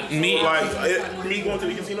that. Me going to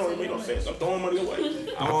the casino don't make no sense. I'm throwing money away.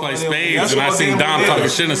 I play spades and I seen Dom talking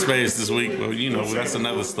shit in spades this week. Well, that's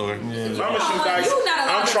another story. Yeah. I'm gonna shoot dice.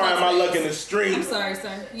 I'm trying my luck in the street. I'm sorry,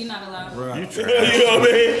 sir. You're not allowed. Right. You know what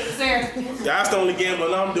I mean? Sir. That's the only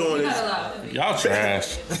gambling I'm doing. You're not allowed. Y'all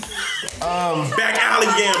trash. Back alley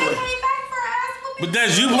gambling. But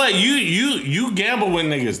Des, you play you gamble with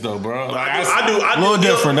niggas though, bro. Like, I do. A little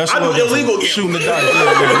different. That's a little illegal gambling. Shooting the dice.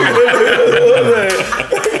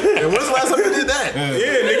 And when's the last time you did that?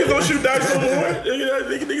 Yeah, niggas don't shoot dice no more.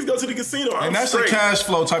 Niggas go to the casino. And that's a cash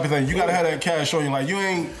flow type of thing. You gotta have that cash on you. Like you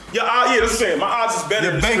ain't. Yeah, that's what I'm saying. My odds is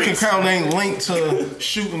better. Your bank account ain't linked to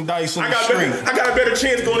shooting dice in the street. I got a better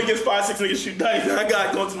chance going against 5-6 niggas shoot dice than I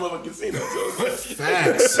got going to the motherfucking casino.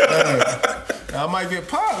 Facts. I might get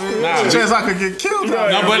popped. There's a chance I could get killed.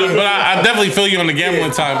 No, but I definitely feel you on the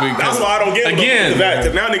gambling topic. That's why I don't gamble. Again,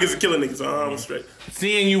 because now niggas are killing niggas. I'm straight.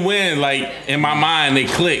 Seeing you win, like in my mind, they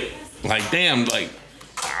click. Like damn, like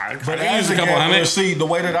But as a gambler, see, the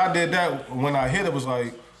way that I did that, when I hit it was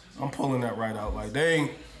like, I'm pulling that right out. Like, they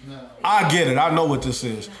ain't, I get it. I know what this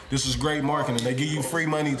is. This is great marketing. They give you free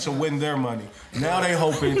money to win their money. Now they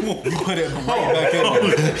hoping you put it right back in there.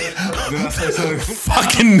 Did I say something?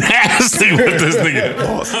 Fucking nasty with this nigga.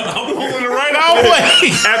 I'm pulling it right out.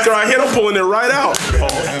 After I hit, I'm pulling it right out.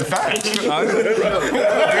 In fact. No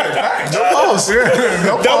pause.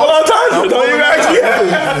 No pause. Double entendre. Don't even ask me.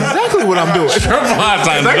 Exactly what I'm doing. Triple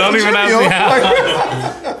entendre. Don't even ask me how.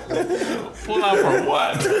 Pull out for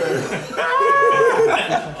what?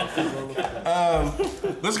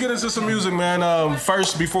 Let's get into some music, man.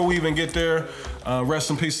 First, before we even get there, rest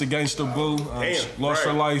in peace to Gangsta Boo. Lost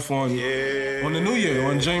her life on the New Year,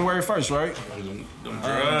 on January 1st, right? Them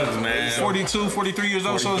drugs, man. 42, 43 years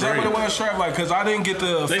old. So is that what it was, Trap? Like, because I didn't get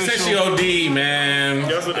the official... They say she OD, man.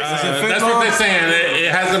 That's what they That's what they're saying.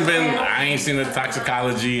 It hasn't been... I ain't seen the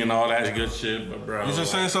toxicology and all that good shit, but bro... You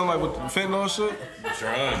just saying something like with the fentanyl shit?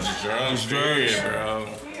 Drugs, period, bro.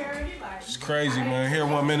 It's crazy, man. Here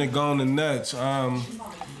 1 minute gone the next.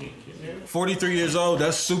 43 years old,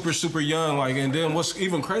 that's super, super young. Like, and then what's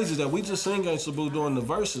even crazy is that we just seen Gangsta Boo doing the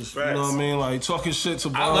verses. You know what I mean? Like, talking shit to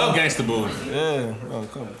Bob. I love Gangsta Boo. Yeah. No,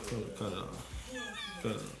 come on. Cut it off.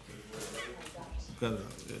 Yeah.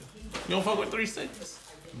 You don't fuck with 3 6?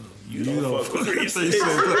 You don't fuck with 3 6. You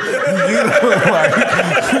don't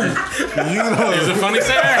Is it funny,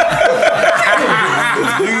 sir?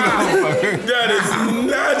 That is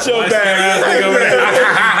not your bag.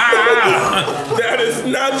 That is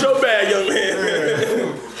not your bag, young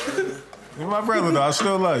man. You're my brother, though. I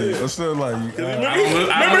still love you.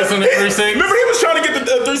 I don't listen to 3 6. Remember, he was trying to get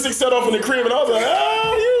the 3 6 set off in the crib, and I was like,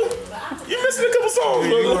 you missing a couple songs,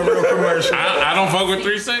 bro. I don't fuck with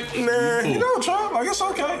 3 6. Nah. You don't try. Like, it's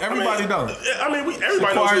okay. Everybody don't.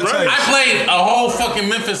 Everybody knows who's running. I played a whole fucking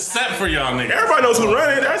Memphis set for y'all niggas. Everybody knows who's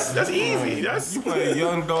running. That's easy. You play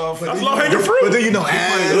Young Dolph. That's low hanging fruit. But then you know,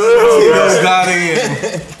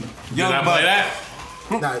 Did I play that?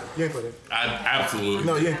 Nah, you ain't play that. Absolutely.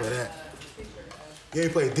 No, you ain't play that. You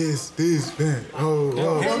ain't played this, man.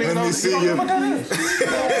 Let me see you. That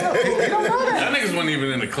niggas wasn't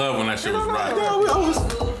even in the club when that shit was right.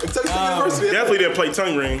 Definitely didn't play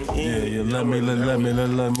Tongue Ring. Yeah. Let me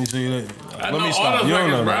see that. Let me stop. You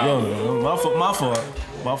don't know that.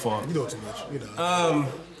 My fault. You know too much. You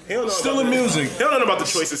know. Still in music. He don't know about the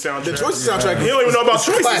Choices soundtrack. The Choices soundtrack. He don't even know about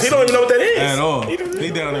Choices. He don't even know what that is. At all. He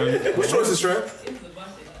down there. Which Choices track?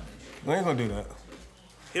 We ain't gonna do that.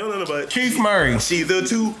 He don't know about Keith Murray. She's a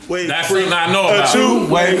two-way. That's what I know about. A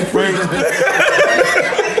two-way.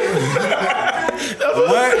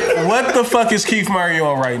 What the fuck is Keith Murray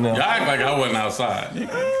on right now? Y'all act like I wasn't outside. He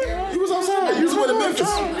was outside. He was with Memphis.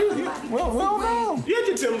 Well, no. You had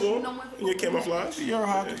your Tim's on and your camouflage. You're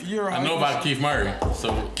I know about Keith Murray.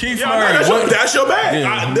 So Keith Murray. That's your bag.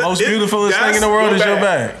 Yeah, most beautifulest thing in the world is your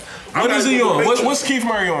bag. What is he on? What's Keith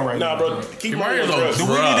Murray on right now? Nah, bro. Keith Murray Murray's on drugs. Do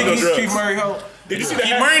we need to give Keith Murray help? Did you see that?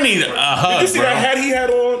 Keith Murray need a hug, Did you see bro. that hat he had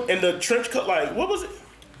on and the trench coat? Like, what was it?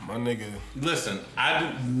 My nigga. Listen,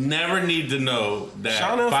 I never need to know that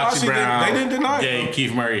Shauna and Foxy Foxy Brown they didn't deny it. gave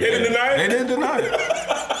Keith Murray They didn't deny They it? didn't deny it.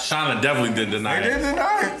 Shauna definitely didn't deny They didn't it.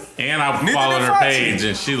 deny it. And I Neither followed did her Foxy. page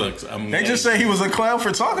and she looks amazing. They just say he was a clown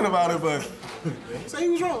for talking about it, but Say he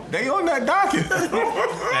was wrong. they on that docket.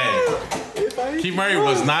 Hey, Keith Murray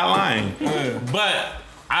was not lying. But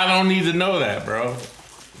I don't need to know that, bro.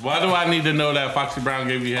 Why do I need to know that Foxy Brown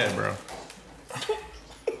gave you head, bro?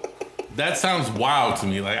 That sounds wild to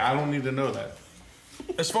me. Like, I don't need to know that.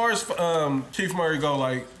 As far as Keith Murray go,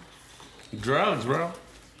 like Drugs, bro.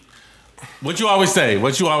 What you always say,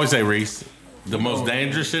 Reese? The most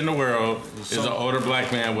dangerous shit in the world is an older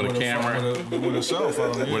black man with a camera. with a cell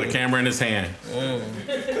phone. Yeah. With a camera in his hand.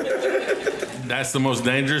 That's the most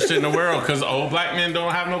dangerous shit in the world because old black men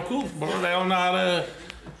don't have no couth, bro. They don't know how to.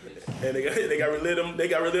 And they got rid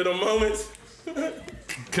of them moments.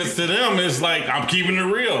 Because to them, it's like, I'm keeping it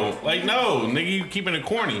real. Like, no, nigga, you keeping it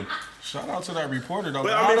corny. Shout out to that reporter though.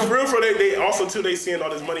 But I mean, for real, they also too, they seeing all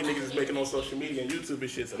this money niggas is making on social media and YouTube and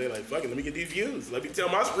shit. So they're like, fuck it, let me get these views. Let me tell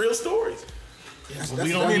my real stories.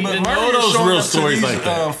 We don't need But to Murray know is those showing real up to stories these, like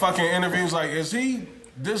that. fucking interviews, like, is he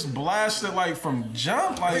this blasted like from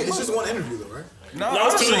jump? Like, It's just one interview though, right? No,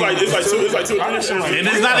 it's two interviews. And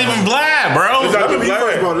it's not even Vlad, bro. It's not even He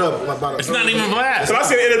first Vlad. brought it up about It's not even Vlad. So I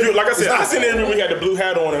seen an interview, like I said, I seen an interview. We had the blue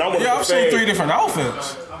hat on, and I wanted yeah, to I've say, seen 3 different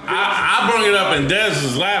outfits. I brought it up and Dez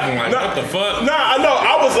was laughing like, what the fuck? Nah, I know.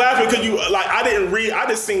 I was laughing because I didn't read. I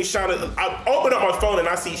just seen Shauna. I opened up my phone and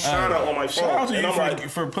I see Shauna on my phone. Shout out to and you I'm like,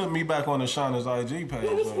 for putting me back on the Shauna's IG page.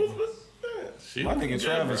 what's My nigga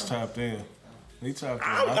Travis tapped in. He talking.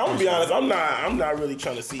 I'm gonna be honest. I'm not really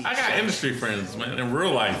trying to see. I got industry friends, man, in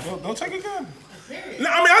real life. Don't take it good. No,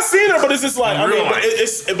 I mean I seen her, but it's just like In I real mean, but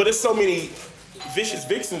life. it's so many vicious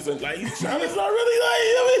vixens and like Shauna's not really like.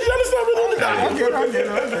 I mean, Shauna's not really on the diet.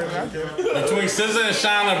 Between SZA and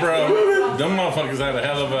Shauna, bro, them motherfuckers had a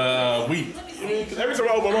hell of a week. Every time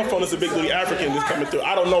I open my phone, it's a big little African just coming through.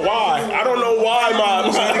 I don't know why. I don't know why my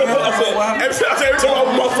every time I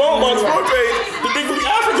open my phone, my phone page, the big little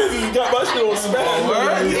Africans just got my shit on spam.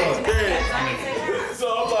 So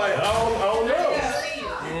I'm like, I don't know.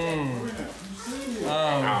 I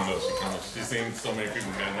don't know. She's seen so many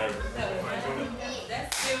people get nervous.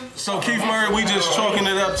 So Keith Murray, we just chalking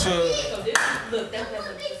it up to.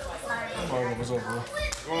 What's up, bro?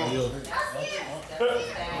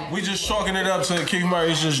 We just chalking it up to Keith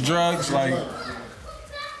Murray. It's just drugs, like.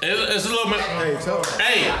 It's a little bit. Hey, tell her.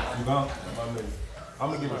 Hey, I'm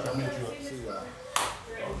gonna give it.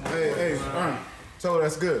 Hey, tell her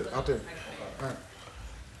that's good out there.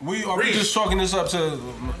 We just chalking this up to a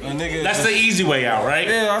nigga. that's the easy way out, right?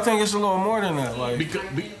 Yeah, I think it's a little more than that. Like,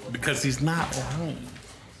 Because he's not lying.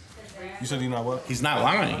 you said he not what? He's not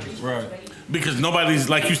lying. Right. Because nobody's,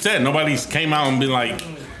 like you said, nobody's came out and been like,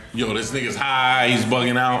 yo, this nigga's high, he's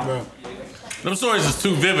bugging out. Them stories is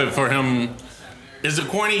too vivid for him. Is it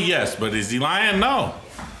corny? Yes. But is he lying? No.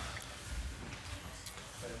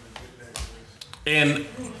 And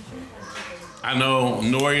I know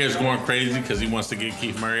Nori is going crazy because he wants to get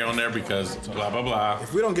Keith Murray on there because blah, blah, blah.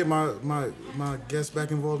 If we don't get my guests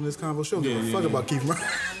back involved in this convo, she'll give a fuck about Keith Murray.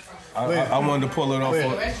 I wanted to pull it off. Hey,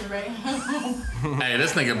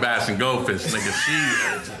 this nigga bashing Goldfish, nigga.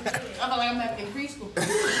 I feel like I'm back in preschool.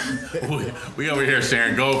 We over here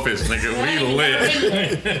sharing Goldfish, nigga. We lit.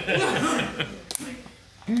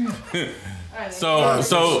 So.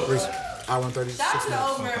 Hour and 36 Shout out to the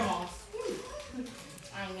old minutes. grandmas.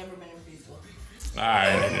 I ain't never been in preschool. All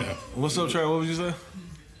right, nigga. What's up, Trey? What would you say?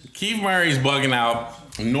 Keith Murray's bugging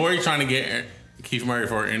out. Nori trying to get Keith Murray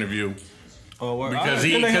for an interview Oh, what? because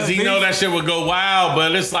he know that shit would go wild,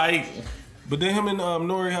 but it's like, But did him and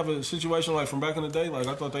Nori have a situation like from back in the day? Like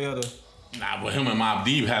I thought they had a. nah. But him and Mobb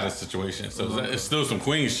Deep had a situation, so it's still some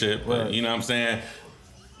Queen shit. But Right. you know what I'm saying?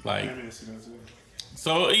 Like,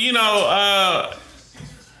 so you know,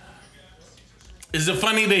 is it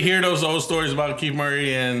funny to hear those old stories about Keith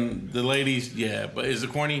Murray and the ladies? Yeah, but is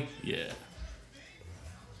it corny? Yeah.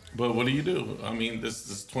 But what do you do? I mean, this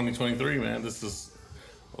is 2023, man. This is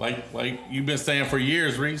like you've been saying for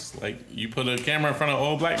years, Reese. Like you put a camera in front of an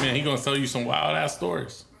old black man, he gonna tell you some wild ass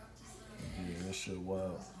stories. Yeah, that shit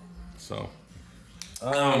wild. So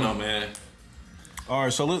I don't know, man. All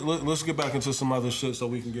right, so let's get back into some other shit so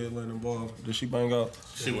we can get Lynn involved. Did she bang out?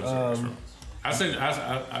 She was. I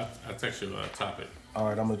text you a topic. All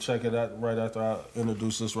right, I'm gonna check it out right after I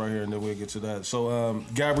introduce this right here, and then we'll get to that. So,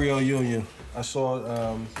 Gabrielle Union, I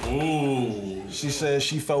saw. Ooh, She said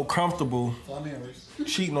she felt comfortable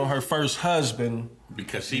cheating on her first husband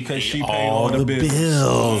because she paid all the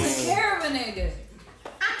bills. Care of a nigga.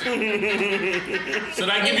 So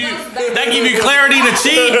that give you clarity to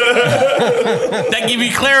cheat. That give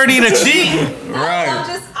you clarity to cheat. Right.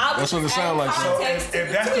 I'll That's what it sound like. If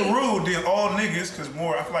that's the rule, then all niggas, because I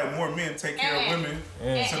feel like more men take care of women.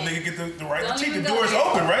 So nigga get the right to cheat. The door's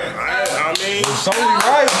open, right? I mean, It's only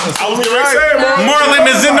right. I was gonna say, bro. Marlon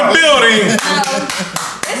is in the building.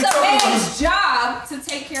 It's a man's job to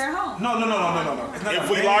take care of home. No. It's not If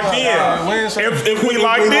a we man locked in, If if we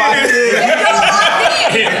locked in,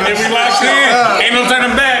 If we locked in, ain't no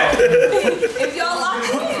turning back. If y'all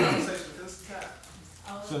locked in.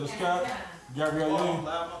 to the Scott, Gabrielle Union.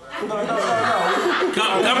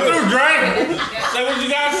 Come through, Drake. Say what you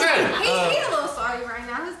gotta say. He a little sorry right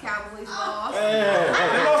now. His Cowboys lost.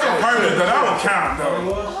 They lost on purpose, though. That don't count,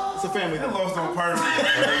 though. It's a family They thing. lost on purpose. I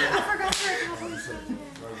forgot your Cowboys.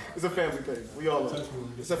 It's a family thing. We all love it.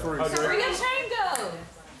 Except for Reese. Where your chain go?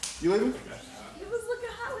 You leaving? You was looking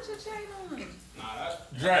hot with your chain on. Drake.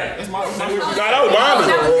 nah, that was mine.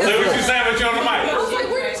 Say what you say, but you on the I mic. was like,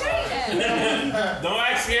 where your chain at? Don't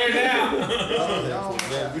act scared now.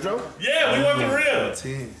 You drove? Yeah, we want the real.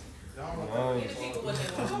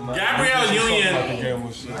 Gabrielle Union,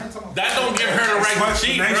 that don't give her the right to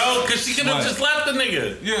cheat, bro, because she could have just left the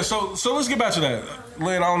nigga. Yeah, so let's get back to that.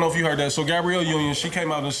 Lynn, I don't know if you heard that. So Gabrielle Union, she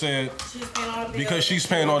came out and said because she's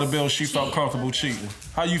paying all the bills, she felt comfortable cheating.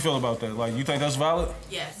 How you feel about that? Like, you think that's valid?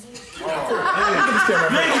 Yes. You're asking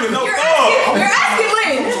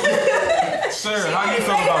Lynn. Sarah, how you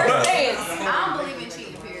feel about that? I don't believe in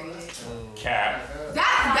cheating, period. Cap.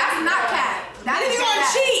 That's not cap. That If is you want to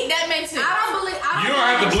cap. cheat, that makes it. I don't believe. You don't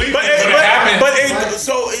have to believe But it, but it happened.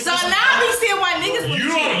 so So now we see why niggas would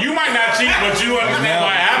cheat. You might not cheat, but you you understand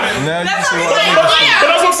why it happened. Now you That's see what why I'm niggas saying. But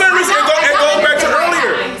that's what I'm saying. Reese. It goes back to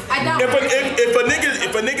earlier. I don't.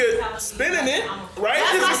 If a nigga spending it, right?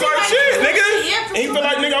 That's This is why like she shit, might nigga. be cheating, And he feel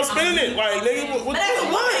like nigga, I'm spending it. Like nigga, what? But as a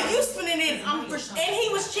woman, if you spending it, and he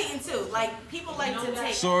was cheating too. Like people like to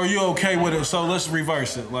take. So are you okay with it? So let's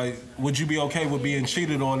reverse it. Like, would you be okay with being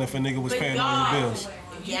cheated on if a nigga was paying all your bills?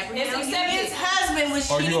 His husband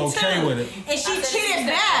was Are cheating you okay too. with it? And she cheated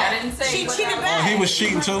back. She cheated Oh, back. he was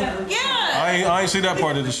cheating too? Yeah. I ain't see that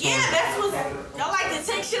part of the story. Yeah, that's what y'all like to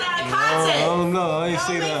take shit out of context. Oh no, I ain't Y'all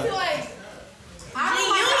see make that. feel like I don't G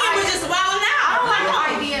like the Union was idea- just wilding I out. don't like the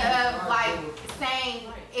idea of like saying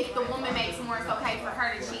if the woman makes more, it's okay for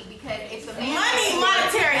her to cheat because if the man Money,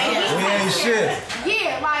 monetary. and he We ain't takes shit. care-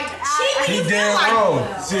 Yeah, like He you feel damn like- wrong.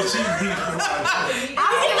 I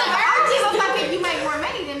feel like if you make more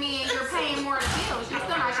money than me and you're paying more of the bills, you're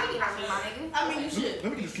still not cheating on me, my nigga. I mean, you should.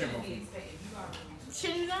 Let me get this camera.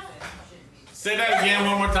 Shouldn't you not? Say that again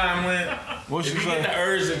one more time, Lynn. What If you you get the say?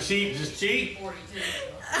 urge to cheat, just cheat.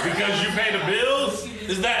 Because you pay the bills?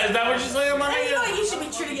 Is that what you're saying, my You know nigga? you should be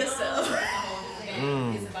treating yourself.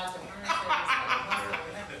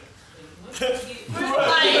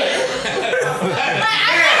 I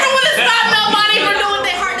never want to stop nobody from doing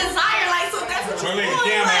their heart desire. Like, so that's what My you're nigga doing.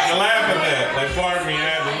 Cam had to Like, laugh at that. Like, pardon me, I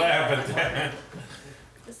had to laugh at that.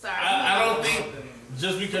 sorry. I don't think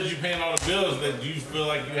just because you're paying all the bills that you feel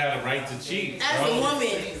like you have a right to cheat. As a woman,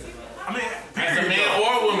 I mean, As a man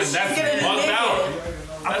or a woman, that's Get it bugged admitted. out.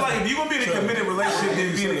 I feel like if you're gonna be in a committed relationship,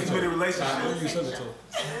 then be in a committed relationship. You sent it to him.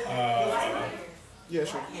 Yeah,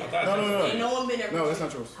 sure. ain't no one been there. No, that's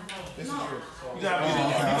not yours. You gotta be, if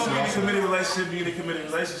you're gonna be in a committed relationship, be in a committed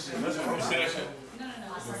relationship. That's what I'm saying.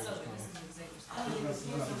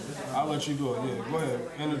 I'll let you do it. Yeah, go ahead.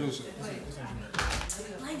 Introduce it.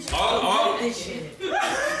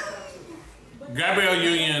 Gabrielle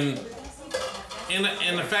Union, in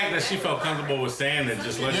the fact that she felt comfortable with saying it,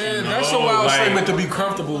 just let Yeah, you know. that's a wild like, statement to be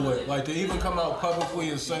comfortable with. Like to even come out publicly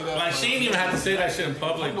and say that. Like, she didn't even have to say that shit in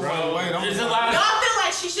public, bro. Wait, I'm- There's a lot Y'all of. feel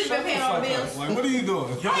like she should have been paying all the bills. Like, what are you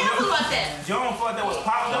doing? How y'all feel about that? Y'all don't feel like that was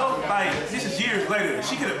pop though? Like, this is years later.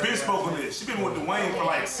 She could have been spoken this. She been with Dwayne for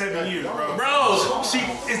like 7 years, bro. Bro, She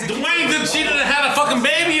is the Dwayne did she didn't have a fucking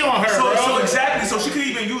baby on her, so bro. exactly. So she could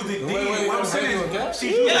even use the wait, what I'm saying is, she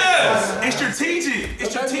used Yes. It's strategic. It's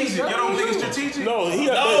strategic. Y'all don't think it's strategic? No, he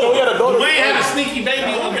No, had a daughter. Dwayne had a sneaky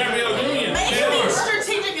baby on Gabrielle Union. But if you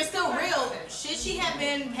strategic and still real, should she have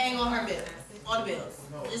been paying all her bills? All the bills.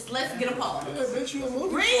 Just let's get a pause. Yeah, bitch, you a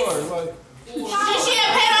movie Reese. star. Like, Should she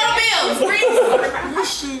have paid all the bills?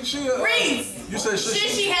 Reese. she. Reese. You said Should she.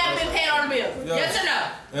 she have been paying all the bills? Yeah. Yes or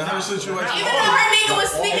no? In her situation. Even though her nigga was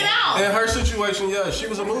sneaking out. In her situation, yeah, she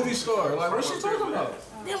was a movie star. Like, what's she talking about?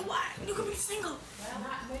 Then why? You could be single.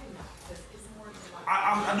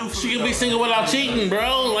 I do. She can be single without cheating,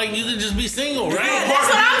 bro. Like, you can just be single, right? That's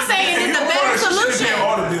what I'm saying is a better She solution. said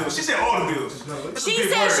all the bills. She said all the bills. That's a She big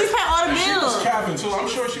said word. she paid all the bills. Capping too. I'm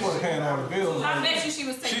sure she wasn't paying all the bills. I bet you she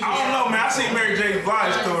was taking. I don't know, man. I seen Mary J.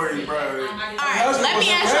 Blige story, bro. Alright, let me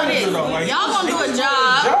ask y'all this. Y'all gonna do a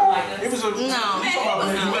job. It was a. No.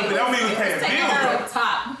 But that don't mean he was paying bills, though.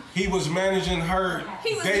 Top. He was managing her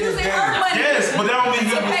He was day to using day. her money. Yes, but that don't mean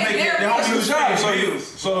he was pay making. their That don't mean he was job. paying bills.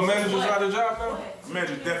 So the manager's got a job now.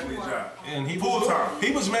 Manager definitely a job. And he Full was time.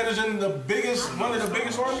 He was managing one of the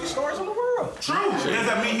biggest R&B stars in the world. True. Does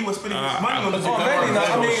that mean he was spending his money on the Oh, maybe not.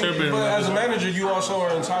 I Should've been mean, but as a managing. manager, you also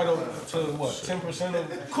are entitled to what, 10%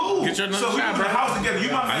 of. Cool. Get your so we job, put the bro. house together.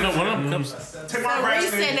 You my I know manager. one of them comes. Take my Reese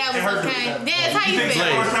rack said that and her was okay. Dad, how You you think feel?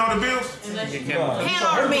 she's paying all the bills? Paying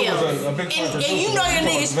all the bills. And you know your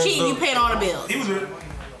niggas cheating, you paying all the bills. He was a.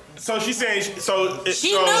 So she's saying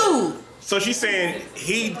She knew. So she's saying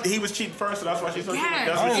he was cheating first, so that's why she's so cheating.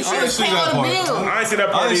 That's Yeah. what You she should I have didn't see paid that all the part. bills. I didn't see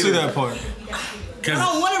that part I didn't see either. that part. I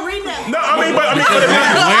don't want to read that. No, I mean, but I don't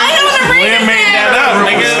want to read Lynn made that that. up,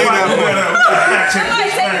 nigga.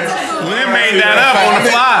 Lynn made that up on the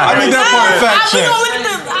fly. I need that part fact We check. gonna look at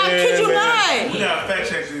the. I kid you not. We gotta fact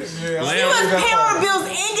check this. You must pay all the bills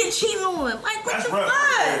and get cheated on. Like what That's the rough.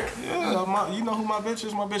 fuck? Yeah, you know who my bitch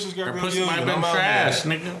is? My bitch is Her Gabrielle pussy Union. might have been I'm out trash,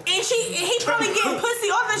 here. nigga. And he probably getting pussy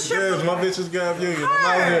all that shit. Yes, my bitch is Gabrielle Union. I'm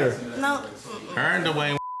out here. No, Her and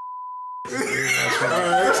Dwayne.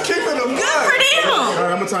 Let's keep it a good for them. All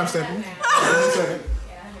right, I'm gonna timestamp him.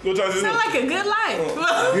 Go try this. Sound like a good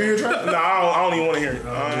life. You hear Trump? No, I don't even want to hear it.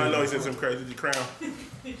 I know he said some crazy. The crown.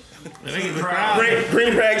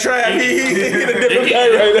 Green bag trap. He hit a different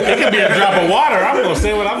bag right there. It could be a drop of water. I'm gonna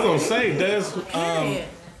say what I'm gonna say, Des.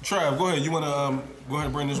 Trav, go ahead. You want to go ahead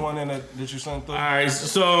and bring this one in that you sent through? All right,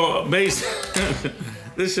 so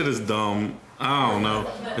this shit is dumb. I don't know.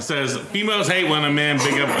 It says females hate when a man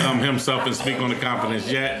big up himself and speak on the confidence.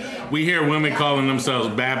 Yet we hear women calling themselves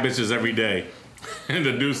bad bitches every day. And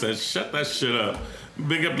the dude says, "Shut that shit up.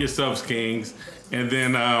 Big up yourselves, kings." And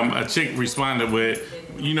then a chick responded with,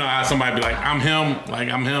 you know how somebody be like, "I'm him," like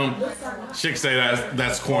I'm him. Chick say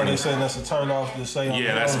that's corny. They say that's a turn off to say.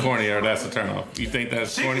 Yeah, that's corny or that's a turn off. You think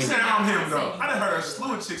that's Chick corny? said I'm him though. I done heard a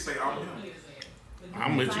slew of chicks say I'm him.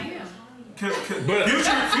 I'm with you. Cause But-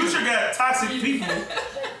 Future got toxic people.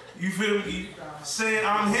 You feel me? Saying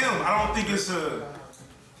I'm him. I don't think it's a.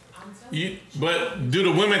 But do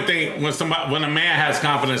the women think when a man has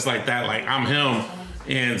confidence like that, like I'm him,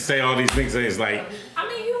 and say all these things, it's like I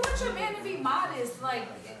mean, you want your man to be modest, like.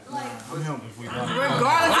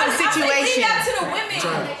 Regardless of the situation. Leave that to the women.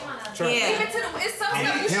 Yeah. Leave it to the. It's some stuff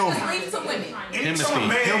you should just leave to women. Anytime a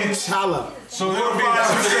man Chala. so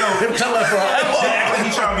glorifies himself, Him telling for he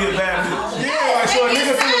trying to be a bad bitch. Yeah, like so a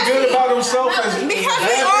nigga feel good about himself as Because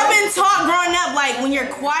we all been taught growing up, like when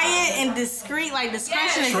you're quiet and discreet, like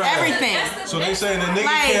discretion is everything. So they saying the nigga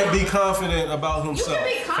Like- can't be confident about himself. You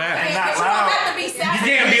can be confident, Not but you loud. don't have to be sassy. you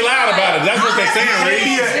can't be loud about it. That's what they're saying, Can't be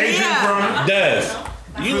Reed. an agent Yeah. from.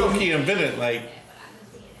 Does you low key invented like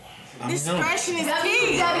Discretion is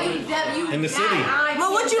key. in the city? But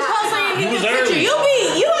what you post on your You was picture, early.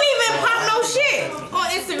 you don't even pop no shit on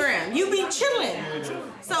Instagram. You be chilling.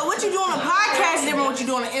 So what you do on a podcast is different than what you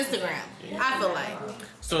do on Instagram. I feel like.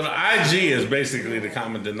 So the IG is basically the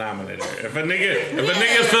common denominator. If a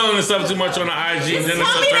nigga's feeling himself too much on the IG, then it's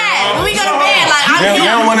Tell a me turn that. When off. we go to bed, like I'm They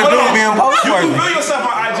don't want to do it being You post can worthy. feel yourself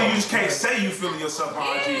on IG, you just can't say you feeling yourself on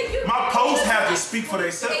IG. My posts have to speak for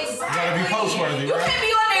themselves. Gotta be post worthy, You right? can't be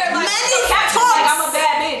on there like, Money caption talks. like I'm a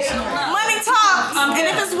bad bitch. Money talks, and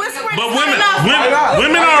if it's whispering, But it's women not enough.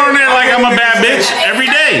 are on there like I'm a bad bitch every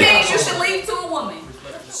day. Things you should leave to a woman.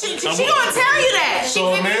 She gonna tell you that.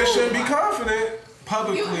 So a man should be confident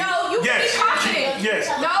publicly. You can Yes. be confident. Yes.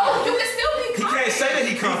 No, you can still be He confident. can't say that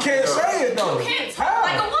he He confident. can't say it though. You can't talk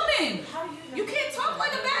like a woman. You can't talk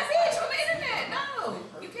like a bad bitch on the internet. No,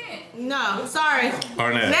 you can't. No, sorry.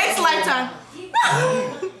 Arnett, Next lifetime.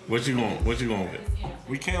 what you going with?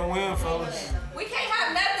 We can't win, fellas. We can't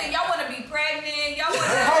have nothing. Y'all want to be pregnant. Y'all want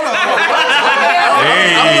to. Hold on.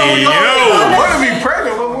 Hey, yo. What to be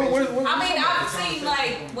pregnant? I mean, I've seen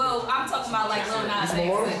like, well, I'm talking about like Lil Nas X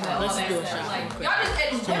and all that stuff. Like, y'all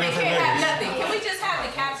just women can't have nothing. Can we just have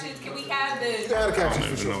the captions? Can we have the? Got a I caption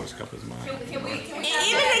don't for even know sure. which cup is mine. Can we And have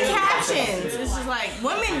even the captions, it's just like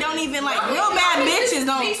women don't even like real bad bitches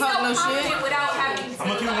don't be talk no shit. self-confident without having to. I'm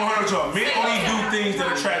gonna keep it 100 with y'all. Men only do things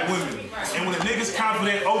that attract women. And when a nigga's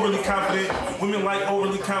confident, overly confident, women like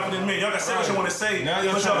overly confident men. Y'all can say what you want to say, Now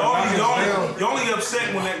you're but trying to you're only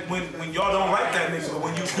upset when y'all don't like that nigga. But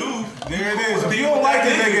when you do, There it is. If you don't like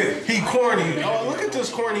the nigga, he corny. Oh, look at this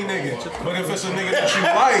corny nigga. But if it's a nigga that you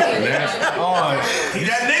like, oh, he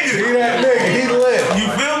that he nigga. that nigga. He lit. You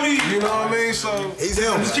feel me? You know what I mean? So He's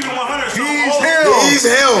him. Just keep it 100. So he's all- him. He's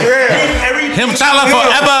him. Yeah. Him Chala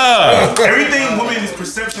forever. Everything women is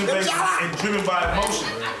perception based and driven by emotion.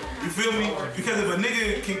 You feel me? Because if a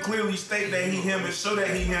nigga can clearly state that he him and show that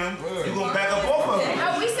he him, you gonna back up off of him.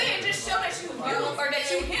 No, we saying just show that you or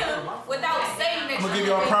that you him without saying that I'm gonna you give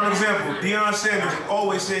y'all a prime example. Deion Sanders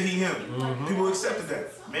always said he him. People accepted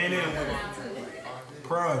that. Man and women.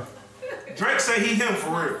 Prime. Drake say he him for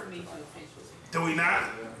real. Do we not?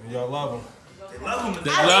 Y'all love him. They love him.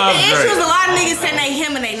 I think the issue is a lot of niggas saying they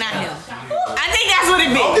him and they not him. I think that's what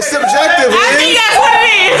it be. It's subjective, I think man. that's what it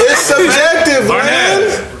is. It's subjective, man.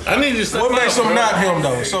 Arnett, I need you to step What makes up, him bro. not him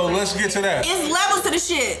though? So let's get to that. It's levels to the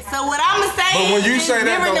shit. So what I'ma say But when you is say that,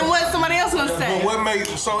 different though- than what somebody else gonna say. But what make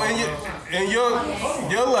so in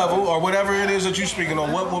your level or whatever it is that you speaking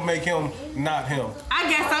on, what will make him not him? I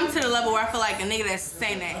guess I'm to the level where I feel like a nigga that's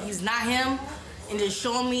saying that he's not him and just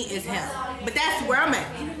showing me is him. But that's where I'm at.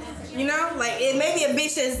 You know? Like, it may be a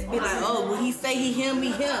bitch that's be like, oh, will he say he him, be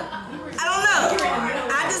him? I don't know.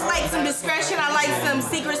 I just like some discretion. I like some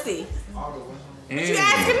secrecy. What you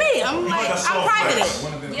asking me? I'm like, I'm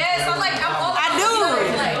private. Yes, I'm like, I'm all I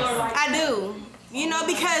do. You know,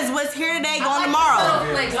 because what's here today, gone tomorrow.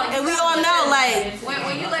 And we all know, like,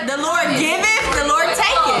 when you let the Lord giveth, the Lord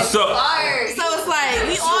taketh. So, So it's like,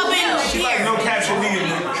 we all been She like here. no caption needed,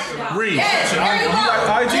 nigga. Reed. Yes, there you go.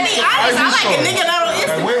 IG, To be honest, I like a nigga that on Like,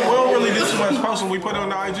 Instagram. we don't really do too much posting. We put it on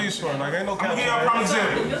the IG story. Like ain't no I'm gonna give caption. y'all a prime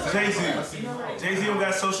example. Jay-Z. Jay-Z don't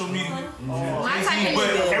got social media. My type of But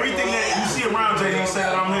nigga. everything that you see around Jay-Z say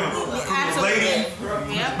that I'm him. His lady,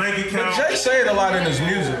 Yep. bank account. Jay say it a lot in his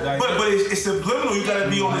music. Like, But it's subliminal. You gotta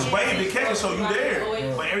be on this wave to catch it, so you there.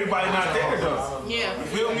 But everybody not there though. Yeah. You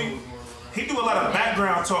feel me? He do a lot of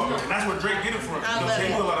background talking, and that's where Drake get it from. He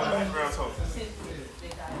do a lot of background talking.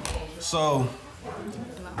 So,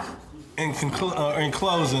 in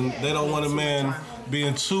closing, they don't want a man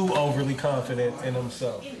being too overly confident in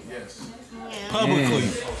himself. Yes.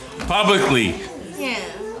 Publicly. Yeah.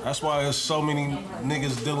 That's why there's so many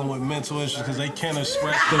niggas dealing with mental issues because they can't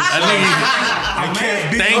express themselves.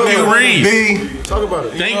 Thank you, Reese. Talk about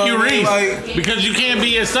it. Thank you, Reese. Because you can't be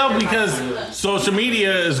yourself because social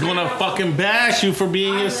media is gonna fucking bash you for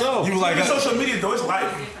being yourself. You like social media though, it's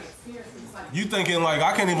life. You thinking like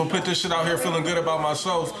I can't even put this shit out here feeling good about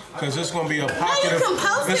myself because it's gonna be a pocket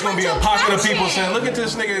of people saying, look at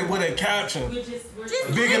this nigga with a caption,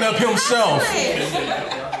 bigging up himself.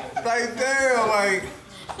 Like damn, like.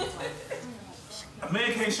 A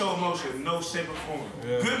man can't show emotion in no shape or form.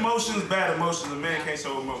 Yeah. Good emotions, bad emotions, a man can't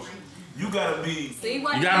show emotion. You gotta be. You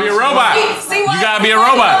gotta be a robot. You gotta be a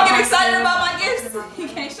robot. Get excited about my gifts. You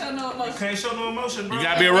can't show no emotion. You can't show no emotion, bro. You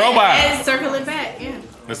gotta be a robot. And circle it back, yeah.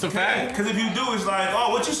 That's a fact. Because if you do, it's like,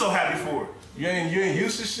 oh, what you so happy for? You ain't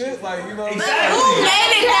used to shit, like you know. Exactly. Who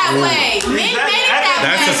made it that way? Men made it that way.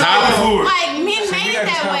 That's just how. Like men made it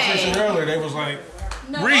that way. Conversation earlier, they was like.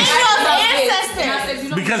 Reese.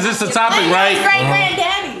 Ancestors. Because it's the topic, right? Great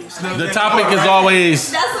granddaddy. The topic is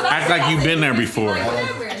always act like you've been there before.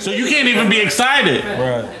 So you can't even be excited.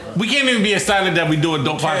 Right. We can't even be excited that we do a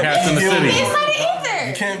dope podcast in the city.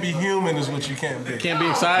 You can't be human is what you can't be. Can't be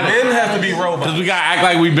excited. Men have to be robots. Because we gotta act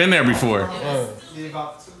like we've been there before.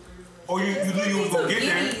 Or you knew you was gonna get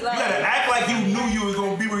there. You gotta act like you knew you was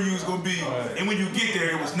gonna be where you was gonna be. And when you get there,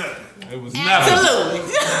 it was nothing. It was nothing.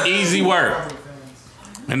 Absolutely. Easy work.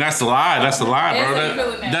 And that's the lie. That's the lie, bro.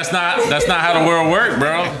 That's not how the world works,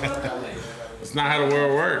 bro. It's not how the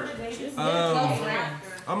world works.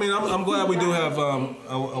 I mean, I'm glad we do have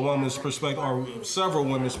a woman's perspective, or several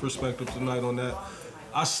women's perspectives tonight on that.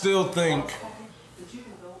 I still think,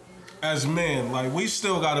 as men, like we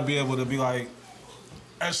still got to be able to be like,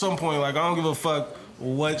 at some point, like I don't give a fuck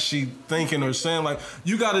what she thinking or saying. Like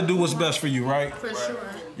you got to do what's best for you, right? For sure.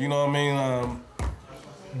 You know what I mean?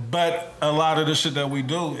 But a lot of the shit that we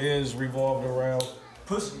do is revolved around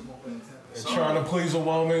pussy. Trying to please a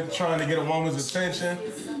woman, trying to get a woman's attention.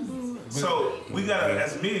 So we gotta,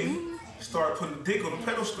 as men, start putting the dick on the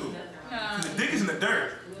pedestal. The dick is in the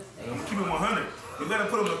dirt. I'm gonna keep it 100. We gotta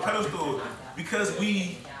put it on the pedestal because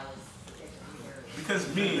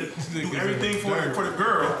men do everything for the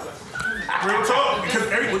girl. Real talk, because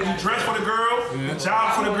when you dress for the girl, the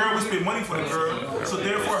job for the girl, we spend money for the girl. So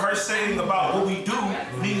therefore, her saying about what we do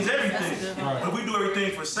means everything. But we do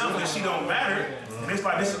everything for self, and she don't matter. And it's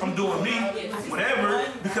like, I'm doing me, whatever,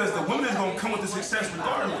 because the woman is gonna come with the success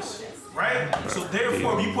regardless, right? So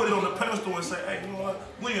therefore, if you put it on the pedestal and say, hey, you know what?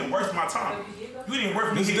 You ain't even worth my time. You ain't even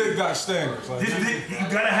worth me. This dick got standards. Like, you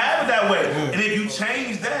gotta have it that way. And if you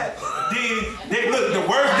change that, then look, the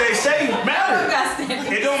words they say matter.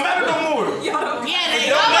 It don't matter no more. Yeah, they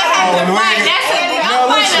don't have to fight. That's a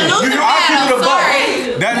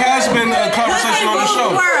sorry. That has been a conversation on the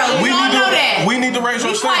show. We need to raise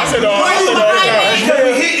our standards. Because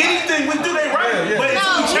we hit anything, we do that right. But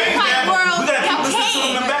until we change that, we gotta keep listening to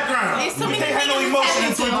them in the background. We can't have no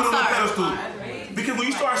emotion until we put it on the pedestal. Because when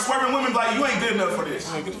you start swerving women, like, you ain't good enough for this.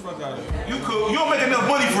 Get the fuck out of here. You cool. You don't make enough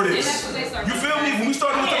money for this. You feel me? When we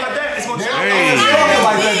start doing stuff like that, it's gonna change.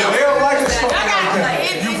 They don't like us talking like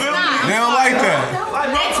that. You feel me? They don't like that.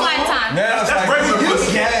 Next lifetime. That's regular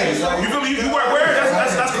pussy. You feel me? You work where?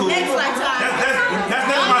 That's cool. Next lifetime. That's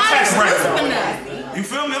never my tax bracket. You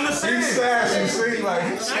feel me? I'm just saying. He's sassy, see, like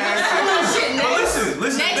he's sassy. But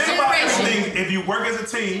listen, think about everything. If you work as a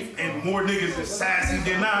team and more niggas is sassy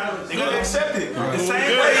than not, they gonna accept it. The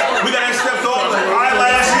same way, we gotta accept all the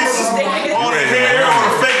eyelashes, all the hair, all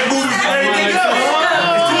the fake booties, and everything else.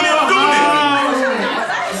 It's too many of them doing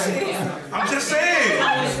it. I'm just saying.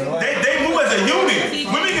 They move as a unit.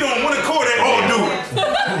 Women get on one accord, they all do it.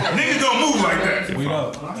 Niggas don't move like that. We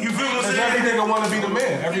don't. You feel what I'm saying? Every nigga want to be the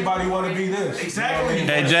man. Everybody want to be this. Exactly.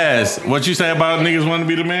 Hey Jazz, what you say about niggas want to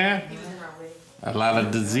be the man? A lot of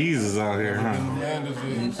diseases out here, huh? Man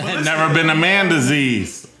disease. Never been a man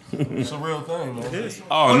disease. It's a real thing, man.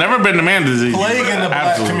 Oh, never been a man disease. Plague in the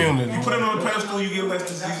black community. You put it on a pedestal, you get less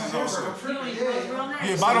diseases also.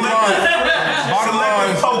 Yeah, bottom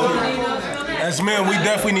line, as men, we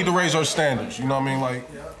definitely need to raise our standards. You know what I mean? Like,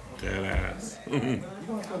 dead ass.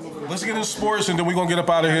 Let's get into sports and then we're going to get up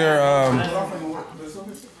out of here.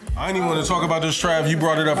 I didn't even want to talk about this, Trav. You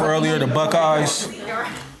brought it up earlier, the Buckeyes.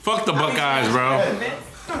 Fuck the Buckeyes, bro.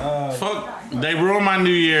 Fuck. They ruined my New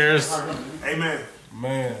Year's. Amen.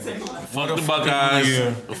 Man. Fuck the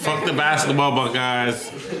Buckeyes. Fuck the basketball Buckeyes.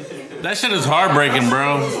 That shit is heartbreaking,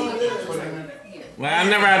 bro. Like I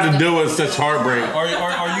never had to deal with such heartbreak.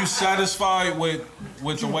 Are you satisfied with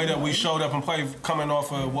the way that we showed up and played, coming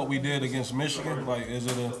off of what we did against Michigan? Like, is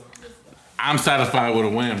it a? I'm satisfied with a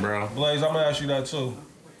win, bro. Blaze, I'm gonna ask you that too.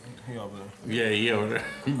 He over there. Yeah, he over there.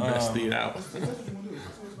 Best it out.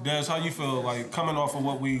 Des, how you feel like coming off of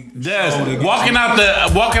what we? Des, walking out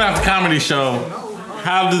the comedy show.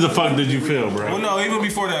 How the fuck did you feel, bro? Well, no, even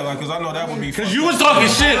before that, like, cause I know that would be. Cause you was talking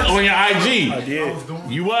shit on your IG. I did.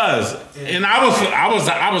 You was, and I was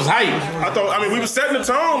hyped. I thought. I mean, we was setting the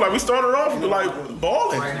tone. Like we started off with like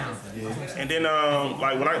balling, and then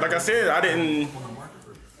like I said, I didn't.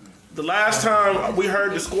 The last time we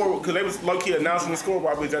heard the score, because they was low-key announcing the score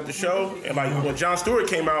while we was at the show, and like when Jon Stewart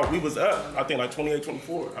came out, we was up, I think like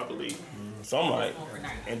 28-24, I believe. So I'm like,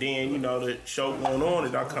 and then, you know, the show going on,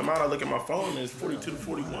 and I come out, I look at my phone, and it's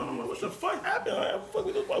 42-41. I'm like, what the fuck happened? I fuck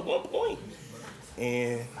with this by 1 point.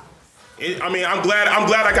 And I'm glad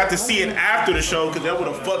I got to see it after the show, because that would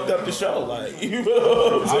have fucked up the show. Like, you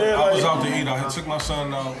know what I'm saying? I was out to eat. I took my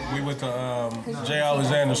son out. We went to Jay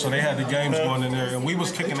Alexander, so they had the games going in there, and we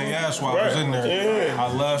was kicking their ass while I was in there. Yeah.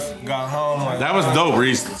 I left, got home. Like, that was dope,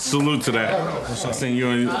 Reese. Salute to that. I seen you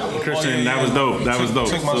and Christian. That was dope. That was dope.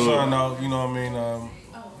 Took my son out. You know what I mean?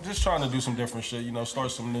 Just trying to do some different shit. You know,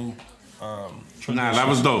 start some new. Nah, that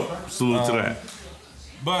was dope. Salute to that.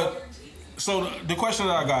 But. So the question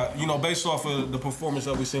that I got, you know, based off of the performance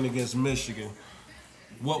that we seen against Michigan,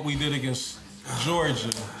 what we did against Georgia,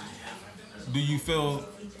 do you feel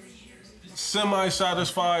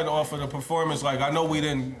semi-satisfied off of the performance? Like, I know we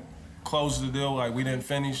didn't close the deal, like we didn't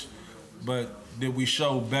finish, but did we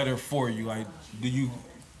show better for you? Like, do you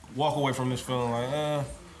walk away from this feeling like,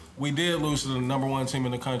 we did lose to the number 1 team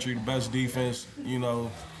in the country, the best defense, you know,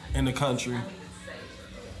 in the country.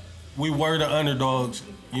 We were the underdogs,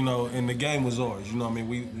 you know, and the game was ours. You know what I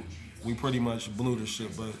mean? We pretty much blew the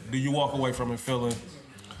shit, but do you walk away from it feeling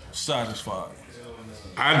satisfied?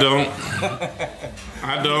 I don't.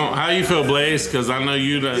 I don't. How you feel, Blaze? Because I know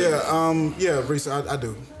you done. Yeah, Reese, I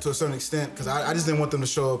do to a certain extent, because I just didn't want them to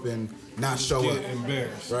show up and not show up.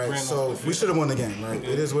 Embarrassed. Right. So we should have won the game. Right.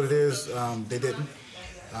 It is what it is. They didn't.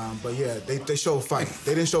 But yeah, they showed fight.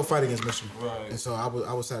 They didn't show fight against Michigan. Right. And so I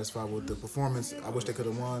was satisfied with the performance. I wish they could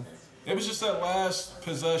have won. It was just that last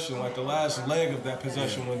possession, like the last leg of that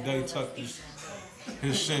possession when Day tucked his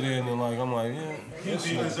shit in, and like I'm like, yeah.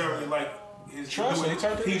 He deserved it. Like his trust.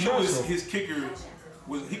 He knew his kicker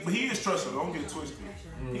was. He is trustable. Don't get it twisted.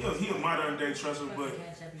 He a modern day trustable, but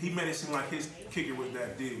he made it seem like his kicker was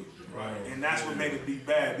that deal. Right. And that's what made it be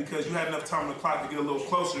bad, because you had enough time on the clock to get a little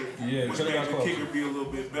closer, which made your kicker be a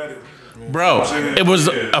little bit better. Bro, it was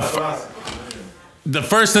the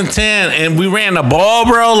 1st and 10, and we ran the ball,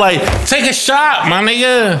 bro. Like, take a shot, my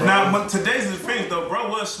nigga. Now, but today's defense, though, bro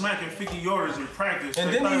was smacking 50 yarders in practice.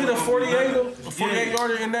 And then he hit a 48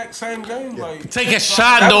 yarder in that same game. Like, take a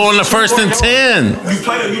shot, though, on the 1st and 10. You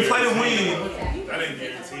play to win. That ain't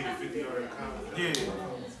guaranteed a 50 yarder comment. Yeah.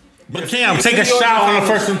 But Cam, take a shot on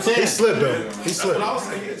the 1st and 10. He slipped, though. He slipped. I was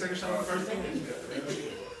saying, take a shot on the 1st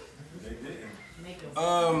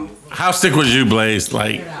and 10. How sick was you, Blaze?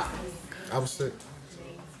 Like, I was sick.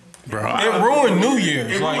 Bro, it ruined New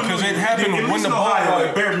Year's, like, because it happened when the ball,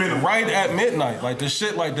 like, bare minimum. right at midnight. Like, the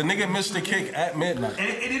shit, like, the nigga missed the kick at midnight. And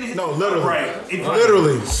it didn't hit. No, literally. Right.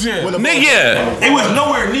 Literally. Shit. Nigga. It was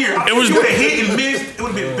nowhere near. It was. If you would have hit and missed, it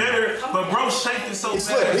would have been better. But bro shaped it so He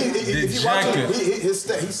slipped. bad. If you watch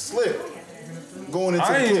it, he slipped. Going into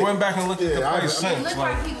I the ain't kick. went back and looked at the play It since. looked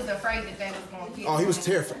Like, like he was afraid that they was going to get Oh, he was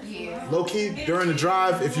terrified. Yeah. Low key during the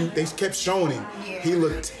drive, they kept showing him, he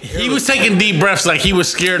looked terrified. He was taking deep breaths like he was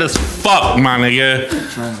scared as fuck, my nigga.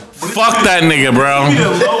 Fuck that nigga, bro.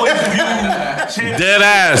 Dead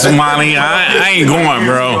ass, Monty. I ain't going,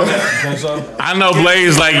 bro. I know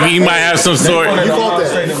Blaze, like, he might have some sort. You caught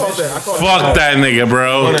that. You caught that. Fuck that nigga,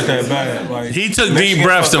 bro. that bad. Like, He took deep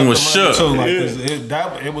breaths and was shook.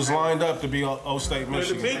 It was lined up to be O-State, The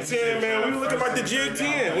Michigan. Big Ten, man, we were looking like the Jig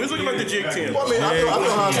 10. We was looking like the Jig 10. Well, I mean, I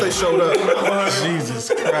know Ohio State showed up.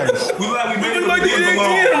 Jesus Christ. We made it Like the Jig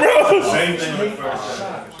 10, bro.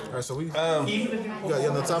 All right, so we got you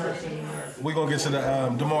on the topic. We're going to get to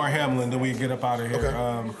the DeMar Hamlin, then we get up out of here.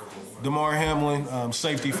 Okay. DeMar Hamlin,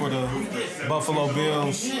 safety for the Buffalo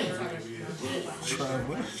Bills.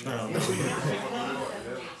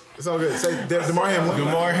 It's all good. Say DeMar Hamlin.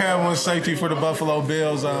 DeMar Hamlin, safety for the Buffalo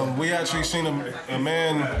Bills. We actually seen a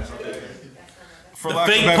man, for lack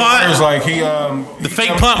of fake better punt? words, like The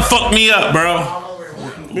fake punt fucked me up, bro.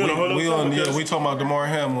 we talking about DeMar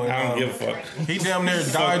Hamlin. I don't give a fuck. He damn near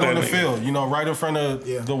died on the nigga. field, you know, right in front of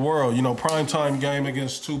the world. You know, primetime game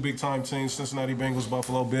against two big-time teams, Cincinnati Bengals,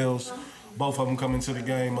 Buffalo Bills. Both of them coming to the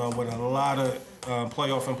game with a lot of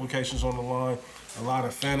playoff implications on the line, a lot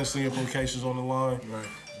of fantasy implications on the line. Right.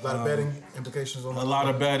 A lot of betting implications on the line. A lot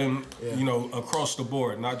of betting, you know, across the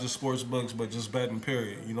board, not just sports books, but just betting,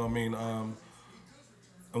 period. You know what I mean?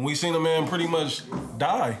 And we seen a man pretty much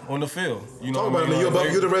die on the field. You know what I mean?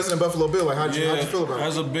 You're the resident Buffalo Bill. Like, how'd you feel about it?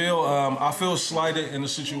 As a Bill, I feel slighted in a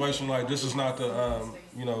situation like this. Is not to,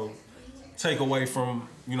 you know, take away from,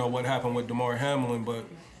 you know, what happened with Damar Hamlin, but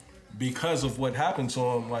because of what happened to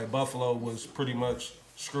him, like Buffalo was pretty much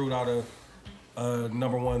screwed out of a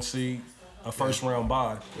number 1 seed, a first round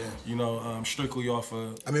bye. Yeah. You know, strictly off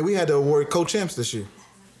of. I mean, we had to award co-champs this year.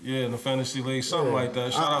 Yeah, in the fantasy league, something like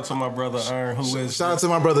that. Shout out to my brother Aaron, who is shout out to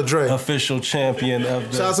my brother Dre, official champion of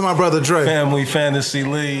the shout out to my brother Dre Family Fantasy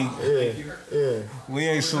League. Yeah. We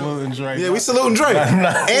ain't saluting Dre. Yeah, we saluting Dre.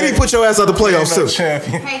 And he put your ass out the playoffs too.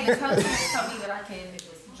 Champion. Hey, the coach told me that I could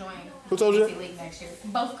join Who told you? Fantasy League next year.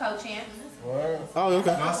 Both co-champs. Oh,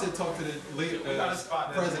 okay. No, I said talk to the lead,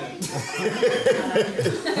 president.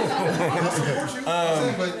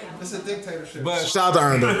 But it's a dictatorship. But shout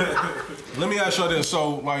out to Aaron. Let me ask you this: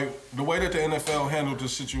 so, like, the way that the NFL handled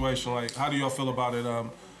this situation, like, how do y'all feel about it?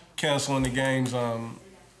 Canceling the games.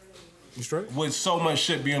 You straight? With so much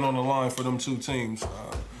shit being on the line for them two teams.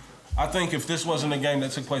 I think if this wasn't a game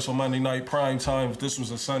that took place on Monday night prime time, if this was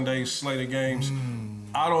a Sunday slate of games,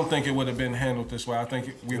 I don't think it would have been handled this way. I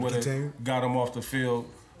think we would have got them off the field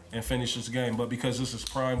and finished this game. But because this is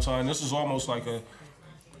prime time, this is almost like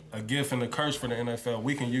a gift and a curse for the NFL.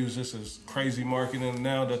 We can use this as crazy marketing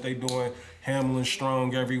now that they doing Hamlin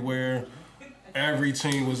Strong everywhere. Every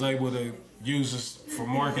team was able to use this for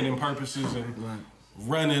marketing purposes and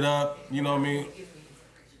run it up. You know what I mean?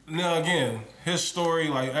 Now again, his story,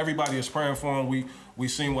 like everybody is praying for him. We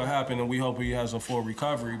seen what happened and we hope he has a full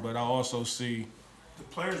recovery. But I also see the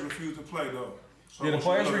players refuse to play though. So the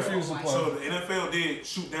players refuse to play. So the NFL did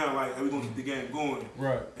shoot down like, hey, we're gonna keep the game going.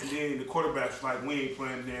 Right. And then the quarterbacks was like, we ain't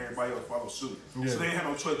playing, and everybody else follow suit. Yeah. So they ain't had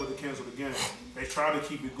no choice but to cancel the game. They tried to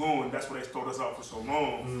keep it going. That's why they stalled us out for so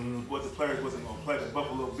long. But the players wasn't gonna play. The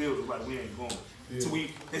Buffalo Bills was like, we ain't going. Yeah. So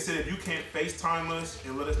they said if you can't FaceTime us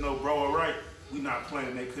and let us know, bro, all right, we not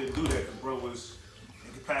playing. They couldn't do that because bro was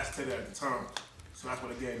incapacitated at the time. So that's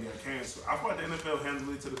when the game got canceled. I thought the NFL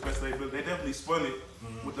handled it to the best they ability. They definitely spun it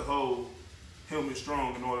with the whole Hamlin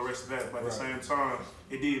Strong and all the rest of that. But at the same time,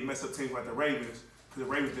 it did mess up teams like the Ravens because the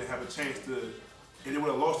Ravens didn't have a chance to, and they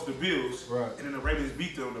would have lost to the Bills. Right. And then the Ravens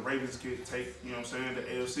beat them. The Ravens could take, you know what I'm saying, the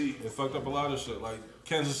AFC. it fucked up a lot of shit. Like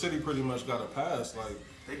Kansas City pretty much got a pass. Like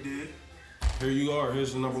they did. Here you are.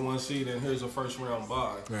 Here's the number 1 seed, and here's a first round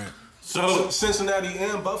bye. Right. So Cincinnati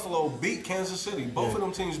and Buffalo beat Kansas City. Both of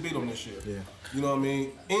them teams beat them this year. Yeah. You know what I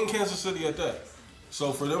mean? In Kansas City at that.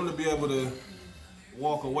 So for them to be able to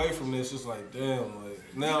walk away from this, it's like, damn. Like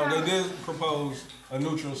now they did propose a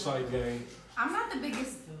neutral site game. I'm not the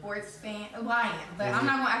biggest sports fan. Well, I am, but I'm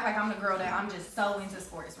not gonna act like I'm the girl that I'm just so into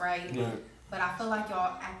sports, right? Yeah. But I feel like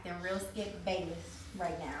y'all acting real Skip Bayless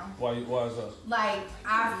right now. Why is that? Like,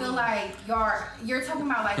 I feel like you're talking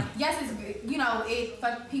about like, yes, it's good, you know, it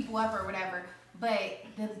fucked people up or whatever, but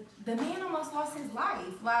the man almost lost his life.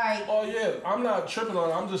 Like, oh yeah, I'm not tripping on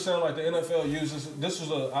it. I'm just saying like the NFL uses this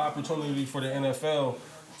was an opportunity for the NFL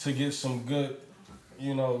to get some good,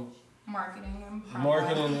 you know, marketing,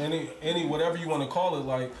 any whatever you want to call it.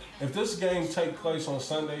 Like if this game take place on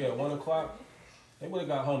Sunday at 1 o'clock, they would have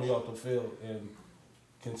got homie off the field and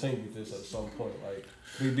continued this at some point.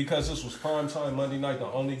 Like because this was prime time Monday night, the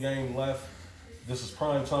only game left. This is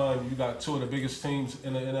prime time. You got two of the biggest teams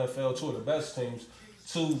in the NFL, two of the best teams,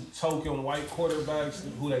 two token white quarterbacks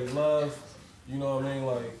who they love. You know what I mean?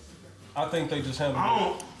 Like I think they just have.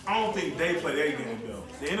 I don't think they play their game though.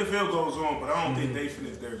 The NFL goes on, but I don't think they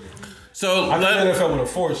finish their game. So I think the NFL would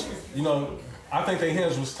have forced it. You know, I think their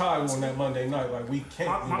hands was tied on that Monday night. Like we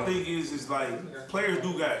can't. My thing is like players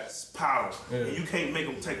do got power, and you can't make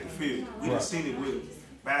them take the field. We done seen it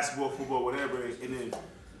with basketball, football, whatever, and then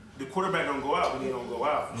the quarterback don't go out when he don't go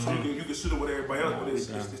out. So you can shoot it with everybody else, but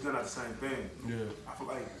it's not the same thing. Yeah. I feel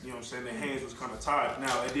like, you know what I'm saying, their hands was kind of tied.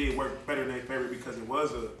 Now, it did work better in their favor because it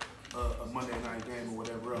was a Monday night game or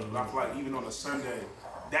whatever else. But I feel like even on a Sunday,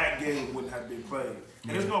 that game wouldn't have been played.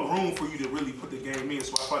 And there's no room for you to really put the game in,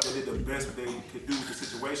 so I thought they did the best they could do with the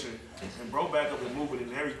situation and broke back up and moving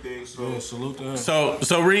and everything. So yeah, salute to him.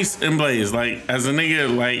 So Reese and Blaze, like as a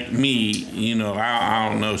nigga like me, you know, I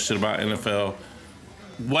don't know shit about NFL.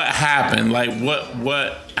 What happened? Like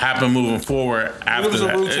what happened moving forward after it was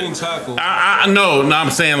that? a routine tackle. No,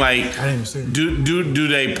 I'm saying like, I didn't see it. do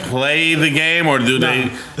they play the game or do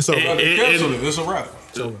they? It's over. It's a wrap.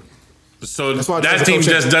 So that team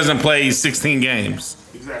just doesn't play 16 games.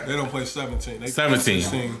 exactly. They don't play 17. They 17. Play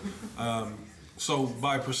 16. So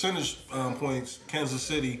by percentage points, Kansas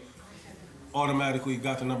City automatically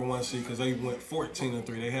got the number 1 seed because they went 14-3.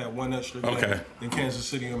 They had one extra game than Kansas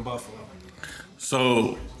City and Buffalo.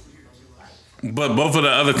 So, but both of the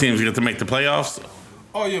other teams get to make the playoffs.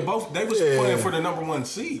 Oh yeah, both they was playing for the number 1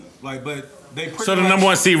 seed. Like, but they pretty so the much, number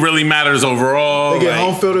 1 seed really matters overall. They get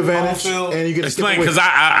home field advantage, and you get to skip a week. Because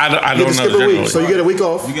I don't know. A week, so you get a week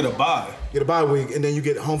off. You get a bye. You get a bye week, and then you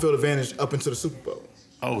get home field advantage up into the Super Bowl.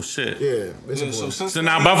 Oh shit! Yeah. So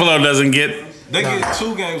now Buffalo doesn't get. They get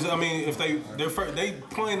 2 games. I mean, if they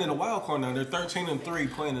playing in the wild card now, they're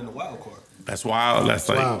 13-3 playing in the wild card. That's wild. That's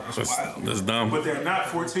like wild. That's dumb. But they're not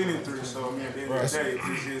 14-3. So I mean, at the end of the day,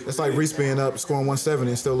 it's like Reese being up, scoring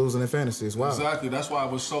 170 and still losing in fantasy. It's wild. Exactly. That's why I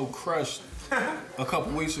was so crushed a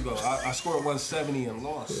couple weeks ago. I scored 170 and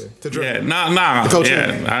lost. Yeah. To Dre. Yeah, nah.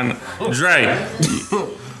 Co-champ. Dre,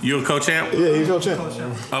 you a co-champ? Yeah, he's co-champ.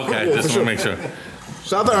 Okay, just want to make sure.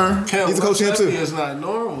 Shout out to Ern. He's a co-champ too. It's not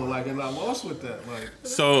normal. Like, and I lost with that. Like,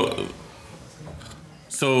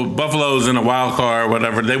 so Buffalo's in a wild card,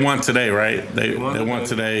 whatever. They won today, right? They won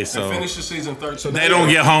today. So they finished the season 13. So they don't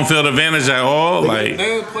get home field advantage at all.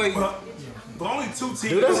 They play. But only 2 teams.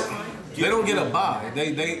 They don't get a bye.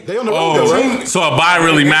 They on the road, right? So a bye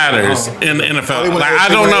really matters in the NFL. Like, I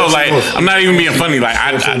don't know. Like, I'm not even being funny. Like,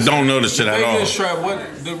 I don't know this shit at all.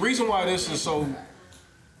 The reason why this is so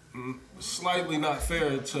slightly not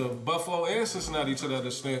fair to Buffalo and Cincinnati to that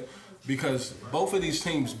extent, because both of these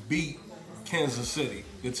teams beat Kansas City,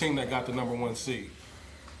 the team that got the number 1 seed.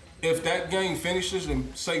 If that game finishes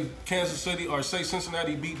and say Kansas City or say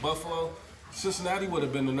Cincinnati beat Buffalo, Cincinnati would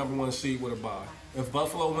have been the number 1 seed with a bye. If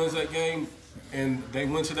Buffalo wins that game and they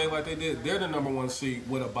win today like they did, they're the number 1 seed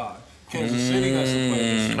with a bye. Kansas City has to play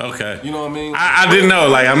this. Okay. You know what I mean? I didn't know.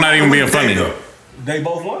 Like, I'm not even being funny. They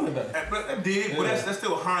both won today. But that's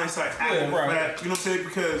still hindsight after the fact. You know what I'm saying?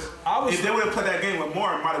 Because if they would have played that game,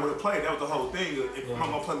 Lamar might have would have played. That was the whole thing. If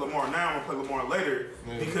I'm gonna play Lamar now, I'm gonna play Lamar later.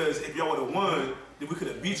 Because if y'all would have won, then we could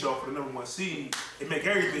have beat y'all for the number 1 seed. It make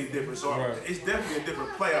everything different. So it's definitely a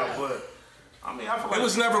different play out. But I mean, I feel like it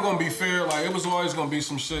was never gonna be fair. Like, it was always gonna be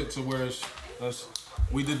some shit to where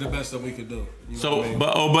we did the best that we could do. You know what I mean?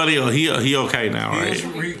 But Buddy, he okay now, right?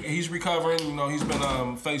 He's recovering. You know, he's been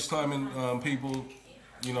FaceTiming people.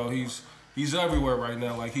 You know, he's everywhere right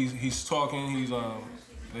now. Like, he's talking. He's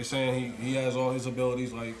they saying he has all his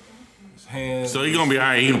abilities, like his hands. So he gonna be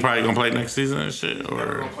alright. He probably gonna play next season and shit,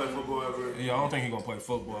 or gonna play football ever. Yeah, I don't think he's gonna play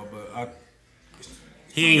football, but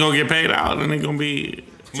he ain't gonna get paid out, and he gonna be.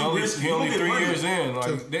 He only 3 years in.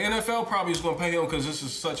 Like, the NFL probably is gonna pay him because this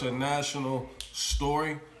is such a national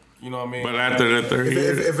story. You know what I mean? But after the 3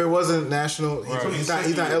 years, if it wasn't national, he's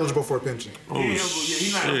not eligible for a pension.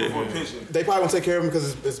 He's not eligible for a pension. They probably won't take care of him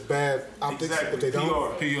because it's bad optics. Exactly. If they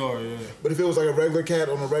don't. PR, yeah. But if it was like a regular cat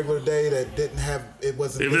on a regular day that didn't have, it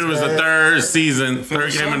wasn't. If it was the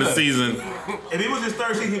third game of the season. If it was his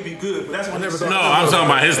third season, he'd be good. But that's what I'm talking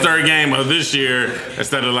about his third game of this year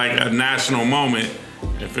instead of like a national moment.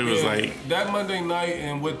 If it was like that Monday night,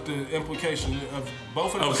 and with the implication of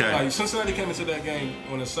both of them, like Cincinnati came into that game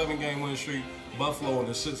on a 7-game win streak, Buffalo on a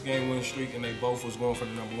 6-game win streak, and they both was going for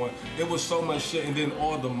the number 1. It was so much shit, and then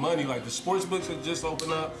all the money, like the sports books had just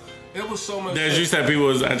opened up. It was so much. As you said, people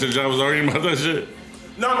was at your job was arguing about that shit.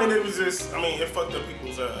 No, I mean, it was just, it fucked up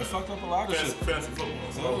people's it fucked up a lot of shit. Fantasy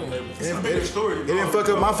football. So it's a bigger story. It didn't fuck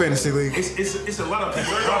up my fantasy league. It's a lot of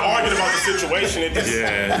people arguing about the situation. It just,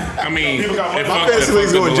 I mean, my fantasy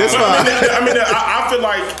league's going just fine. I feel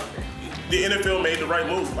like the NFL made the right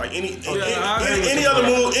move. Like any other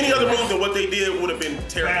move than what they did would have been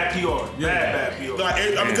terrible. Bad PR. Bad PR.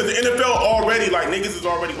 Like, because the NFL already, like, niggas is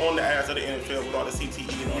already on the ass of the NFL with all the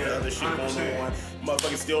CTE and all the other shit going on.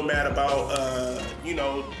 Motherfuckers still mad about, the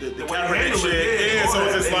Kaepernick shit. Yeah, so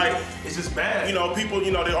it's just like, it's just bad. You know, people,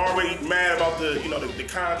 they're already mad about the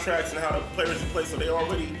contracts and how the players play, so they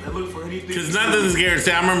look for anything. Because nothing is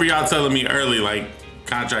guaranteed. I remember y'all telling me early, like,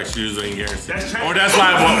 contracts usually ain't guaranteed. Or that's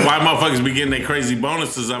why motherfuckers be getting their crazy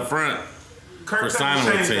bonuses up front. Kirk for signing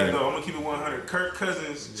Cousins with the changed team. that, though. I'm gonna keep it 100. Kirk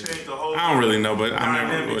Cousins changed the whole. I don't really know, but I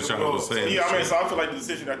remember what y'all was saying. Yeah, so I feel like the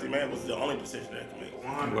decision that they made was the only decision they could make.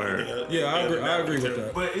 Word. Yeah, I agree with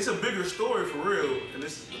that. But it's a bigger story for real, and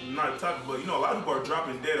this is not a topic, but a lot of people are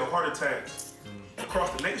dropping dead of heart attacks across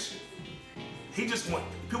the nation. He just went.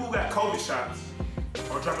 People who got COVID shots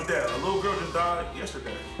are dropping dead. A little girl just died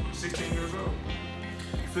yesterday, 16 years old.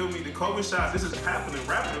 You feel me? The COVID shots, this is happening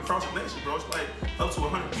rapidly across the nation, bro. It's like up to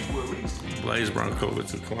 100 people at least. Blaze brought COVID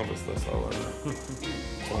to Columbus. That's all I know.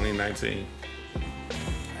 2019.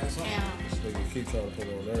 Yeah. Nigga keep trying to put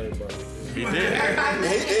it on everybody. He did.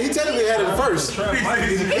 He technically had it first.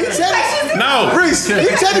 No. Reese, he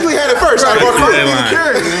technically had it first. Out of our crew,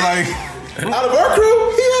 out of our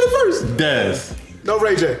crew, he had it first. Dez. No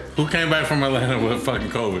Ray J. Who came back from Atlanta with fucking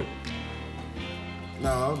COVID?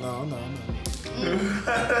 No.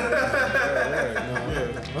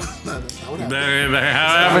 That how it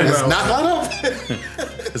happened? It's not how it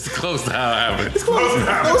It's close to how it happened. It's close.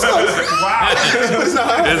 No, it's close. Wow. It's not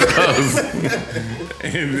how it It's close.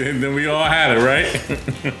 and then we all had it, right?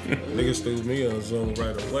 Niggas threw me on Zoom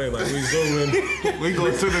right away. Like we zooming, we go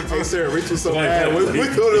to the. Hey, Sarah, Rich was so Like bad. that. We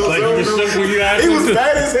go to Like Zoom. you shook when you asked He him was to-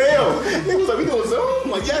 bad as hell. He was like, we doing Zoom?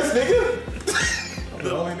 I'm like, yes, nigga.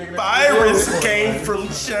 Virus came from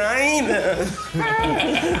China.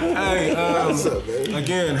 Hey, What's up, man?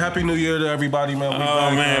 again, Happy New Year to everybody, man. We Oh,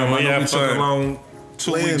 back, man, I we know had we took fun. a long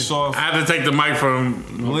 2 Lynn. weeks off. I had to take the mic from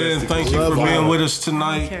Lynn, thank you for Love being you. with us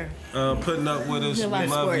tonight. care. Putting up with us. We We love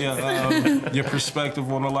love sports. your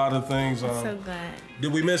perspective on a lot of things. So glad.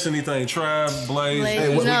 Did we miss anything? Trav, Blaze, Blaze,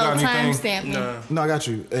 we no, got anything? timestamp me. No, I got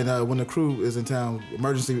you. And when the crew is in town,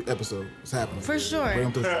 emergency episode is happening. For sure. Bring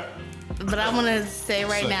 'em through. But I want to say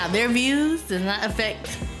right now, their views does not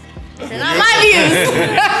affect. They're not my views.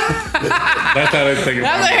 That's how they think I'm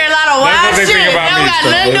about gonna me. hear a lot of That's wild what they shit. think about That me, got so.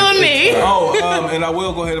 nothing to do with me. Oh, and I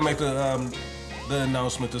will go ahead and make the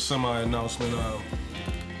announcement, the semi-announcement.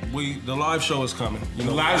 The live show is coming. You know,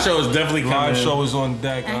 The live show is definitely the coming. live show is on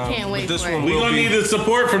deck. I can't wait but this for one it. We will gonna be, need the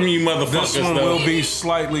support from you motherfuckers, This one though. will be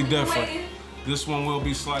slightly different. This one will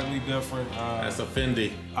be slightly different. That's a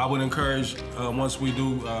Fendi. I would encourage once we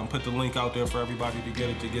do put the link out there for everybody to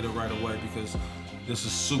get it right away because this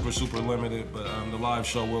is super limited. But the live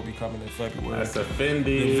show will be coming in February. That's a Fendi.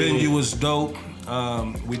 The venue is dope.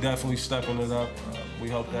 We definitely stepping it up. We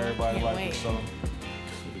hope that everybody Can't like wait. it. So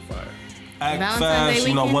Fire. act Valentine's fast. Day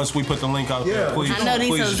You know, weekend? once we put the link out there, please, I know these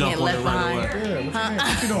please hoes jump getting on it left right away.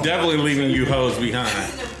 behind. Definitely leaving you hoes behind.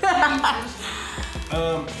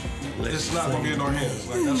 It's not gonna be in our hands.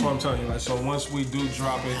 Like that's what I'm telling you. Like so, once we do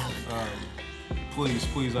drop it,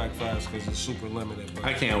 please act fast because it's super limited. But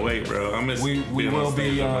I can't wait, bro. I miss we being on will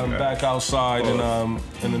be stage. Oh my God. back outside in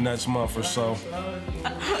the next month or so.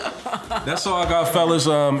 That's all I got, fellas.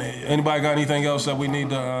 Anybody got anything else that we need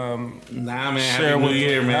to Nah, man. share Happy New with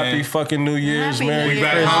Year, man. Happy fucking New Year's, Happy Merry New Year,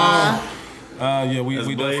 Christmas. home. Yeah, we As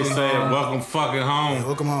we Blaze definitely said, welcome fucking home.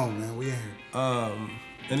 Welcome home, man. We in here.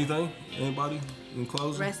 Anything? Anybody in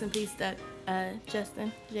closing? Rest in peace,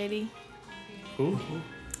 Justin, JD. Who?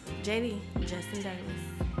 JD, Justin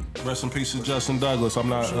Douglas. Rest in peace to Justin Douglas. I'm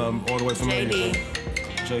not all the way familiar. JD.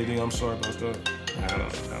 JD, I'm sorry about that. I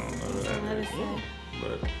don't know that. Let us know.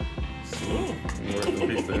 But rest in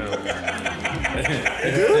peace to him.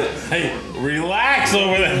 Hey, relax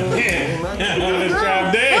over there. Who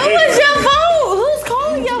is your phone? Who's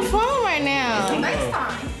calling your phone right now?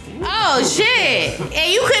 Oh shit!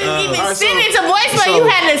 And you couldn't even alright, send so- it to voicemail. so- You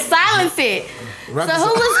had to silence it. So Wrap who this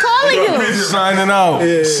up. was calling you? Signing out.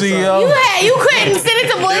 CEO. You couldn't send it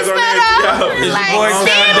to voicemail though. Like boy stand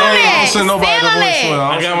Scott on Dang. it. Don't send nobody Stand to on voicemail.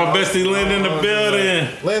 it. I got my bestie Lynn in the building.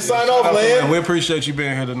 Let's sign off, And man. we appreciate you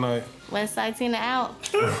being here tonight. Westside Tina out.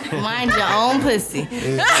 Mind your own pussy.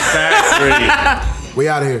 Factory. We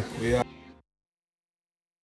out of here. Yeah.